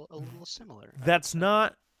feel a little similar. That's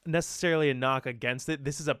not necessarily a knock against it.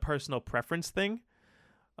 This is a personal preference thing.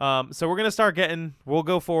 So we're gonna we'll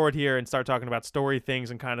go forward here and start talking about story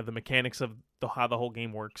things and kind of the mechanics of how the whole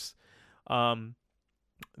game works. The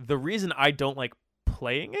reason I don't like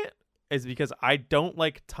playing it is because I don't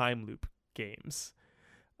like time loop games.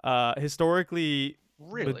 Historically,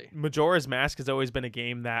 really, Majora's Mask has always been a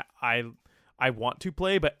game that I want to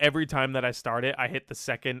play, but every time that I start it, I hit the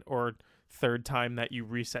second or third time that you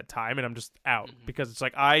reset time, and I'm just out because it's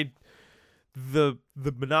like the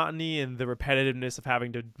monotony and the repetitiveness of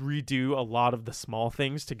having to redo a lot of the small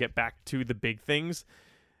things to get back to the big things.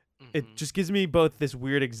 It just gives me both this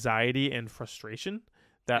weird anxiety and frustration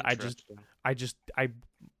that I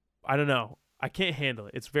don't know. I can't handle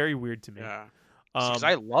it. It's very weird to me. Yeah. Because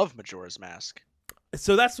I love Majora's Mask.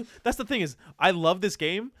 So that's the thing is I love this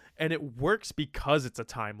game and it works because it's a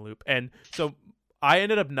time loop. And so I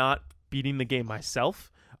ended up not beating the game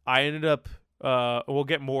myself. I ended up we'll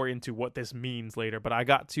get more into what this means later, but I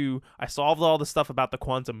solved all the stuff about the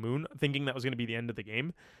Quantum Moon thinking that was going to be the end of the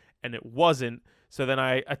game, and it wasn't. So then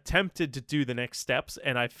I attempted to do the next steps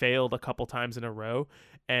and I failed a couple times in a row,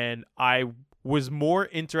 and I was more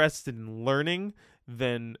interested in learning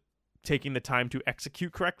than taking the time to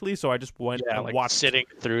execute correctly. So I just went and watched sitting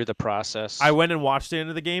through the process. I went and watched the end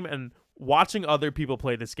of the game, and watching other people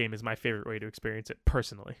play this game is my favorite way to experience it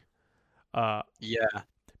personally. Because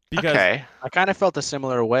I kind of felt a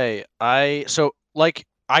similar way. I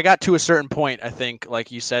got to a certain point, I think,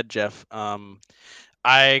 like you said, Jeff.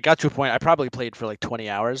 I got to a point I probably played for like 20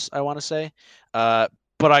 hours, I want to say. But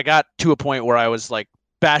I got to a point where I was like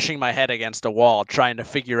bashing my head against a wall trying to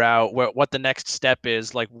figure out what the next step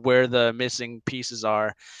is, like where the missing pieces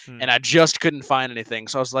are, and I just couldn't find anything.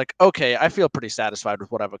 So I was like, okay, I feel pretty satisfied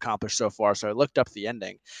with what I've accomplished so far. So I looked up the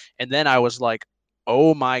ending, and then I was like,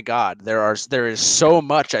 oh my god, there is so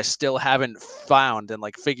much I still haven't found and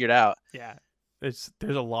like figured out. Yeah, there's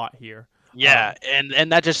a lot here. Yeah,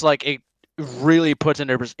 and that just like it really puts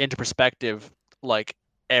into perspective like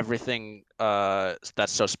everything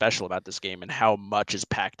that's so special about this game and how much is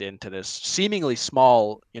packed into this seemingly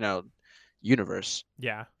small, universe.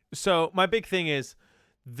 Yeah. So my big thing is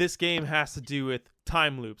this game has to do with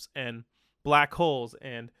time loops and black holes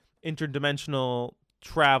and interdimensional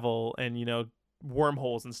travel and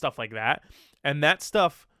wormholes and stuff like that. And that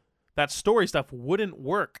story stuff wouldn't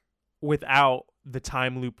work without the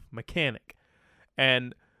time loop mechanic.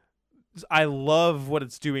 And I love what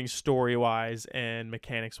it's doing story-wise and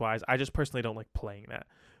mechanics-wise. I just personally don't like playing that.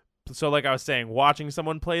 So like I was saying, watching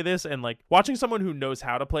someone play this and like watching someone who knows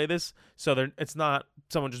how to play this, so it's not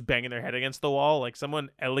someone just banging their head against the wall, like someone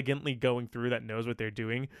elegantly going through that knows what they're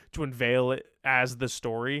doing to unveil it as the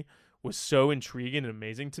story was so intriguing and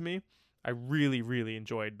amazing to me. I really, really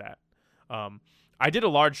enjoyed that. I did a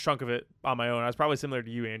large chunk of it on my own. I was probably similar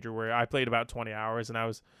to you, Andrew, where I played about 20 hours and I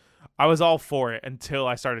was all for it until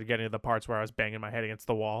I started getting to the parts where I was banging my head against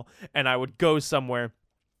the wall, and I would go somewhere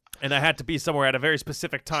and I had to be somewhere at a very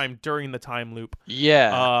specific time during the time loop.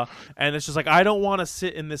 Yeah. And it's just like, I don't want to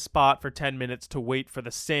sit in this spot for 10 minutes to wait for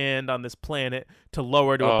the sand on this planet to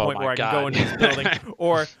lower to a point where I can go into this building.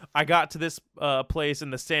 Or I got to this place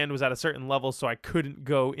and the sand was at a certain level, so I couldn't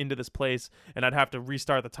go into this place, and I'd have to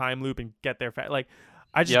restart the time loop and get there. Like,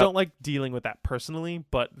 I just don't like dealing with that personally,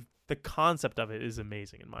 but the concept of it is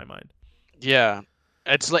amazing in my mind. Yeah.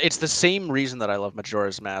 It's the same reason that I love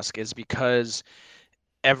Majora's Mask is because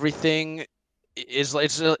everything is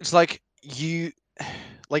it's like you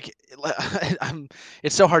like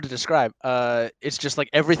it's so hard to describe. It's just like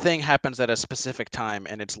everything happens at a specific time,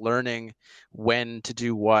 and it's learning when to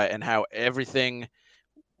do what and how everything.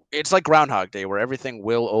 It's like Groundhog Day, where everything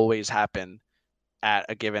will always happen at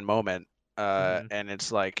a given moment, and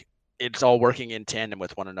it's like it's all working in tandem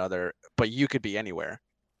with one another, but you could be anywhere.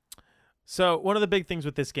 So one of the big things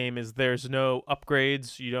with this game is there's no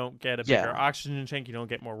upgrades. You don't get a bigger oxygen tank. You don't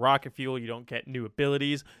get more rocket fuel. You don't get new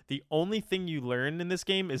abilities. The only thing you learn in this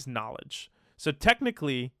game is knowledge. So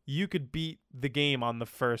technically, you could beat the game on the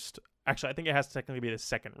first. Actually, I think it has to technically be the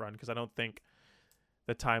second run because I don't think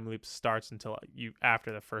the time loop starts until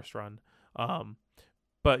after the first run.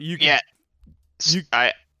 But you can.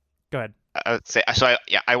 Yeah. Go ahead. I would say so.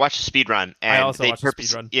 I watched a speed run, and I also watched a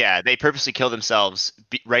speed run. Yeah, they purposely kill themselves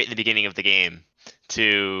right in the beginning of the game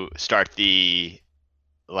to start the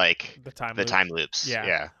time loops.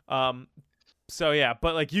 Yeah. So yeah,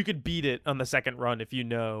 but like you could beat it on the second run if you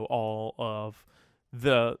know all of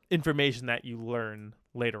the information that you learn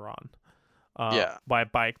later on.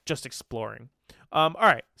 By just exploring. All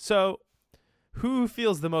right. So who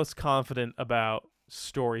feels the most confident about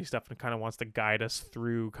story stuff and kind of wants to guide us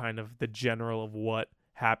through kind of the general of what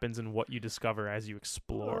happens and what you discover as you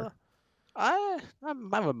explore? I'm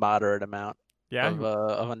a moderate amount. Yeah.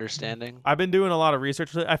 Of understanding. I've been doing a lot of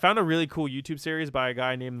research. I found a really cool YouTube series by a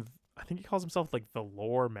guy named, I think he calls himself like the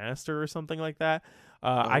Lore Master or something like that.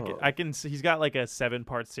 I can he's got like a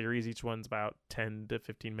 7-part series. Each one's about 10 to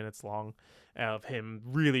 15 minutes long of him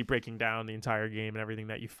really breaking down the entire game and everything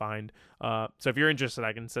that you find. So if you're interested,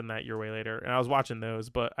 I can send that your way later. And I was watching those,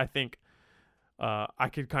 but I think I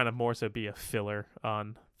could kind of more so be a filler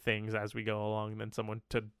on things as we go along than someone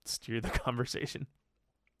to steer the conversation.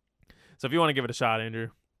 So if you want to give it a shot, Andrew.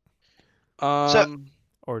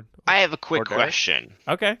 Or I have a quick question.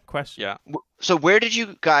 Okay, question. Yeah. So where did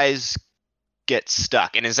you guys get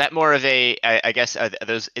stuck? And is that more of a, I guess,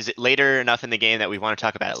 is it later enough in the game that we want to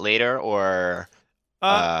talk about it later, or?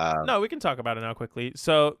 No, we can talk about it now quickly.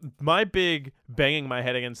 So my big banging my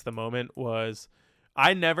head against the moment was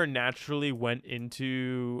I never naturally went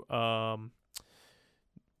into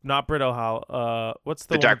not Brittle Hollow. What's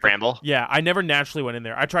the Dark Bramble? Yeah, I never naturally went in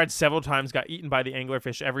there. I tried several times, got eaten by the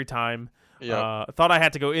anglerfish every time. Yeah. Thought I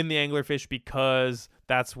had to go in the anglerfish because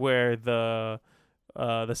that's where the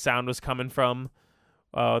sound was coming from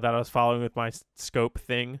that I was following with my scope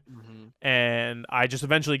thing. Mm-hmm. And I just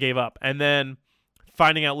eventually gave up. And then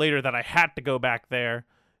finding out later that I had to go back there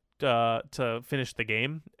to finish the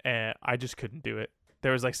game, and I just couldn't do it.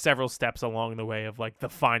 There was like several steps along the way of like the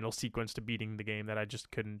final sequence to beating the game that I just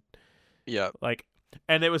couldn't. Yeah. Like,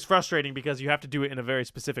 and it was frustrating because you have to do it in a very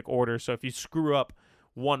specific order. So if you screw up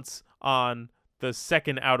once on the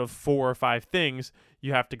second out of 4 or 5 things,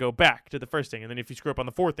 you have to go back to the first thing. And then if you screw up on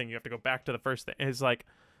the 4th thing, you have to go back to the first thing. It's like,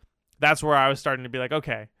 that's where I was starting to be like,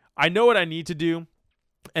 okay, I know what I need to do.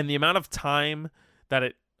 And the amount of time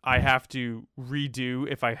that I have to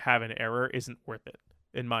redo if I have an error isn't worth it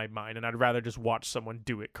in my mind. And I'd rather just watch someone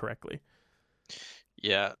do it correctly.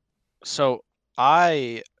 Yeah. So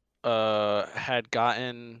I had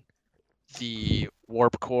gotten the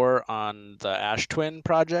warp core on the Ash Twin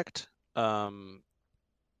project. And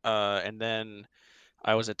then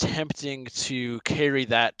I was attempting to carry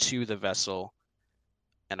that to the vessel,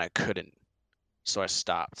 and I couldn't, so I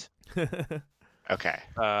stopped. Okay.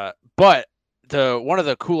 But one of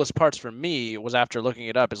the coolest parts for me was after looking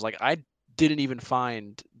it up is like I didn't even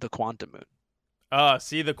find the quantum moon. I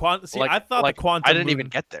thought the quantum I didn't moon, even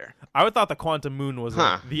get there. I thought the quantum moon was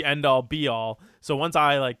like the end all be all. So once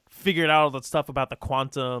I like figured out all the stuff about the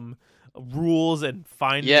quantum rules and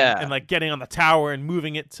finding and like getting on the tower and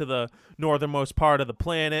moving it to the northernmost part of the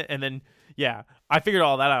planet, and then I figured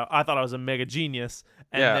all that out. I thought I was a mega genius.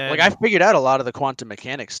 And then, like I figured out a lot of the quantum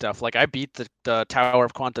mechanics stuff. Like I beat the Tower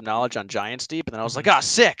of Quantum Knowledge on Giant Steep, and then I was like,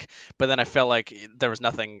 sick. But then I felt like there was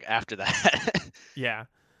nothing after that. Yeah.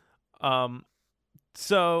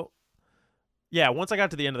 So once I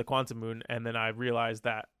got to the end of the quantum moon, and then I realized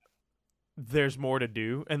that there's more to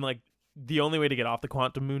do, and like the only way to get off the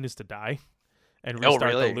quantum moon is to die and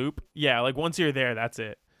restart the loop. Yeah, like once you're there, that's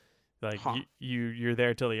it. Like you're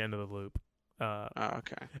there till the end of the loop.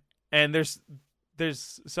 Okay. And there's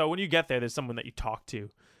so when you get there, there's someone that you talk to,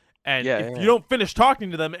 and if you don't finish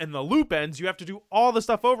talking to them and the loop ends, you have to do all the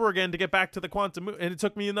stuff over again to get back to the quantum moon. And it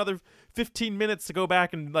took me another 15 minutes to go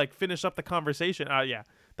back and like finish up the conversation.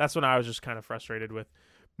 That's when I was just kind of frustrated with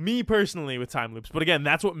me personally with time loops. But again,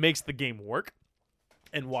 that's what makes the game work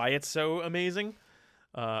and why it's so amazing.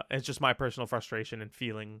 It's just my personal frustration and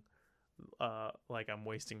feeling like I'm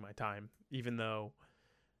wasting my time, even though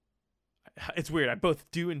it's weird. I both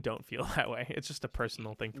do and don't feel that way. It's just a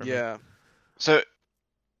personal thing for me. Yeah. So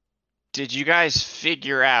did you guys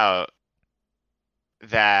figure out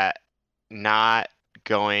that not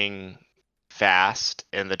going fast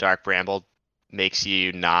in the Dark Bramble makes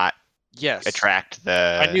you not attract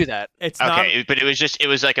the... I knew that. It's okay, not... but it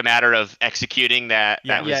was like a matter of executing that.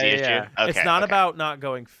 That was the issue. Yeah. Okay, it's not about not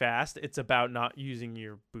going fast. It's about not using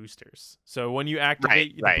your boosters. So when you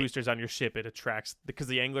activate the boosters on your ship, it attracts, because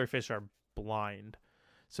the anglerfish are blind.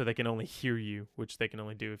 so they can only hear you, which they can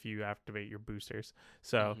only do if you activate your boosters.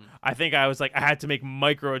 So I think I was like, I had to make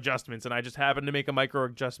micro adjustments, and I just happened to make a micro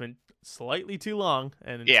adjustment slightly too long,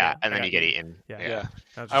 and and then you get eaten. Yeah.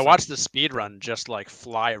 I watched the speed run just like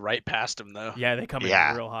fly right past him though. Yeah, they come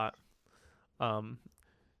in real hot.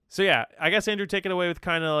 So yeah, I guess Andrew, take it away with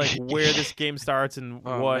kind of like where this game starts and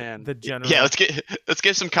the general. Yeah, let's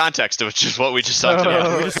give some context to just what we just talked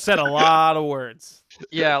about. We just said a lot of words.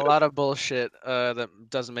 Yeah, a lot of bullshit that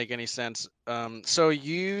doesn't make any sense. So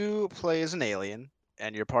you play as an alien,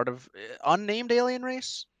 and you're part of unnamed alien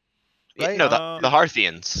race. Right? No, the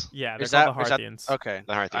Harthians. Yeah, they're called the Harthians. Okay,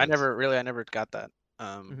 the Harthians. I never got that.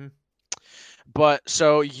 But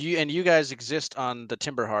so you guys exist on the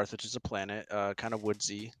Timber Hearth, which is a planet, kind of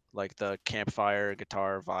woodsy, like the campfire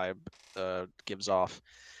guitar vibe gives off.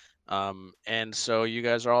 And so you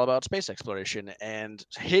guys are all about space exploration, and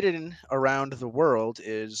hidden around the world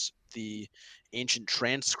is the ancient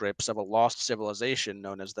transcripts of a lost civilization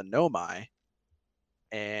known as the Nomai.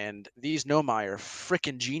 And these Nomai are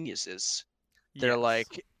freaking geniuses. They're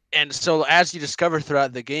like, and so as you discover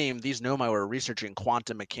throughout the game, these Nomai were researching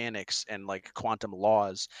quantum mechanics and like quantum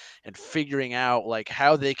laws and figuring out like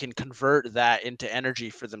how they can convert that into energy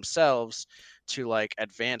for themselves to like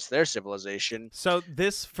advance their civilization. So they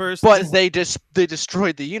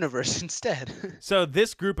destroyed the universe instead. So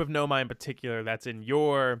this group of Nomai in particular that's in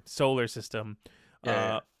your solar system,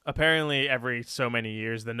 apparently every so many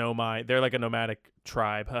years the Nomai, they're like a nomadic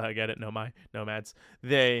tribe. I get it, Nomai, nomads.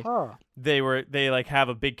 They like have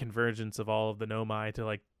a big convergence of all of the Nomai to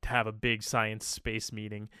like have a big science space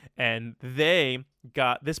meeting, and they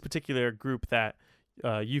got this particular group that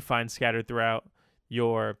you find scattered throughout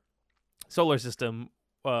your solar system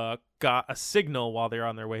got a signal while they're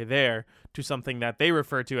on their way there to something that they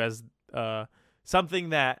refer to as something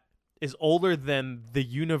that is older than the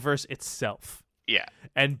universe itself. Yeah.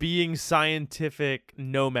 And being scientific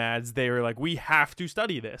nomads, they were like, we have to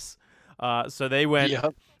study this. So they went,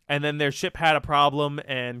 and then their ship had a problem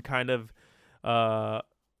and kind of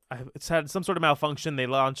it's had some sort of malfunction. They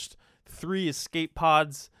launched 3 escape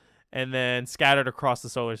pods and then scattered across the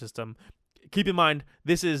solar system. Keep in mind,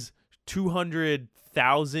 this is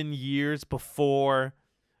 200,000 years before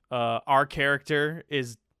our character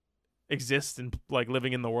exists and like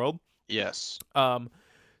living in the world. Yes.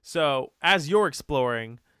 So as you're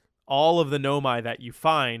exploring, all of the Nomai that you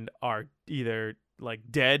find are either like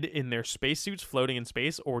dead in their spacesuits floating in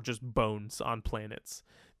space or just bones on planets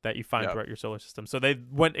that you find throughout your solar system. So they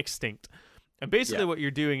went extinct. And basically what you're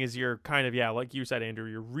doing is you're kind of, like you said, Andrew,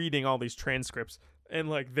 you're reading all these transcripts and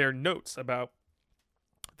like their notes about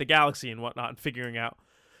the galaxy and whatnot and figuring out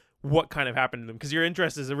what kind of happened to them. Because your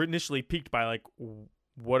interest is initially piqued by like,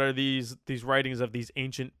 what are these writings of these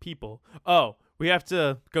ancient people? Oh, we have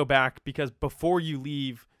to go back because before you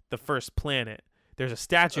leave the first planet, there's a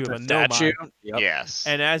statue of a Nomai. Yes.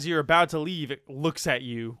 And as you're about to leave, it looks at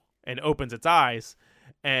you and opens its eyes,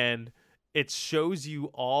 and it shows you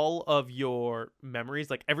all of your memories,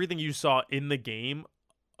 like everything you saw in the game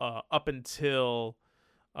up until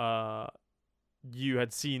you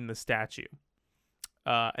had seen the statue.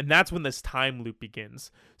 And that's when this time loop begins.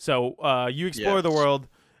 So you explore the world,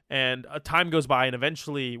 and time goes by, and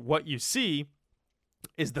eventually what you see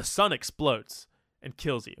is the sun explodes and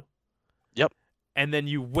kills you. Yep. And then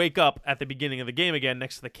you wake up at the beginning of the game again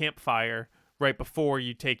next to the campfire right before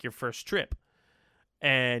you take your first trip.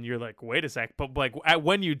 And you're like, wait a sec. But like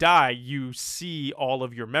when you die, you see all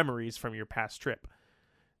of your memories from your past trip.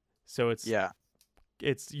 So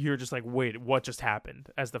you're just like, wait, what just happened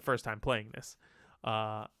as the first time playing this?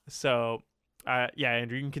 Andrew,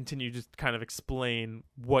 you can continue just kind of explain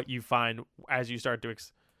what you find as you start to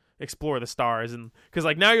explore the stars, and because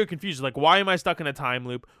like now you're confused, like why am I stuck in a time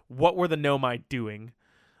loop? What were the Nomai doing?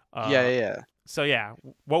 So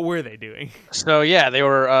what were they doing? So they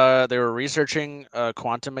were researching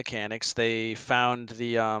quantum mechanics. They found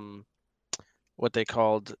the what they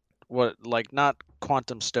called not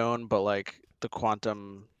quantum stone, but like the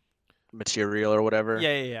quantum material or whatever.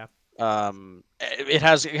 It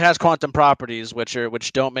has quantum properties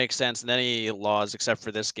which don't make sense in any laws except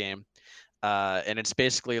for this game. And it's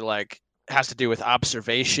basically like has to do with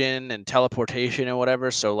observation and teleportation and whatever.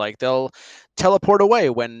 So like they'll teleport away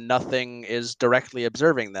when nothing is directly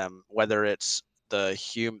observing them, whether it's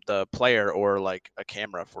the player or like a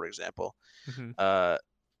camera, for example.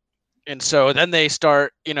 And so then they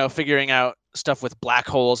start, figuring out stuff with black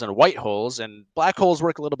holes and white holes, and black holes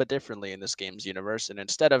work a little bit differently in this game's universe. And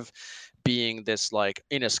instead of being this like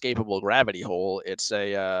inescapable gravity hole, it's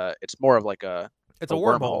more of like a It's a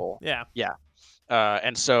wormhole. Yeah. Yeah.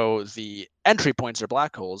 And so the entry points are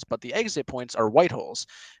black holes, but the exit points are white holes.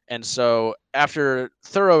 And so after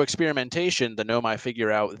thorough experimentation, the Nomai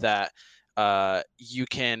figure out that you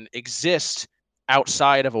can exist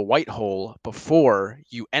outside of a white hole before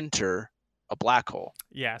you enter a black hole.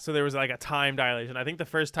 Yeah, so there was like a time dilation. I think the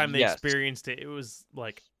first time they experienced it, it was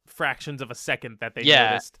like fractions of a second that they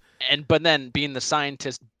noticed. But then being the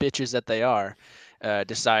scientist bitches that they are,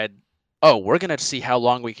 decide, oh, we're gonna see how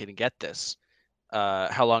long we can get this,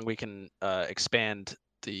 how long we can expand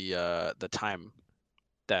the time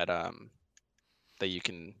that that you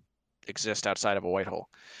can exist outside of a white hole.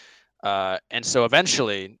 And so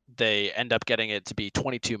eventually they end up getting it to be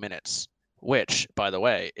 22 minutes, which, by the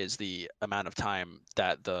way, is the amount of time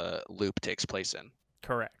that the loop takes place in.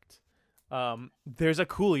 Correct. There's a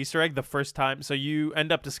cool Easter egg the first time. So you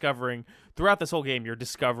end up discovering, throughout this whole game, you're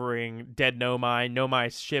discovering dead Nomai,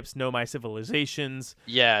 Nomai ships, Nomai civilizations.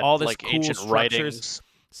 Yeah, all this like cool ancient structures. writings.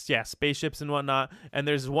 Yeah, spaceships and whatnot. And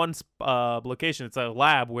there's one location, it's a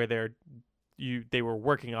lab where they were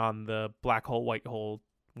working on the black hole, white hole,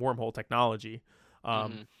 wormhole technology.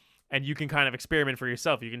 And you can kind of experiment for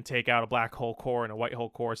yourself. You can take out a black hole core and a white hole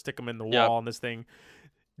core, stick them in the wall on this thing.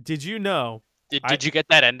 Did you know? Did you get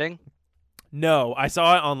that ending? No, I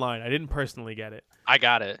saw it online. I didn't personally get it. I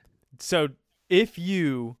got it. So if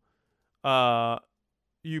you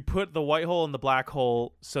you put the white hole and the black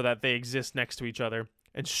hole so that they exist next to each other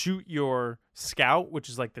and shoot your scout, which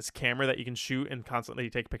is like this camera that you can shoot and constantly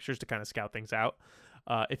take pictures to kind of scout things out.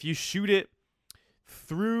 If you shoot it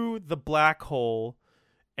through the black hole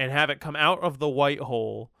and have it come out of the white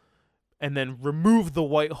hole and then remove the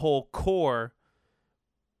white hole core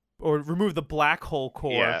or remove the black hole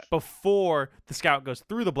core before the scout goes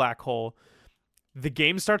through the black hole, the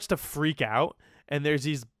game starts to freak out, and there's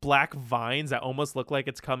these black vines that almost look like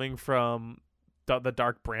it's coming from the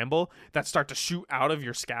dark bramble that start to shoot out of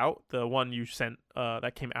your scout, the one you sent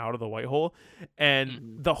that came out of the white hole,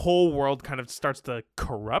 and the whole world kind of starts to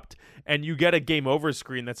corrupt, and you get a game over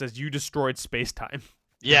screen that says you destroyed space-time.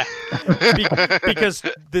 Yeah. Because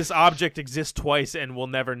this object exists twice and will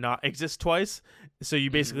never not exist twice. So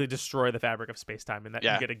you basically destroy the fabric of space-time, and that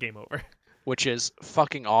you get a game over. Which is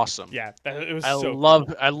fucking awesome. Yeah, it was cool.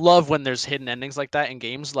 I love when there's hidden endings like that in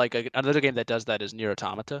games. Like another game that does that is Nier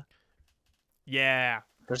Automata. Yeah.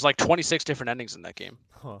 There's like 26 different endings in that game.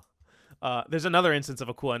 Huh. There's another instance of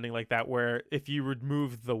a cool ending like that where if you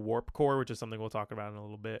remove the warp core, which is something we'll talk about in a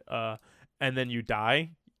little bit, and then you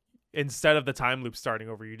die, instead of the time loop starting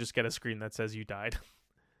over, you just get a screen that says you died.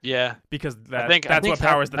 Yeah. Because that's what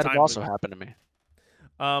powers the time loop. That also happened to me.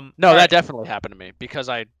 That definitely happened to me because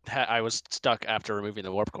I was stuck after removing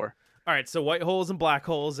the warp core. All right, so white holes and black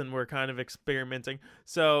holes, and we're kind of experimenting.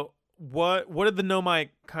 So what did the Nomai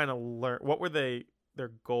kind of learn? What were their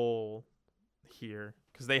goal here?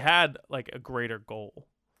 Because they had like a greater goal,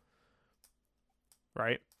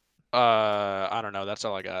 right? I don't know. That's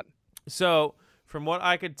all I got. So from what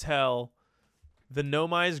I could tell, the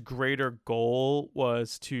Nomai's greater goal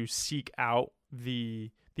was to seek out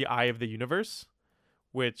the eye of the universe,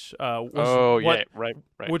 which was right.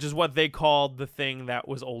 Which is what they called the thing that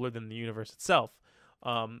was older than the universe itself.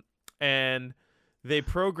 And they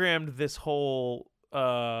programmed this whole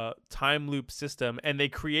time loop system, and they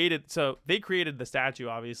created the statue,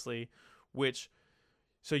 obviously,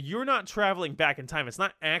 so you're not traveling back in time. It's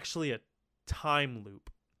not actually a time loop.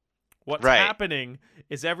 What's happening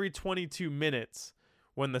is every 22 minutes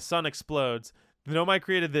when the sun explodes, the Nomai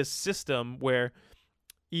created this system where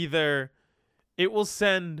either it will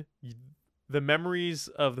send the memories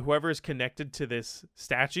of whoever is connected to this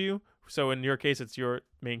statue. So in your case, it's your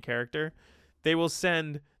main character. They will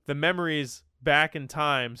send the memories back in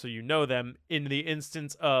time, so you know them, in the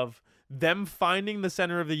instance of them finding the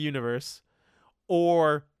center of the universe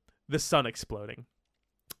or the sun exploding.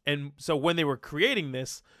 And so when they were creating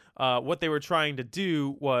this, what they were trying to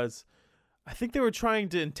do was, I think they were trying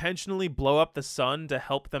to intentionally blow up the sun to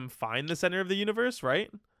help them find the center of the universe,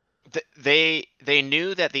 right? They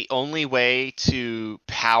knew that the only way to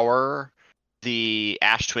power the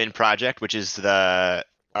Ash Twin project, which is the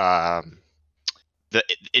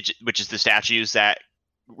statues that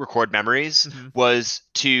record memories, was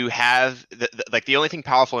to have the only thing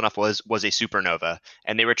powerful enough was a supernova,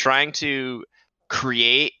 and they were trying to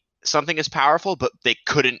create something as powerful, but they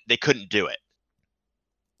couldn't do it.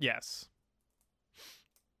 Yes,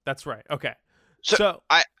 that's right. Okay, so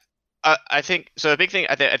I think so. A big thing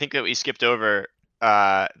I think that we skipped over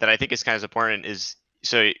that I think is kind of important is,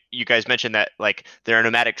 so you guys mentioned that like they're a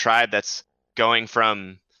nomadic tribe that's going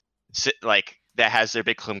from like that has their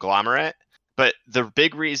big conglomerate, But the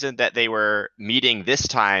big reason that they were meeting this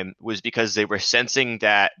time was because they were sensing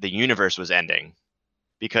that the universe was ending,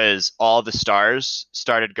 because all the stars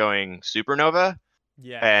started going supernova.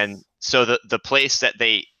 Yes. And so the place that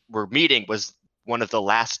they were meeting was one of the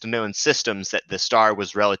last known systems that the star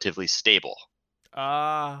was relatively stable.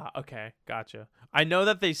 Okay, gotcha. I know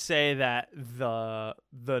that they say that the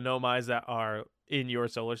Nomais that are in your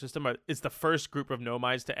solar system it's the first group of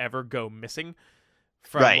Nomais to ever go missing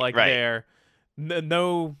from their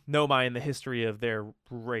no Nomai in the history of their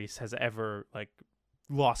race has ever like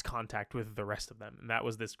lost contact with the rest of them, and that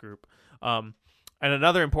was this group. And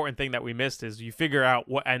another important thing that we missed is you figure out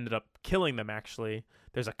what ended up killing them. Actually,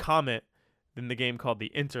 there's a comet in the game called the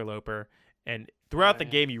Interloper, and throughout the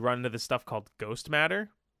game you run into this stuff called ghost matter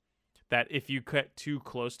that if you get too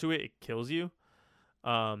close to it kills you.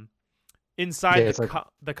 Inside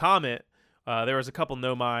the comet, there was a couple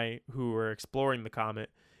Nomai who were exploring the comet,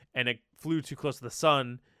 and it flew too close to the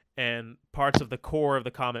sun, and parts of the core of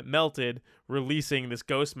the comet melted, releasing this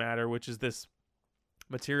ghost matter, which is this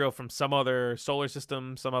material from some other solar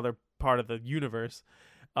system, some other part of the universe,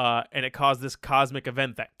 and it caused this cosmic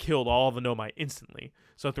event that killed all the Nomai instantly.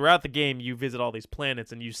 So throughout the game, you visit all these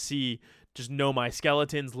planets, and you see just Nomai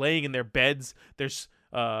skeletons laying in their beds. There's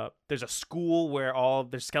a school where all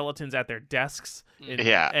their skeletons at their desks,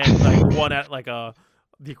 and like one at like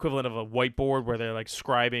the equivalent of a whiteboard where they're like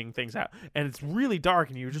scribing things out, and it's really dark,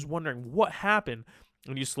 and you're just wondering what happened,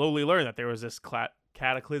 and you slowly learn that there was this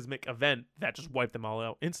cataclysmic event that just wiped them all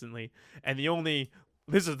out instantly. And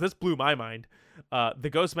this blew my mind. The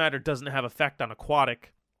ghost matter doesn't have effect on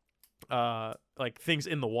aquatic like things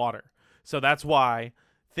in the water, so that's why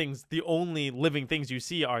the only living things you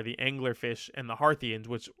see are the anglerfish and the Harthians,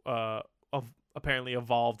 which apparently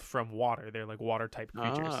evolved from water. They're like water type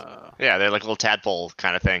creatures. Yeah, they're like little tadpole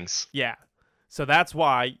kind of things. Yeah, so that's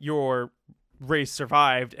why your race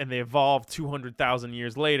survived, and they evolved 200,000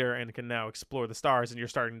 years later and can now explore the stars, and you're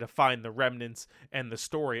starting to find the remnants and the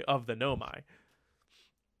story of the Nomai.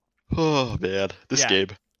 Oh man, this game.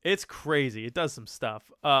 It's crazy. It does some stuff.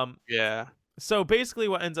 Yeah. So basically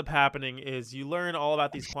what ends up happening is you learn all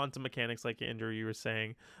about these quantum mechanics, like Andrew, you were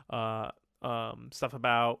saying, stuff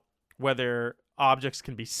about whether objects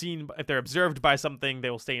can be seen. If they're observed by something, they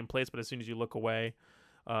will stay in place, but as soon as you look away,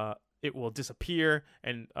 it will disappear,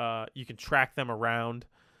 and you can track them around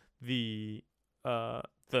the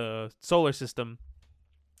solar system.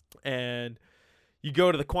 And you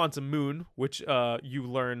go to the quantum moon, which you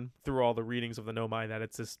learn through all the readings of the Nomai that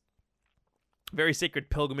it's this very sacred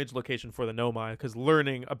pilgrimage location for the Nomai, because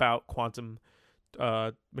learning about quantum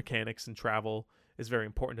mechanics and travel is very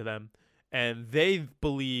important to them. And they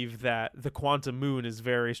believe that the quantum moon is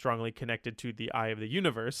very strongly connected to the eye of the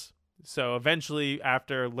universe. So eventually,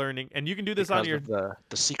 after learning, and you can do this because on your the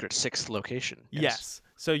secret sixth location. Yes.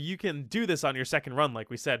 So you can do this on your second run, like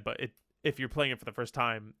we said, but if you're playing it for the first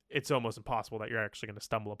time, it's almost impossible that you're actually going to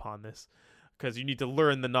stumble upon this, because you need to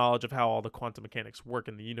learn the knowledge of how all the quantum mechanics work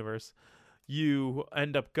in the universe. You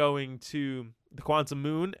end up going to the quantum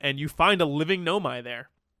moon, and you find a living Nomai there.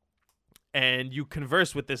 And you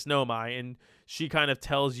converse with this Nomai, and she kind of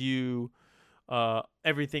tells you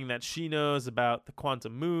everything that she knows about the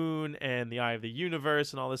quantum moon and the eye of the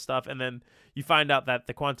universe and all this stuff. And then you find out that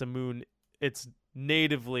the quantum moon, it's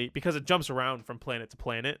natively, because it jumps around from planet to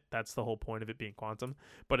planet, that's the whole point of it being quantum,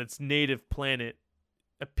 but its native planet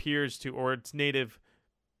appears to, or its native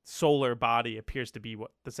solar body appears to be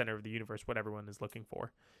what the center of the universe, what everyone is looking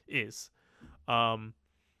for, is.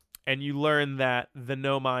 And you learn that the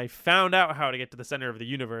Nomai found out how to get to the center of the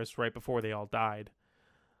universe right before they all died.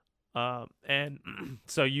 And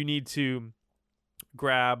so you need to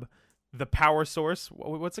grab the power source.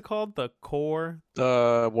 What's it called? The core?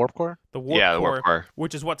 The warp core? The warp core,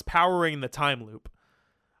 which is what's powering the time loop.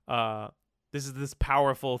 This is this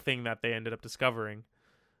powerful thing that they ended up discovering.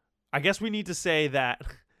 I guess we need to say that,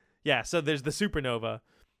 yeah, so there's the supernova.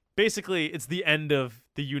 Basically, it's the end of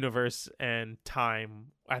the universe and time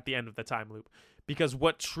at the end of the time loop. Because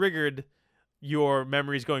what triggered your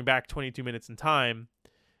memories going back 22 minutes in time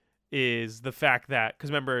is the fact that,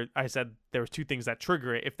 because remember I said there was two things that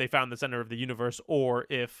trigger it: if they found the center of the universe, or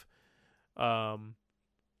if the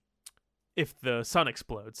sun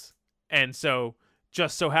explodes. And so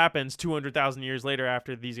just so happens 200,000 years later,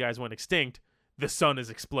 after these guys went extinct, the sun is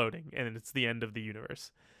exploding and it's the end of the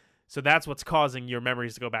universe. So that's what's causing your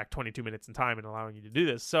memories to go back 22 minutes in time and allowing you to do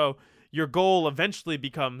this. So your goal eventually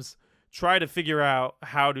becomes try to figure out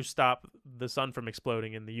how to stop the sun from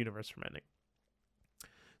exploding and the universe from ending.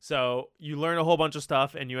 So you learn a whole bunch of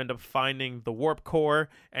stuff, and you end up finding the warp core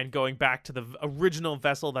and going back to the original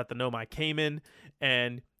vessel that the Nomai came in,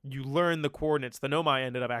 and you learn the coordinates. The Nomai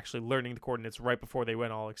ended up actually learning the coordinates right before they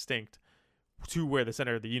went all extinct to where the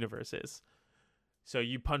center of the universe is. So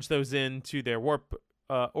you punch those into their warp,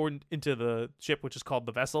 or into the ship, which is called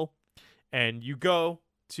the vessel, and you go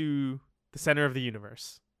to the center of the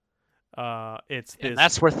universe. And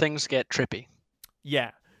that's where things get trippy.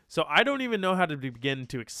 Yeah. So I don't even know how to begin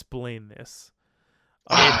to explain this.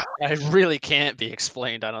 It really can't be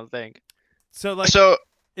explained, I don't think. So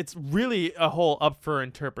it's really a whole up for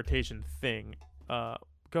interpretation thing. Go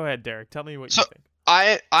ahead, Derek. Tell me what you think.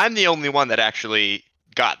 I'm the only one that actually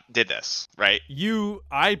did this, right?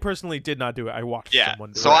 I personally did not do it. I watched someone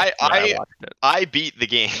do it. So I beat the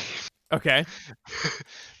game. Okay.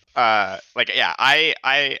 I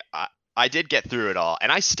did get through it all,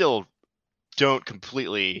 and I still don't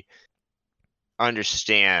completely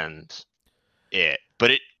understand it,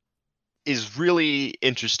 but it is really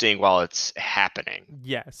interesting while it's happening.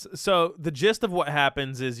 Yes. So the gist of what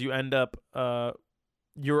happens is you end up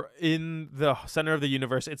you're in the center of the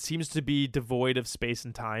universe. It seems to be devoid of space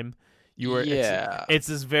and time. It's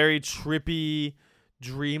this very trippy,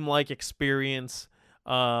 dreamlike experience,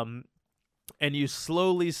 and you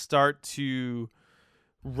slowly start to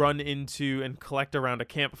run into and collect around a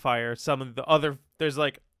campfire some of the other there's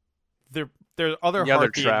other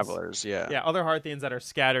travelers, other Hearthians that are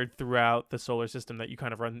scattered throughout the solar system that you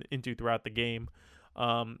kind of run into throughout the game.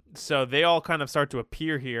 So they all kind of start to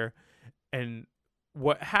appear here, and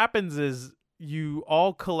what happens is you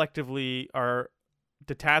all collectively are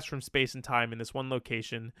detached from space and time in this one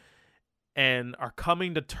location and are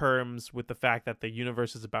coming to terms with the fact that the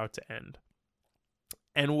universe is about to end.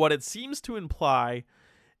 And what it seems to imply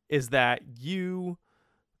is that you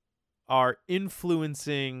are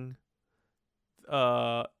influencing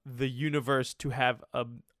the universe to have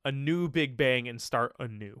a new Big Bang and start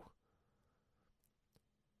anew.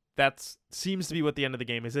 That seems to be what the end of the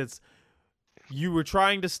game is. You were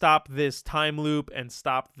trying to stop this time loop and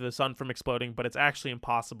stop the sun from exploding, but it's actually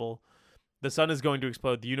impossible. The sun is going to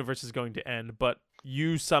explode. The universe is going to end, but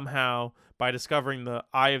you somehow, by discovering the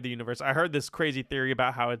eye of the universe, I heard this crazy theory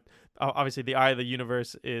about how obviously the eye of the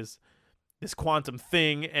universe is this quantum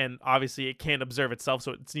thing, and obviously it can't observe itself,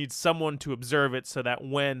 so it needs someone to observe it so that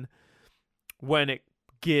when it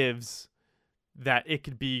gives, that it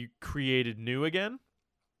could be created new again.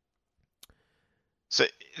 So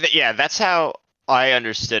that's how I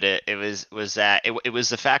understood it. It was that it was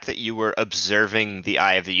the fact that you were observing the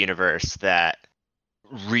eye of the universe that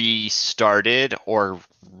restarted or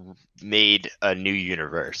made a new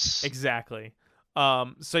universe. Exactly.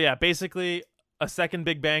 So yeah, basically a second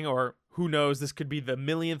Big Bang, or who knows, this could be the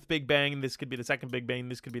millionth Big Bang, this could be the second Big Bang,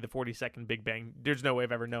 this could be the 42nd Big Bang. There's no way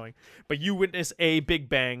of ever knowing. But you witness a Big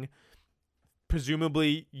Bang.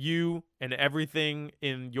 Presumably you and everything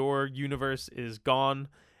in your universe is gone,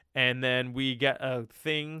 and then we get a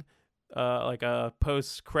thing, like a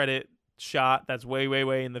post-credit shot that's way, way,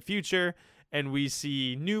 way in the future, and we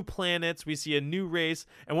see new planets, we see a new race,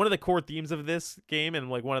 and one of the core themes of this game, and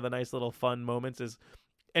like one of the nice little fun moments, is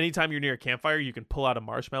anytime you're near a campfire, you can pull out a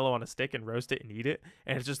marshmallow on a stick and roast it and eat it,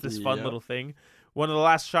 and it's just this fun little thing. One of the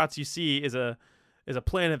last shots you see is a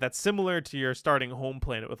planet that's similar to your starting home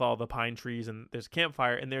planet with all the pine trees, and there's a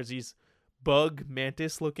campfire, and there's these bug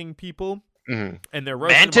mantis looking people, and they're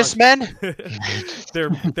roasting mantis men.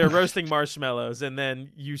 they're roasting marshmallows, and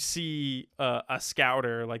then you see a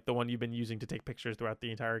scouter like the one you've been using to take pictures throughout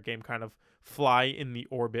the entire game kind of fly in the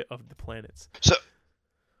orbit of the planets. So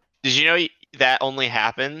did you know that only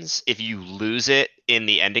happens if you lose it in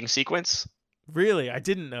the ending sequence? Really? I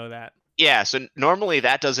didn't know that. Yeah, so normally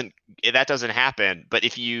that doesn't happen, but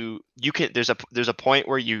if you can, there's a point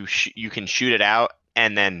where you can shoot it out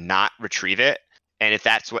and then not retrieve it, and if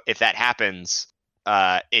that happens,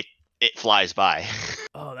 it flies by.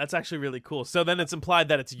 Oh, that's actually really cool. So then it's implied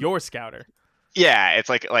that it's your scouter. Yeah, it's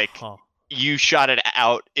like you shot it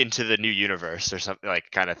out into the new universe or something,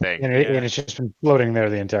 like, kind of thing. And it's just been floating there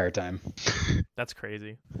the entire time. That's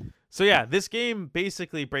crazy. So yeah, this game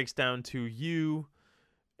basically breaks down to you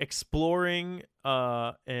exploring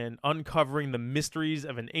and uncovering the mysteries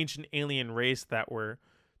of an ancient alien race that were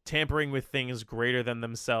tampering with things greater than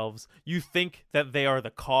themselves. You think that they are the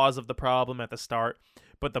cause of the problem at the start,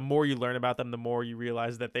 but the more you learn about them, the more you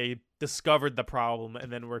realize that they discovered the problem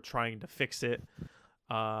and then were trying to fix it.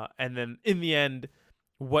 And then in the end,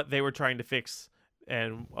 what they were trying to fix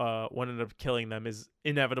and what ended up killing them is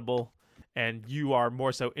inevitable, and you are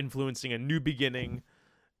more so influencing a new beginning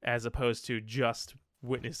as opposed to just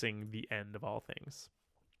witnessing the end of all things.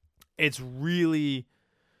 It's really,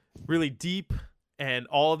 really deep. And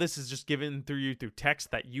all of this is just given through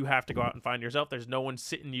text that you have to go out and find yourself. There's no one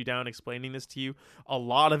sitting you down explaining this to you. A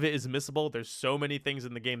lot of it is missable. There's so many things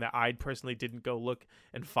in the game that I personally didn't go look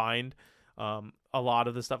and find. A lot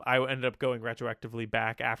of the stuff I ended up going retroactively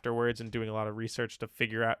back afterwards and doing a lot of research to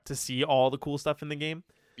figure out, to see all the cool stuff in the game.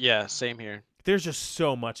 Yeah, same here. There's just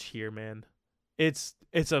so much here, man. It's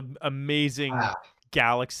an amazing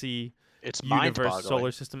galaxy, it's universe,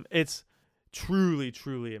 solar system. It's truly,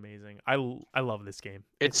 truly amazing. I love this game.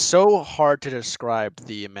 It's so hard to describe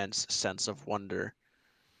the immense sense of wonder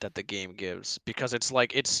that the game gives, because it's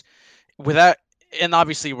like, it's without, and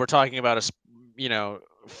obviously we're talking about a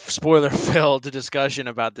spoiler-filled discussion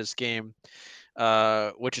about this game,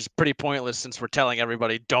 which is pretty pointless since we're telling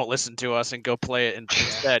everybody don't listen to us and go play it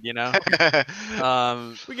instead.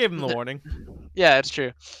 We gave them the warning. Yeah, it's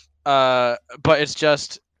true. But it's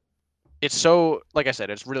just, it's so, like I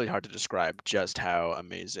said, it's really hard to describe just how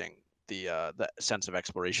amazing the sense of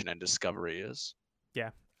exploration and discovery is.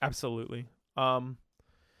 Yeah, absolutely. I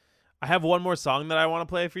have one more song that I want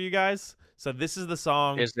to play for you guys. So this is the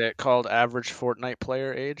song. Is it called Average Fortnite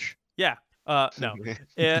Player Age? Yeah. No.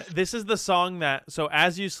 This is the song that, so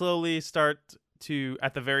as you slowly start to,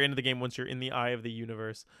 at the very end of the game, once you're in the eye of the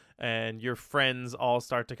universe and your friends all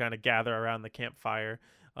start to kind of gather around the campfire,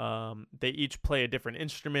 they each play a different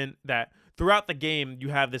instrument. That throughout the game you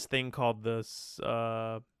have this thing called this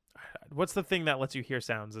what's the thing that lets you hear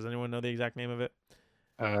sounds? Does anyone know the exact name of it?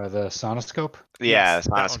 The sonoscope? Yeah, Yes,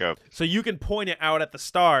 the sonoscope. So you can point it out at the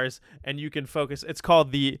stars and you can focus. It's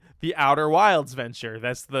called the Outer Wilds Venture.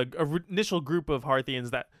 That's the initial group of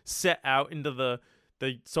Hearthians that set out into the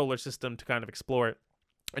solar system to kind of explore it.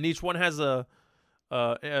 And each one has their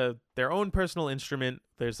own personal instrument.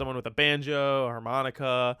 There's someone with a banjo, a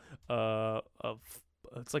harmonica,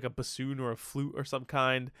 it's like a bassoon or a flute or some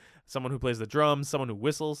kind, someone who plays the drums, someone who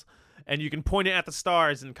whistles, and you can point it at the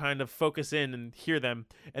stars and kind of focus in and hear them.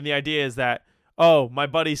 And the idea is that, oh, my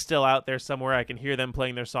buddy's still out there somewhere. I can hear them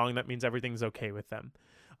playing their song. That means everything's okay with them.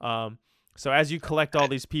 So as you collect all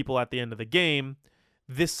these people at the end of the game,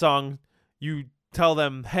 this song, you tell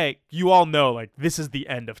them, hey, you all know, like, this is the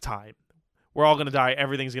end of time. We're all going to die.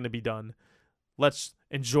 Everything's going to be done. Let's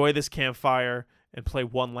enjoy this campfire and play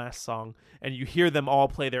one last song. And you hear them all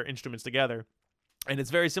play their instruments together. And it's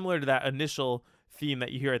very similar to that initial theme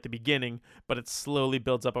that you hear at the beginning, but it slowly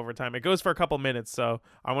builds up over time. It goes for a couple minutes, so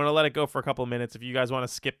I want to let it go for a couple minutes. If you guys want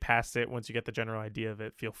to skip past it once you get the general idea of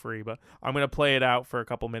it, feel free. But I'm going to play it out for a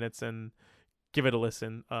couple minutes and give it a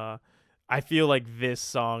listen. I feel like this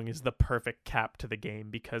song is the perfect cap to the game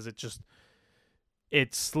because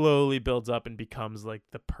it slowly builds up and becomes like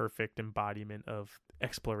the perfect embodiment of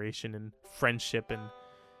exploration and friendship and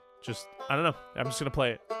just, I don't know. I'm just going to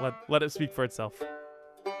play it. Let it speak for itself.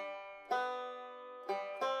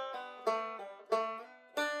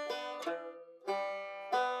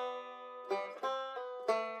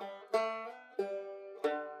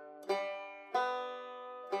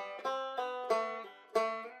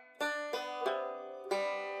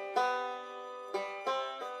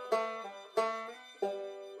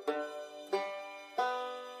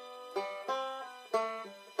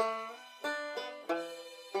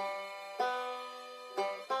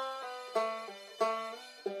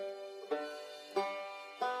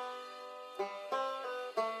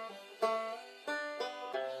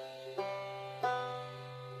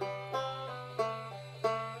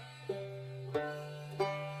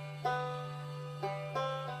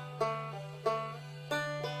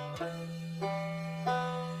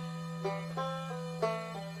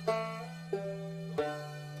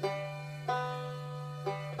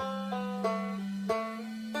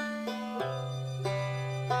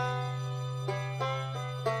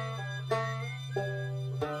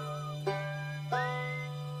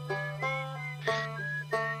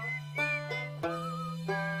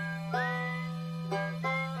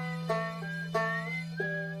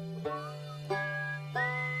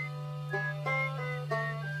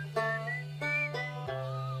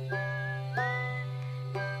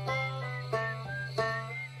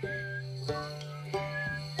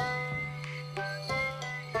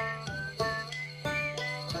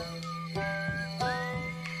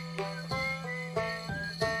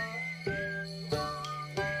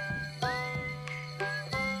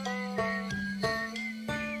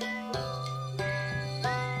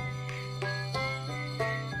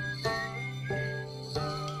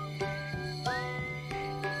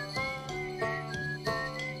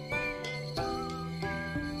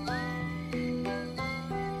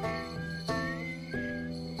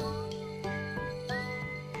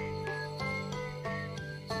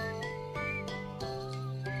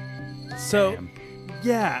 So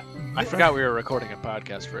Yeah. I forgot we were recording a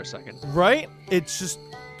podcast for a second. Right? It's just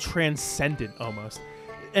transcendent almost.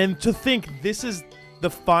 And to think this is the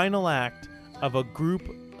final act of a group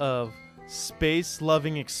of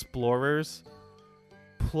space-loving explorers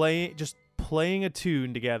playing a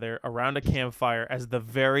tune together around a campfire as the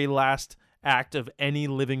very last act of any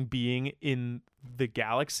living being in the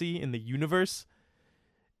galaxy, in the universe.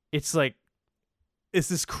 It's like, it's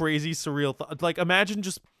this crazy surreal thought. Like, imagine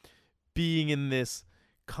just being in this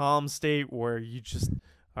calm state where you just,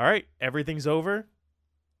 all right, everything's over.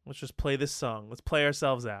 Let's just play this song. Let's play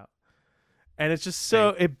ourselves out. And it's just so,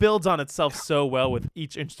 it builds on itself so well with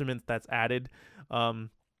each instrument that's added.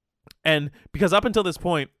 And because up until this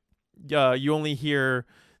point, you only hear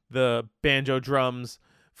the banjo, drums,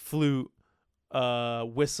 flute,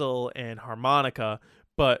 whistle, and harmonica.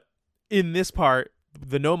 But in this part,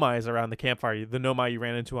 the Nomai is around the campfire. The Nomai you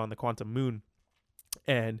ran into on the Quantum Moon.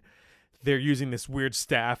 And they're using this weird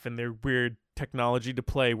staff and their weird technology to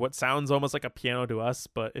play what sounds almost like a piano to us,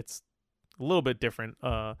 but it's a little bit different.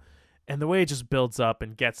 And the way it just builds up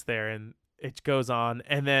and gets there, and it goes on,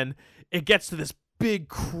 and then it gets to this big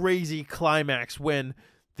crazy climax when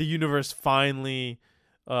the universe finally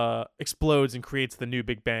explodes and creates the new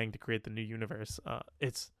Big Bang to create the new universe.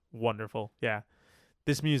 It's wonderful. Yeah,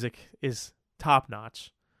 this music is top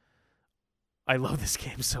notch. I love this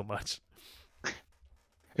game so much.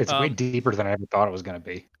 It's way deeper than I ever thought it was going to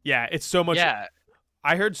be. Yeah, it's so much. Yeah.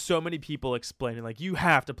 I heard so many people explaining, like, you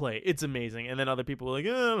have to play it. It's amazing. And then other people were like,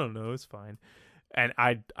 I don't know, it's fine. And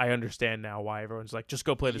I understand now why everyone's like, just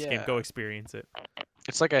go play this game, go experience it.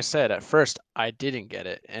 It's like I said, at first I didn't get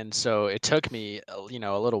it. And so it took me, a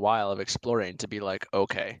little while of exploring to be like,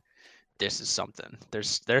 okay, this is something.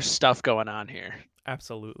 There's stuff going on here.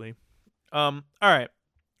 Absolutely. All right.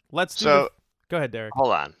 Let's do Go ahead, Derek.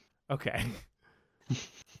 Hold on. Okay.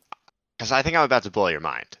 Because I think I'm about to blow your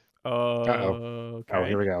mind. Okay. Oh,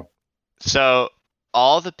 here we go. So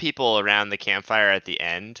all the people around the campfire at the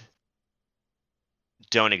end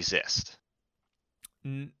don't exist.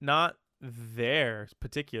 Not there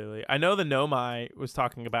particularly. I know the Nomai was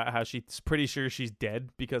talking about how she's pretty sure she's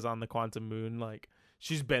dead because on the Quantum Moon, like,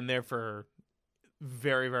 she's been there for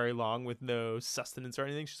very, very long with no sustenance or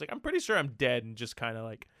anything. She's like, I'm pretty sure I'm dead and just kind of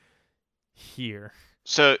like here.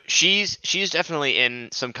 So she's definitely in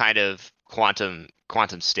some kind of quantum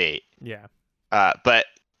state. Yeah. But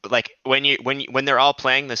like when they're all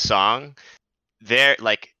playing the song, they're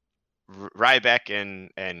like Ryback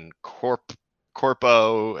and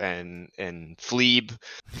Corpo and Fleeb.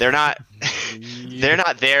 They're not they're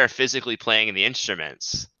not there physically playing the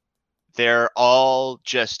instruments. They're all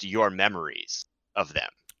just your memories of them.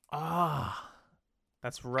 Ah,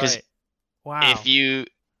 that's right. Wow.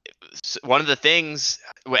 One of the things,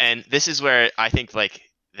 and this is where I think like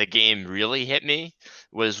the game really hit me,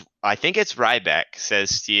 was I think it's Ryback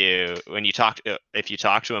says to you when if you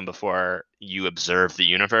talk to him before you observe the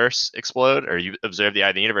universe explode or you observe the eye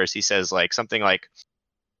of the universe, he says like something like,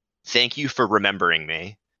 "Thank you for remembering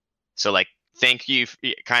me." So like, thank you,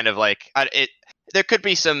 kind of like there could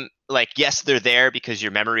be some like, yes, they're there because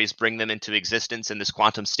your memories bring them into existence in this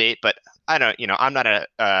quantum state, but I don't, I'm not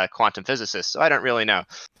a quantum physicist, so I don't really know.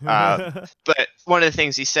 But one of the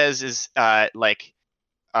things he says is something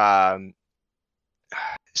along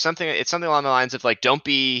the lines of like, don't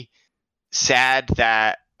be sad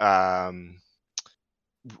that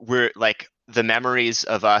we're like the memories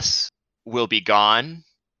of us will be gone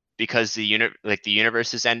because the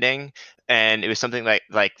universe is ending. And it was something like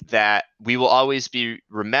that we will always be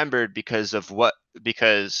remembered because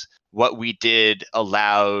what we did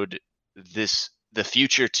allowed the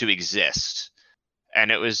future to exist.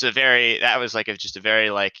 And it was just a very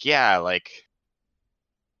like, yeah, like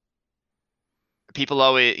people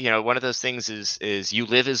always, one of those things is you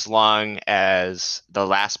live as long as the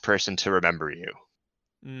last person to remember you.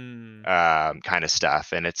 Kind of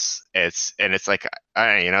stuff. And it's like,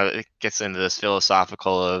 it gets into this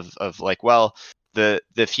philosophical of like, well, the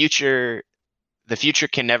future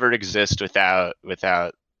can never exist without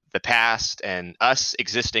the past, and us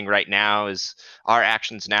existing right now is our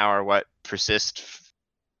actions now are what persist,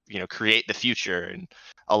 create the future and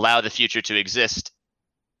allow the future to exist.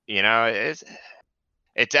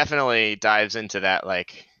 It definitely dives into that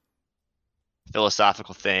like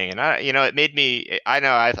philosophical thing, and it made me.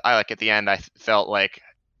 I like at the end I felt like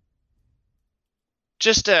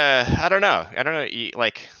just I don't know,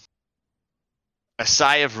 like a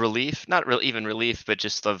sigh of relief, not really even relief, but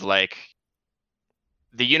just of like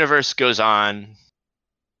the universe goes on,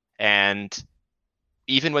 and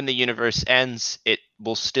even when the universe ends, it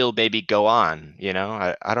will still maybe go on.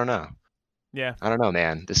 I don't know. Yeah. I don't know,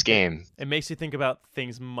 man. This game. It makes you think about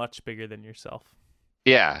things much bigger than yourself.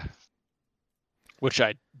 Yeah. Which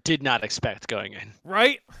I did not expect going in.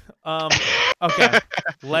 Right? Okay.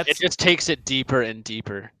 It just takes it deeper and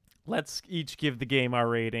deeper. Let's each give the game our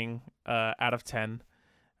rating out of 10.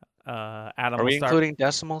 Adam, are we including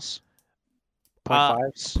decimals?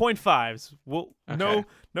 0.5s? 0.5s. Well, Okay.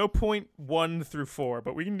 no 0.1 through 4,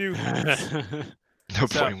 but we can do. No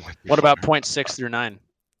point. What about 0.6 through 9?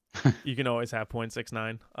 You can always have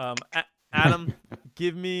 0.69. Adam,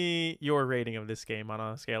 give me your rating of this game on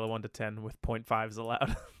a scale of 1 to 10 with 0.5s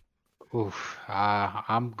allowed. Oof.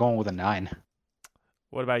 I'm going with a 9.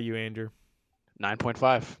 What about you, Andrew?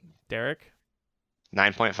 9.5. Derek?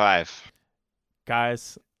 9.5.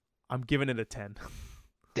 Guys, I'm giving it a 10.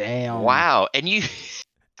 Damn. Wow. And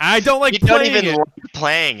I don't like you don't playing even it. like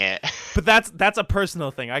playing it. But that's a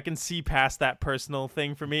personal thing. I can see past that personal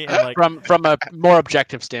thing for me. And like From a more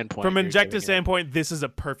objective standpoint. from an you're objective giving it- standpoint, this is a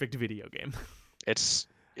perfect video game. It's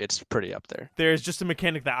pretty up there. There's just a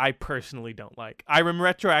mechanic that I personally don't like. I'm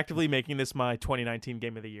retroactively making this my 2019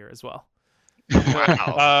 game of the year as well.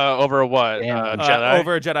 Wow. Over what? Damn. Jedi?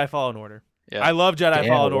 Over Jedi Fallen Order. Yeah. I love Jedi Damn,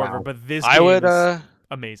 Fallen wow. Order, but this I game would. is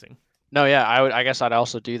amazing. No, yeah, I guess I'd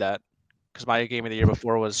also do that because my game of the year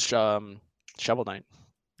before was Shovel Knight.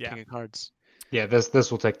 Yeah. King of Cards. Yeah, this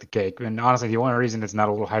will take the cake. And honestly, the only reason it's not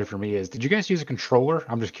a little higher for me is, did you guys use a controller?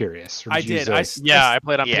 I'm just curious. Or I you use did. I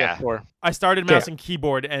played on Yeah. PS4. I started mouse and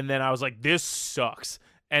keyboard, and then I was like, "This sucks."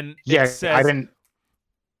 And yeah, it says, I didn't.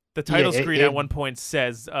 the title yeah, screen it- at one point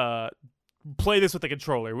says, "Play this with a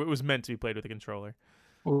controller." It was meant to be played with a controller.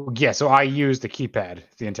 Yeah, so I used the keypad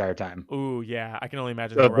the entire time. Ooh, yeah. I can only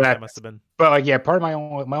imagine So how rough that that- must have been. But like, yeah, part of my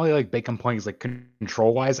only like big complaint is like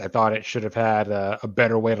control wise. I thought it should have had a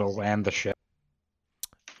better way to land the ship.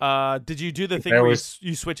 Did you do the thing There where was-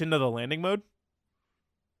 you switch into the landing mode?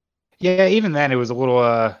 Yeah, even then it was a little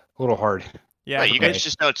hard. Yeah. Wait, you okay. guys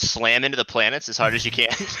just don't slam into the planets as hard as you can.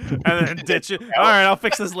 And then ditch it. All right, I'll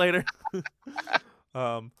fix this later.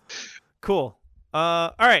 Cool.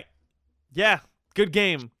 All right. Yeah, good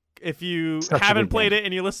game. If you Such a haven't good played game. it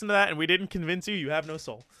and you listen to that and we didn't convince you, you have no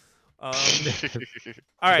soul. All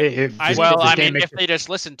right. It I- just- Well, this I game mean, makes if they just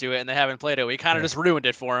listened to it and they haven't played it, we kind of Yeah. just ruined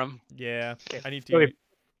it for them. Yeah, I need So to.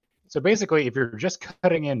 So basically, if you're just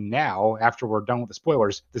cutting in now after we're done with the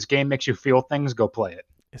spoilers, this game makes you feel things. Go play it.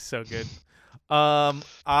 It's so good.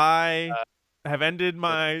 I have ended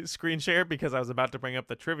my screen share because I was about to bring up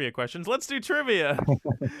the trivia questions. Let's do trivia.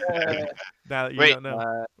 Now that you Wait, don't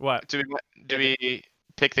know what. do we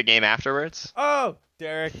pick the game afterwards? Oh,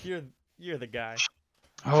 Derek, you're the guy.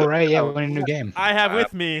 Oh right, yeah, we need a new game. I have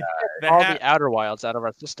with me All the Outer Wilds out of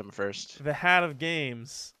our system first. the hat of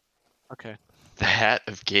games. Okay. The Hat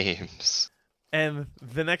of Games. And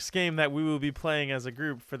the next game that we will be playing as a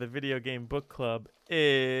group for the video game book club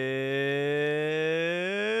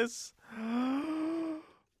is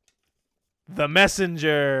The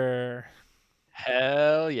Messenger.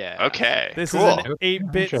 Hell yeah. Okay. This cool. is an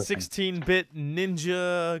 8-bit, Interesting. 16-bit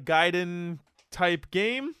Ninja Gaiden type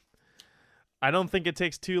game. I don't think it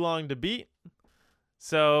takes too long to beat.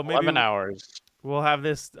 So maybe 11 hours. we'll have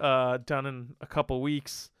this done in a couple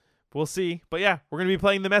weeks. We'll see. But yeah, we're going to be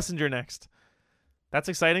playing The Messenger next. That's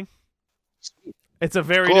exciting. It's a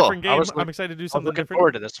very Cool. different game. I'm I'm excited to do I'm something looking different.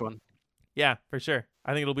 forward to this one. Yeah, for sure.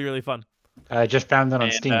 I think it'll be really fun. I just found it on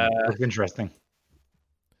And, Steam. It looks interesting.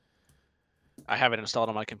 I have it installed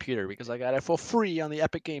on my computer because I got it for free on the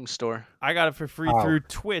Epic Games Store. I got it for free Wow. through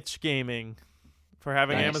Twitch Gaming for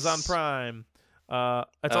having Nice. Amazon Prime.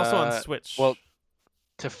 It's also on Uh, Switch. well,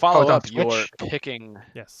 To follow it's on up, you're Switch? picking.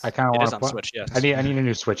 yes. I kind of It want is to on play. Switch, yes. I need a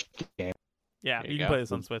new Switch game. Yeah, There you you can go. play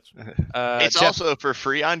this on Switch. It's Jeff- also for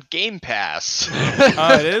free on Game Pass.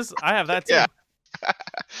 It is? I have that too. Yeah.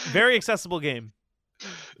 Very accessible game.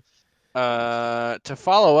 To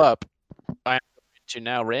follow up, I'm going to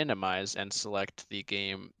now randomize and select the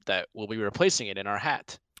game that will be replacing it in our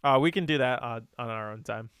hat. We can do that on our own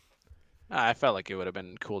time. I felt like it would have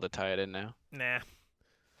been cool to tie it in now. Nah.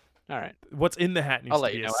 All right. What's in the hat needs I'll to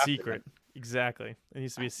let be you a know after secret. Exactly. It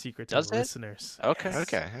needs to be a secret to Does the it? listeners. Okay.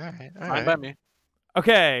 Okay. All right. All Fine right. by me.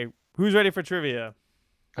 Okay, who's ready for trivia?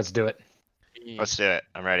 Let's do it. Let's do it.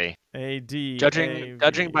 I'm ready. AD.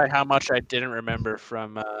 Judging by how much I didn't remember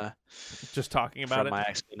from just talking about it. my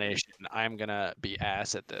explanation, I'm gonna be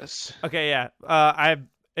ass at this. Okay, yeah.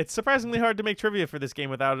 It's surprisingly hard to make trivia for this game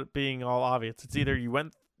without it being all obvious. It's either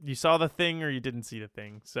you saw the thing or you didn't see the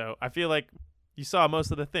thing. So I feel like you saw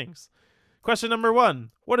most of the things. Question number 1.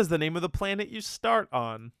 What is the name of the planet you start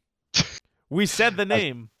on? We said the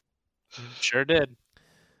name. Sure did.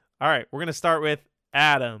 All right, we're going to start with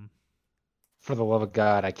Adam. for the love of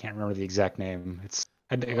God, I can't remember the exact name. It's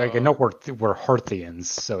I know we're Hearthians,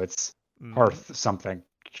 so it's Hearth something.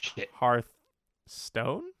 Shit.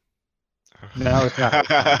 Hearthstone? No, it's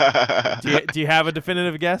not. Do you have a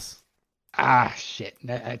definitive guess? Shit.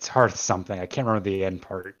 It's Hearth something. I can't remember the end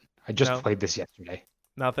part. I just played this yesterday.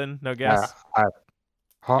 Nothing? No guess?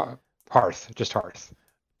 Hearth. Just Hearth.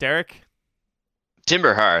 Derek?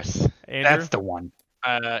 Timber Hearth. Andrew? That's the one.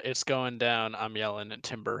 It's going down. I'm yelling at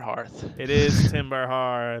Timber Hearth. It is Timber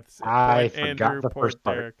Hearth. I forgot the first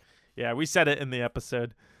part. Derek. Yeah, we said it in the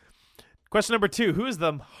episode. Question number 2. Who is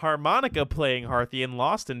the harmonica-playing Hearthian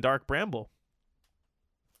lost in Dark Bramble?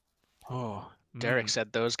 Oh, Derek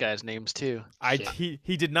said those guys' names too. He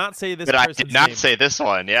did not say this but person's I did not name. say this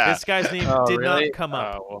one, yeah. This guy's name did not come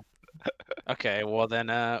up. Well. Okay, well then,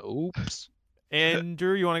 oops.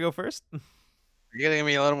 Andrew, you want to go first? You're gonna give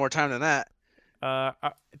me a little more time than that.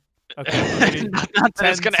 Okay. Not that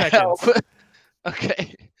it's gonna help.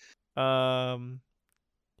 Okay.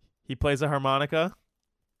 He plays a harmonica,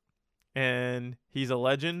 and he's a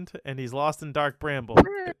legend, and he's lost in Dark Bramble.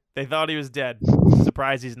 They thought he was dead.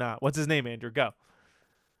 Surprise, he's not. What's his name, Andrew? Go.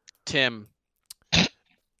 Tim.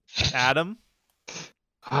 Adam.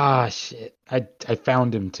 Shit. I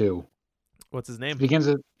found him too. What's his name? It begins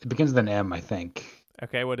with an M, I think.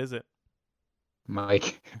 Okay, what is it?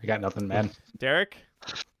 Mike. I got nothing, man. Derek.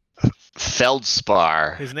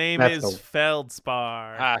 Feldspar. His name is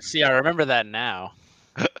Feldspar. See, I remember that now.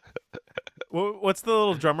 What's the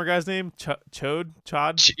little drummer guy's name? Chod?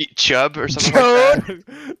 Chub or something like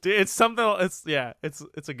that? Dude, it's something. It's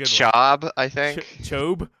a good Chob, one. I think.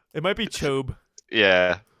 Chob. It might be Chob.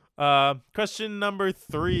 Yeah. Question number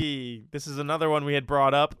 3. This is another one we had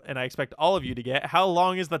brought up, and I expect all of you to get. How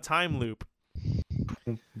long is the time loop?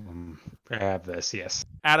 I have this, yes.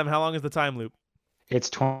 Adam, how long is the time loop? It's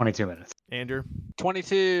 22 minutes. Andrew?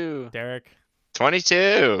 22. Derek?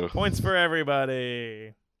 22. Points for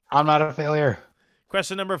everybody. I'm not a failure.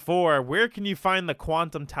 Question number 4. Where can you find the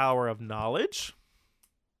Quantum Tower of Knowledge?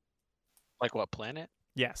 Like what planet?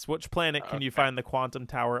 Yes. Which planet can you find the Quantum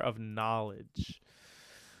Tower of Knowledge?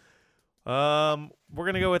 We're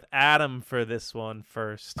going to go with Adam for this one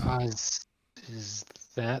first. Is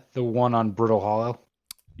that the one on Brittle Hollow?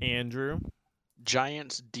 Andrew?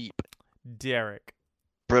 Giant's Deep. Derek?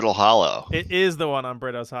 Brittle Hollow. It is the one on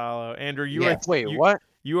Brittle Hollow. Andrew, what?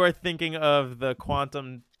 You are thinking of the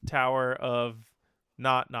Quantum Tower of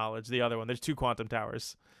not knowledge, the other one. There's 2 Quantum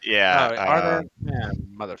Towers. Yeah. Are there? Yeah,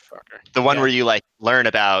 motherfucker. The one where you learn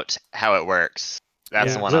about how it works.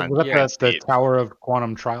 That's the one on the Tower of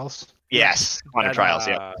Quantum Trials? Yes, Quantum Trials,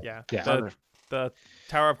 yeah. Yeah. The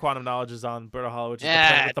Tower of Quantum Knowledge is on Brittle Hollow, which is the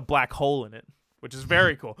planet with the black hole in it, which is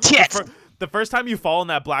very cool. Yes! The first time you fall in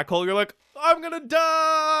that black hole, you're like, I'm going to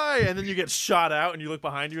die! And then you get shot out, and you look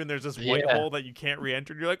behind you, and there's this white hole that you can't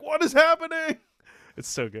re-enter, and you're like, what is happening? It's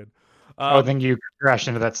so good. I think you crash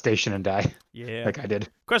into that station and die. Yeah. Like I did.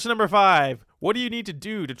 Question number 5. What do you need to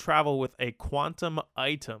do to travel with a quantum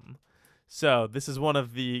item? So this is one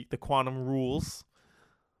of the quantum rules.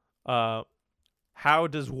 How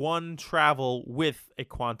does one travel with a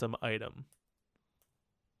quantum item?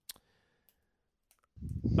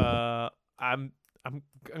 I'm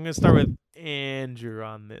gonna start with Andrew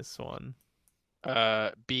on this one.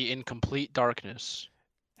 Be in complete darkness.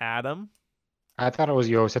 Adam. I thought it was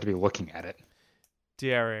you always had to be looking at it.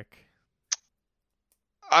 Derek.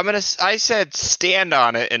 I said stand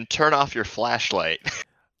on it and turn off your flashlight.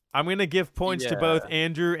 I'm going to give points to both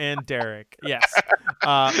Andrew and Derek. Yes.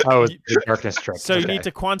 The darkness trick. So you need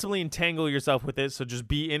to quantumly entangle yourself with it. So just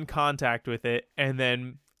be in contact with it and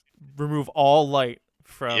then remove all light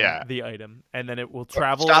from the item. And then it will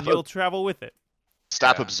travel and you'll travel with it.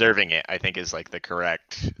 Stop observing it, I think is like the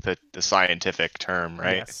correct, the scientific term,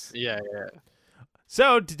 right? Yes. Yeah.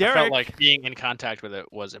 So Derek. I felt like being in contact with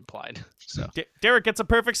it was implied. So Derek gets a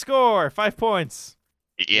perfect score. 5 points.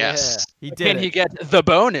 Yes. Yeah, he did. Can he get the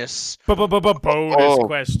bonus? Bonus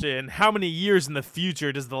question. How many years in the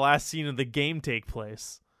future does the last scene of the game take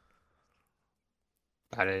place?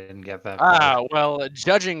 I didn't get that. Well,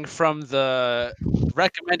 judging from the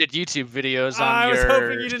recommended YouTube videos on your I was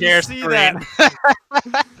hoping you didn't see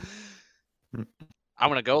that. I'm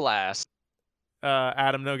going to go last.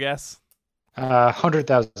 Adam, no guess?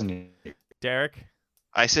 100,000 years. Derek?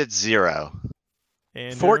 I said 0.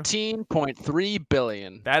 Andrew? 14.3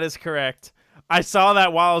 billion. That is correct. I saw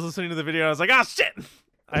that while I was listening to the video. And I was like, "Oh shit!"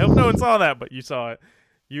 I hope no one saw that, but you saw it.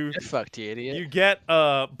 Get fucked, you idiot. You get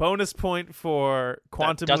a bonus point for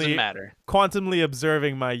quantumly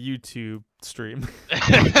observing my YouTube stream.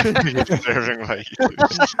 Observing my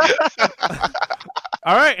YouTube.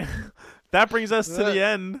 All right, that brings us to the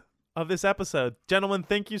end of this episode. Gentlemen,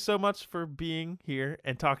 thank you so much for being here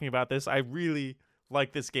and talking about this. I really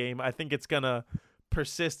like this game. I think it's going to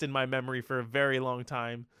persist in my memory for a very long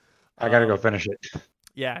time. I got to go finish it.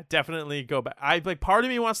 Yeah, definitely go back. Part of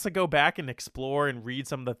me wants to go back and explore and read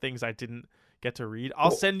some of the things I didn't get to read.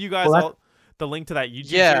 I'll send you guys the link to that YouTube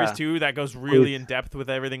series too. That goes really in depth with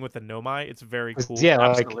everything with the Nomai. It's very cool. Yeah,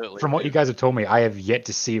 like from what you guys have told me, I have yet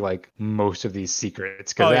to see like most of these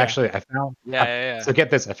secrets because I found. So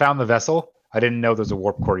get this, I found the vessel. I didn't know there's a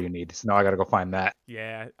warp core you need, so now I got to go find that.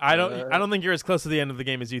 Yeah, I don't think you're as close to the end of the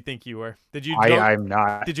game as you think you were. Did you? I'm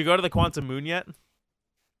not. Did you go to the Quantum Moon yet?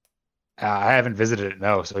 I haven't visited it,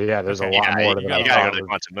 no. So yeah, there's a lot more to that. You gotta go to the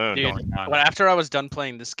Quantum Moon. Dude, but after I was done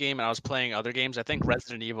playing this game and I was playing other games, I think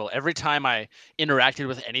Resident Evil, every time I interacted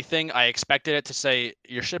with anything, I expected it to say,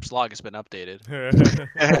 your ship's log has been updated.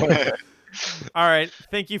 All right.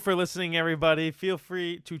 Thank you for listening, everybody. Feel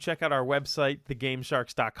free to check out our website,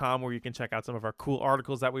 thegamesharks.com, where you can check out some of our cool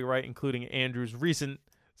articles that we write, including Andrew's recent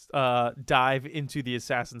dive into the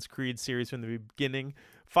Assassin's Creed series from the beginning.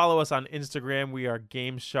 Follow us on Instagram. We are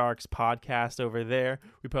Game Sharks Podcast over there.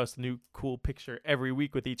 We post a new cool picture every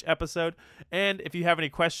week with each episode. And if you have any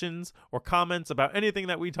questions or comments about anything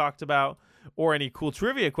that we talked about or any cool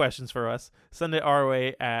trivia questions for us, send it our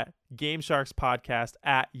way at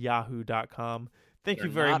gamesharkspodcast@yahoo.com. Thank you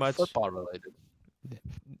very much. Football related.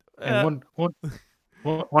 And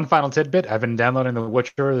one final tidbit. I've been downloading The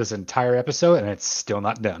Witcher this entire episode, and it's still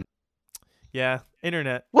not done. Yeah,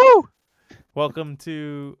 internet. Woo! Welcome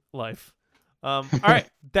to life. All right,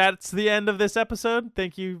 that's the end of this episode.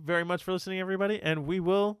 Thank you very much for listening, everybody, and we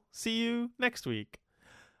will see you next week.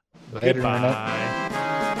 Later,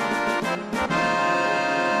 Goodbye.